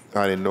see.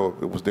 I didn't know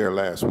if it was there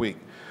last week.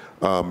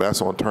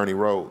 That's on Turney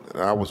Road.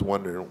 And I was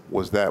wondering,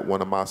 was that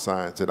one of my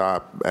signs that I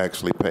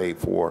actually paid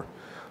for?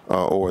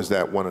 Or is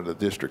that one of the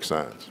district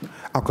signs?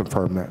 I'll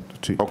confirm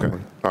that to you. Okay.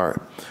 All right.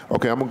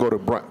 Okay, I'm going to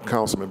go to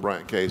Councilman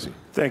Brian Casey.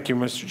 Thank you,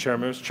 Mr.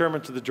 Chairman. Mr. Chairman,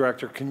 to the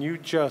director, can you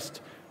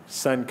just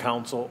send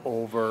council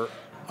over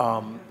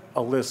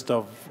a list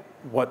of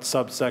what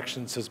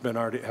subsections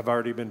have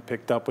already been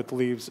picked up with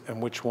leaves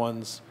and which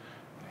ones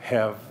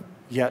have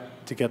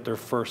yet to get their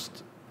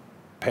first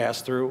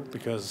pass through?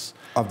 Because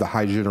of the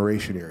high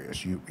generation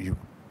areas, you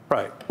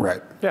right.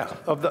 Right. Yeah.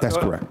 That's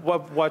correct.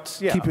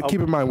 Yeah.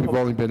 Keep in mind, we've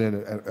only been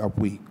in a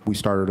week. We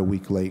started a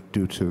week late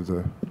due to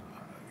the.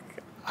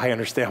 I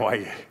understand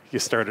why you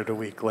started a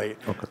week late.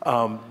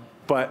 Okay.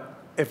 But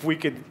if we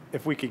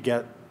could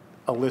get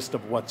a list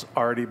of what's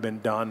already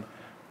been done,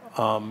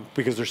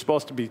 because there's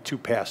supposed to be 2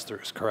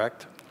 pass-throughs,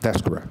 correct?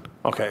 That's correct.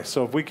 Okay.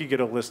 So if we could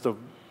get a list of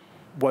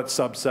what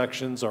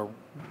subsections are,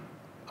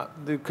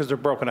 because they're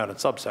broken out in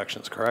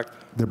subsections, correct?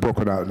 They're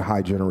broken out in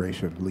high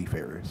generation leaf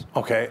areas.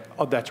 Okay.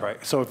 Oh, that's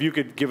right. So if you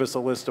could give us a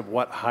list of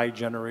what high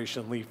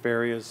generation leaf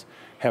areas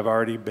have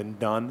already been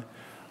done,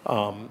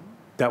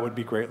 that would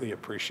be greatly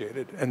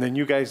appreciated. And then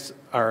you guys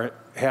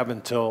have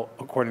until,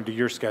 according to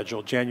your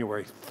schedule,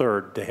 January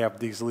 3rd to have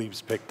these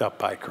leaves picked up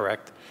by,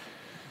 correct?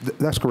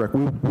 That's correct.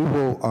 We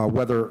will,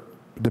 weather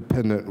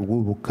dependent,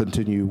 we will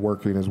continue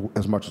working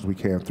as much as we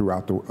can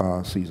throughout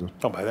the season.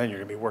 Oh, by then you're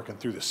going to be working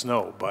through the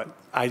snow, but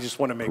I just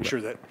want to make sure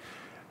that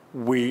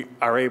we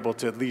are able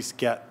to at least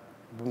get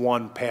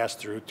one pass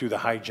through the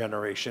high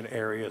generation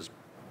areas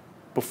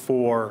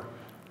before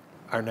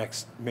our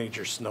next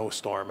major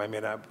snowstorm. I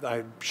mean,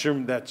 I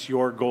assume that's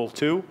your goal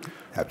too.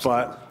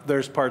 Absolutely. But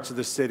there's parts of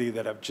the city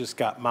that have just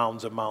got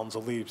mounds and mounds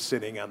of leaves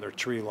sitting on their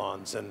tree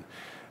lawns and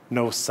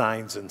no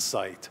signs in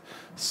sight.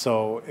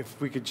 So if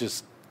we could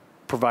just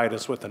provide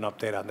us with an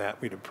update on that,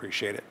 we'd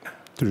appreciate it.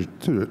 To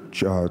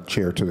the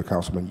chair, to the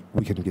councilman,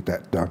 we can get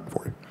that done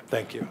for you.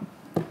 Thank you.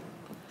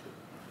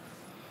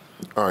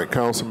 All right,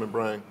 Councilman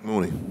Brian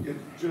Mooney. Yeah,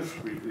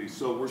 just briefly,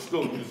 so we're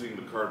still using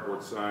the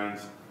cardboard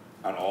signs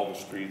on all the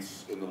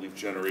streets in the leaf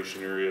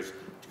generation areas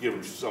to give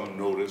them some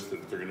notice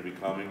that they're going to be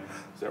coming.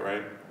 Is that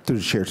right? To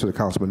the chair, to the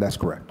councilman, that's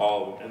correct.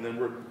 Oh, and then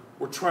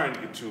we're trying to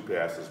get 2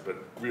 passes, but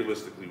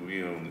realistically,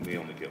 we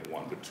only get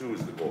 1, but 2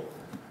 is the goal.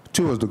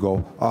 2 is the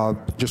goal,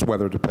 just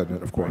weather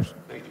dependent, of course.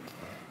 Thank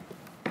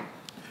you.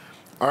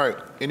 All right,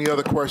 any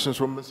other questions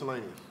from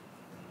miscellaneous?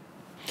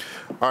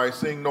 All right,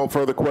 seeing no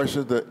further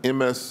questions, the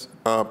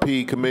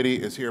MSP committee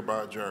is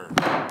hereby adjourned.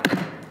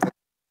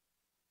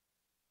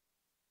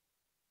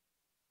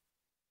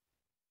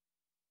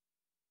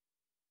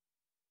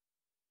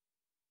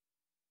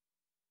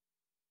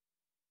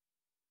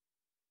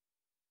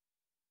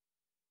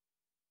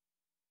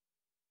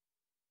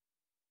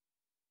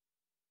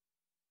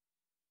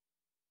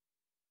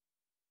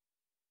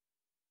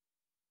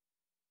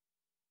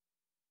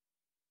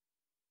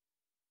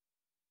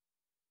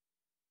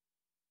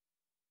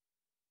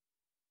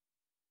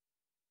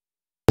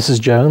 Mrs.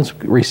 Jones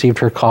received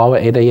her call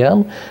at 8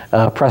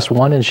 a.m., pressed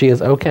 1, and she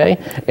is okay.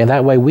 And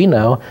that way we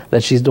know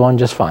that she's doing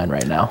just fine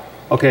right now.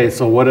 Okay,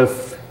 so what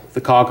if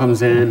the call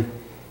comes in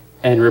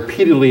and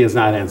repeatedly is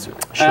not answered?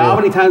 Sure. How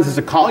many times does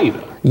it call you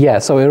though? Yeah,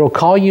 so it'll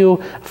call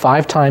you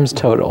 5 times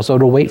total. So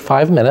it'll wait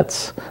 5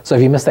 minutes. So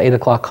if you miss the 8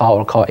 o'clock call,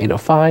 it'll call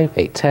 8:05,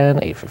 8:10,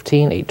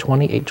 8:15,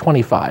 8:20,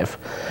 8:25.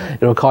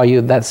 It'll call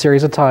you that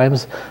series of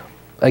times.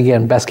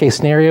 Again, best case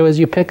scenario is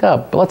you pick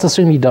up, but let's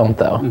assume you don't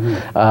though.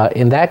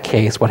 In that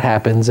case, what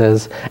happens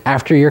is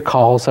after your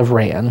calls have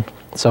ran,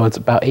 so it's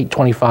about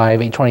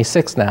 8:25,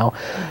 8:26 now,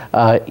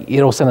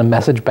 it'll send a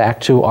message back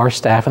to our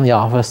staff in the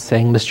office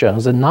saying Ms.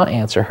 Jones did not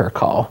answer her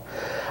call.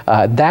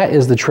 That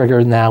is the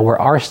trigger now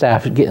where our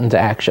staff get into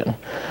action.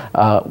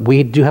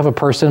 We do have a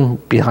person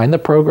behind the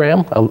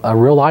program, a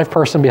real live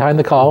person behind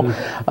the call,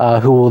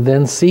 who will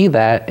then see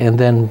that and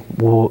then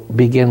will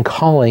begin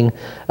calling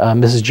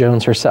Mrs.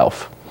 Jones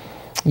herself.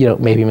 You know,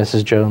 maybe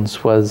Mrs.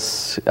 Jones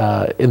was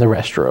in the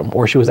restroom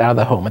or she was out of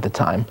the home at the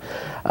time.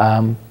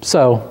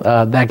 So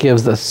that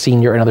gives the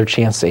senior another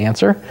chance to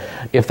answer.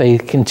 If they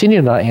continue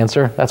to not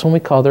answer, that's when we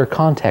call their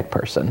contact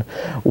person.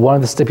 One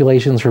of the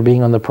stipulations for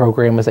being on the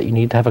program is that you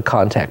need to have a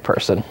contact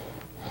person.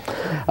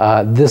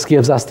 This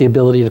gives us the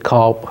ability to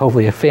call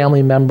hopefully a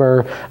family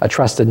member, a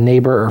trusted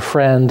neighbor or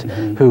friend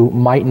who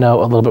might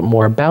know a little bit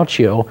more about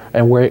you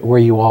and where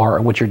you are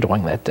or what you're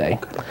doing that day.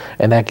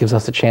 And that gives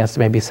us a chance to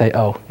maybe say,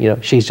 oh, you know,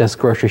 she's just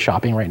grocery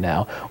shopping right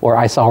now. Or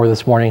I saw her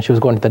this morning, she was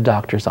going to the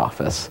doctor's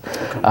office.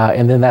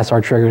 And then that's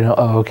our trigger to know,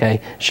 oh,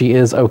 okay, she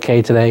is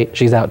okay today.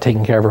 She's out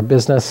taking care of her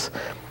business.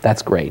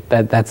 That's great.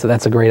 That's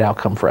a great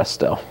outcome for us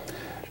still.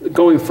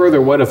 Going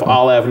further, what if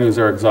all avenues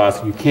are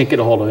exhausted? You can't get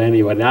a hold of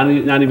anyone, not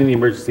even the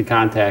emergency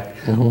contact.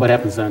 What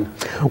happens then?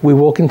 We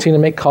will continue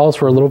to make calls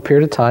for a little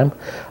period of time.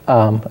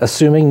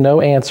 Assuming no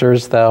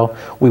answers, though,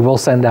 we will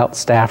send out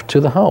staff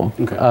to the home.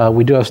 Okay.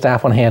 We do have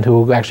staff on hand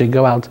who will actually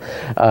go out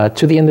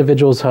to the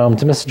individual's home,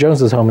 to Mrs.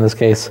 Jones's home in this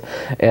case,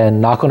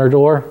 and knock on her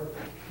door,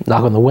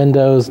 knock on the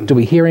windows. Do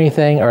we hear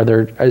anything?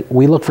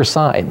 We look for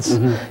signs.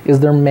 Is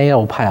there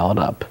mail piled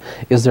up?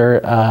 Is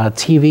there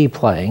TV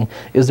playing?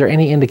 Is there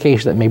any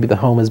indication that maybe the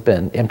home has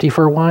been empty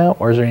for a while?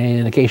 Or is there any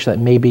indication that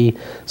maybe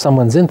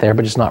someone's in there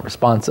but just not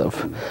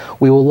responsive?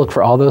 We will look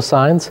for all those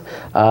signs.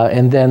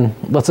 And then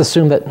let's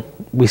assume that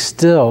we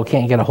still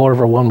can't get a hold of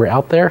her when we're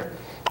out there.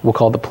 We'll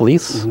call the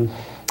police.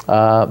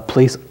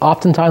 Police,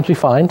 oftentimes we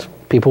find,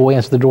 people will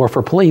answer the door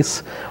for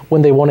police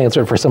when they won't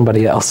answer it for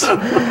somebody else.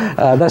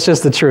 That's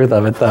just the truth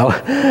of it, though.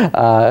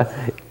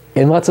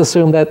 And let's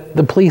assume that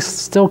the police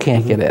still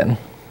can't get in.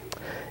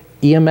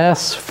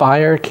 EMS,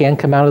 fire can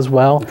come out as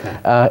well.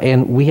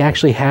 And we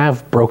actually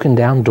have broken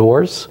down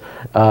doors,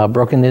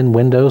 broken in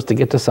windows to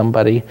get to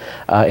somebody,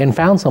 and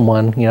found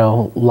someone, you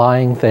know,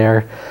 lying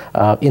there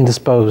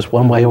indisposed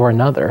one way or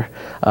another.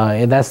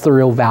 And that's the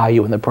real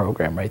value in the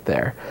program right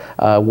there,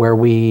 where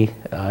we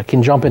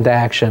can jump into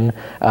action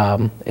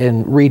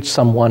and reach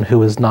someone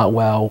who is not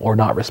well or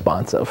not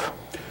responsive.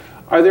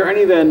 Are there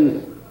any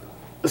then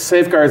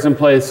safeguards in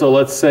place? So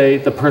let's say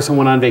the person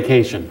went on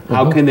vacation.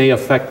 How can they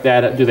affect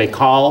that? Do they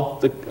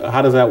call?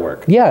 How does that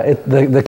work? Yeah, the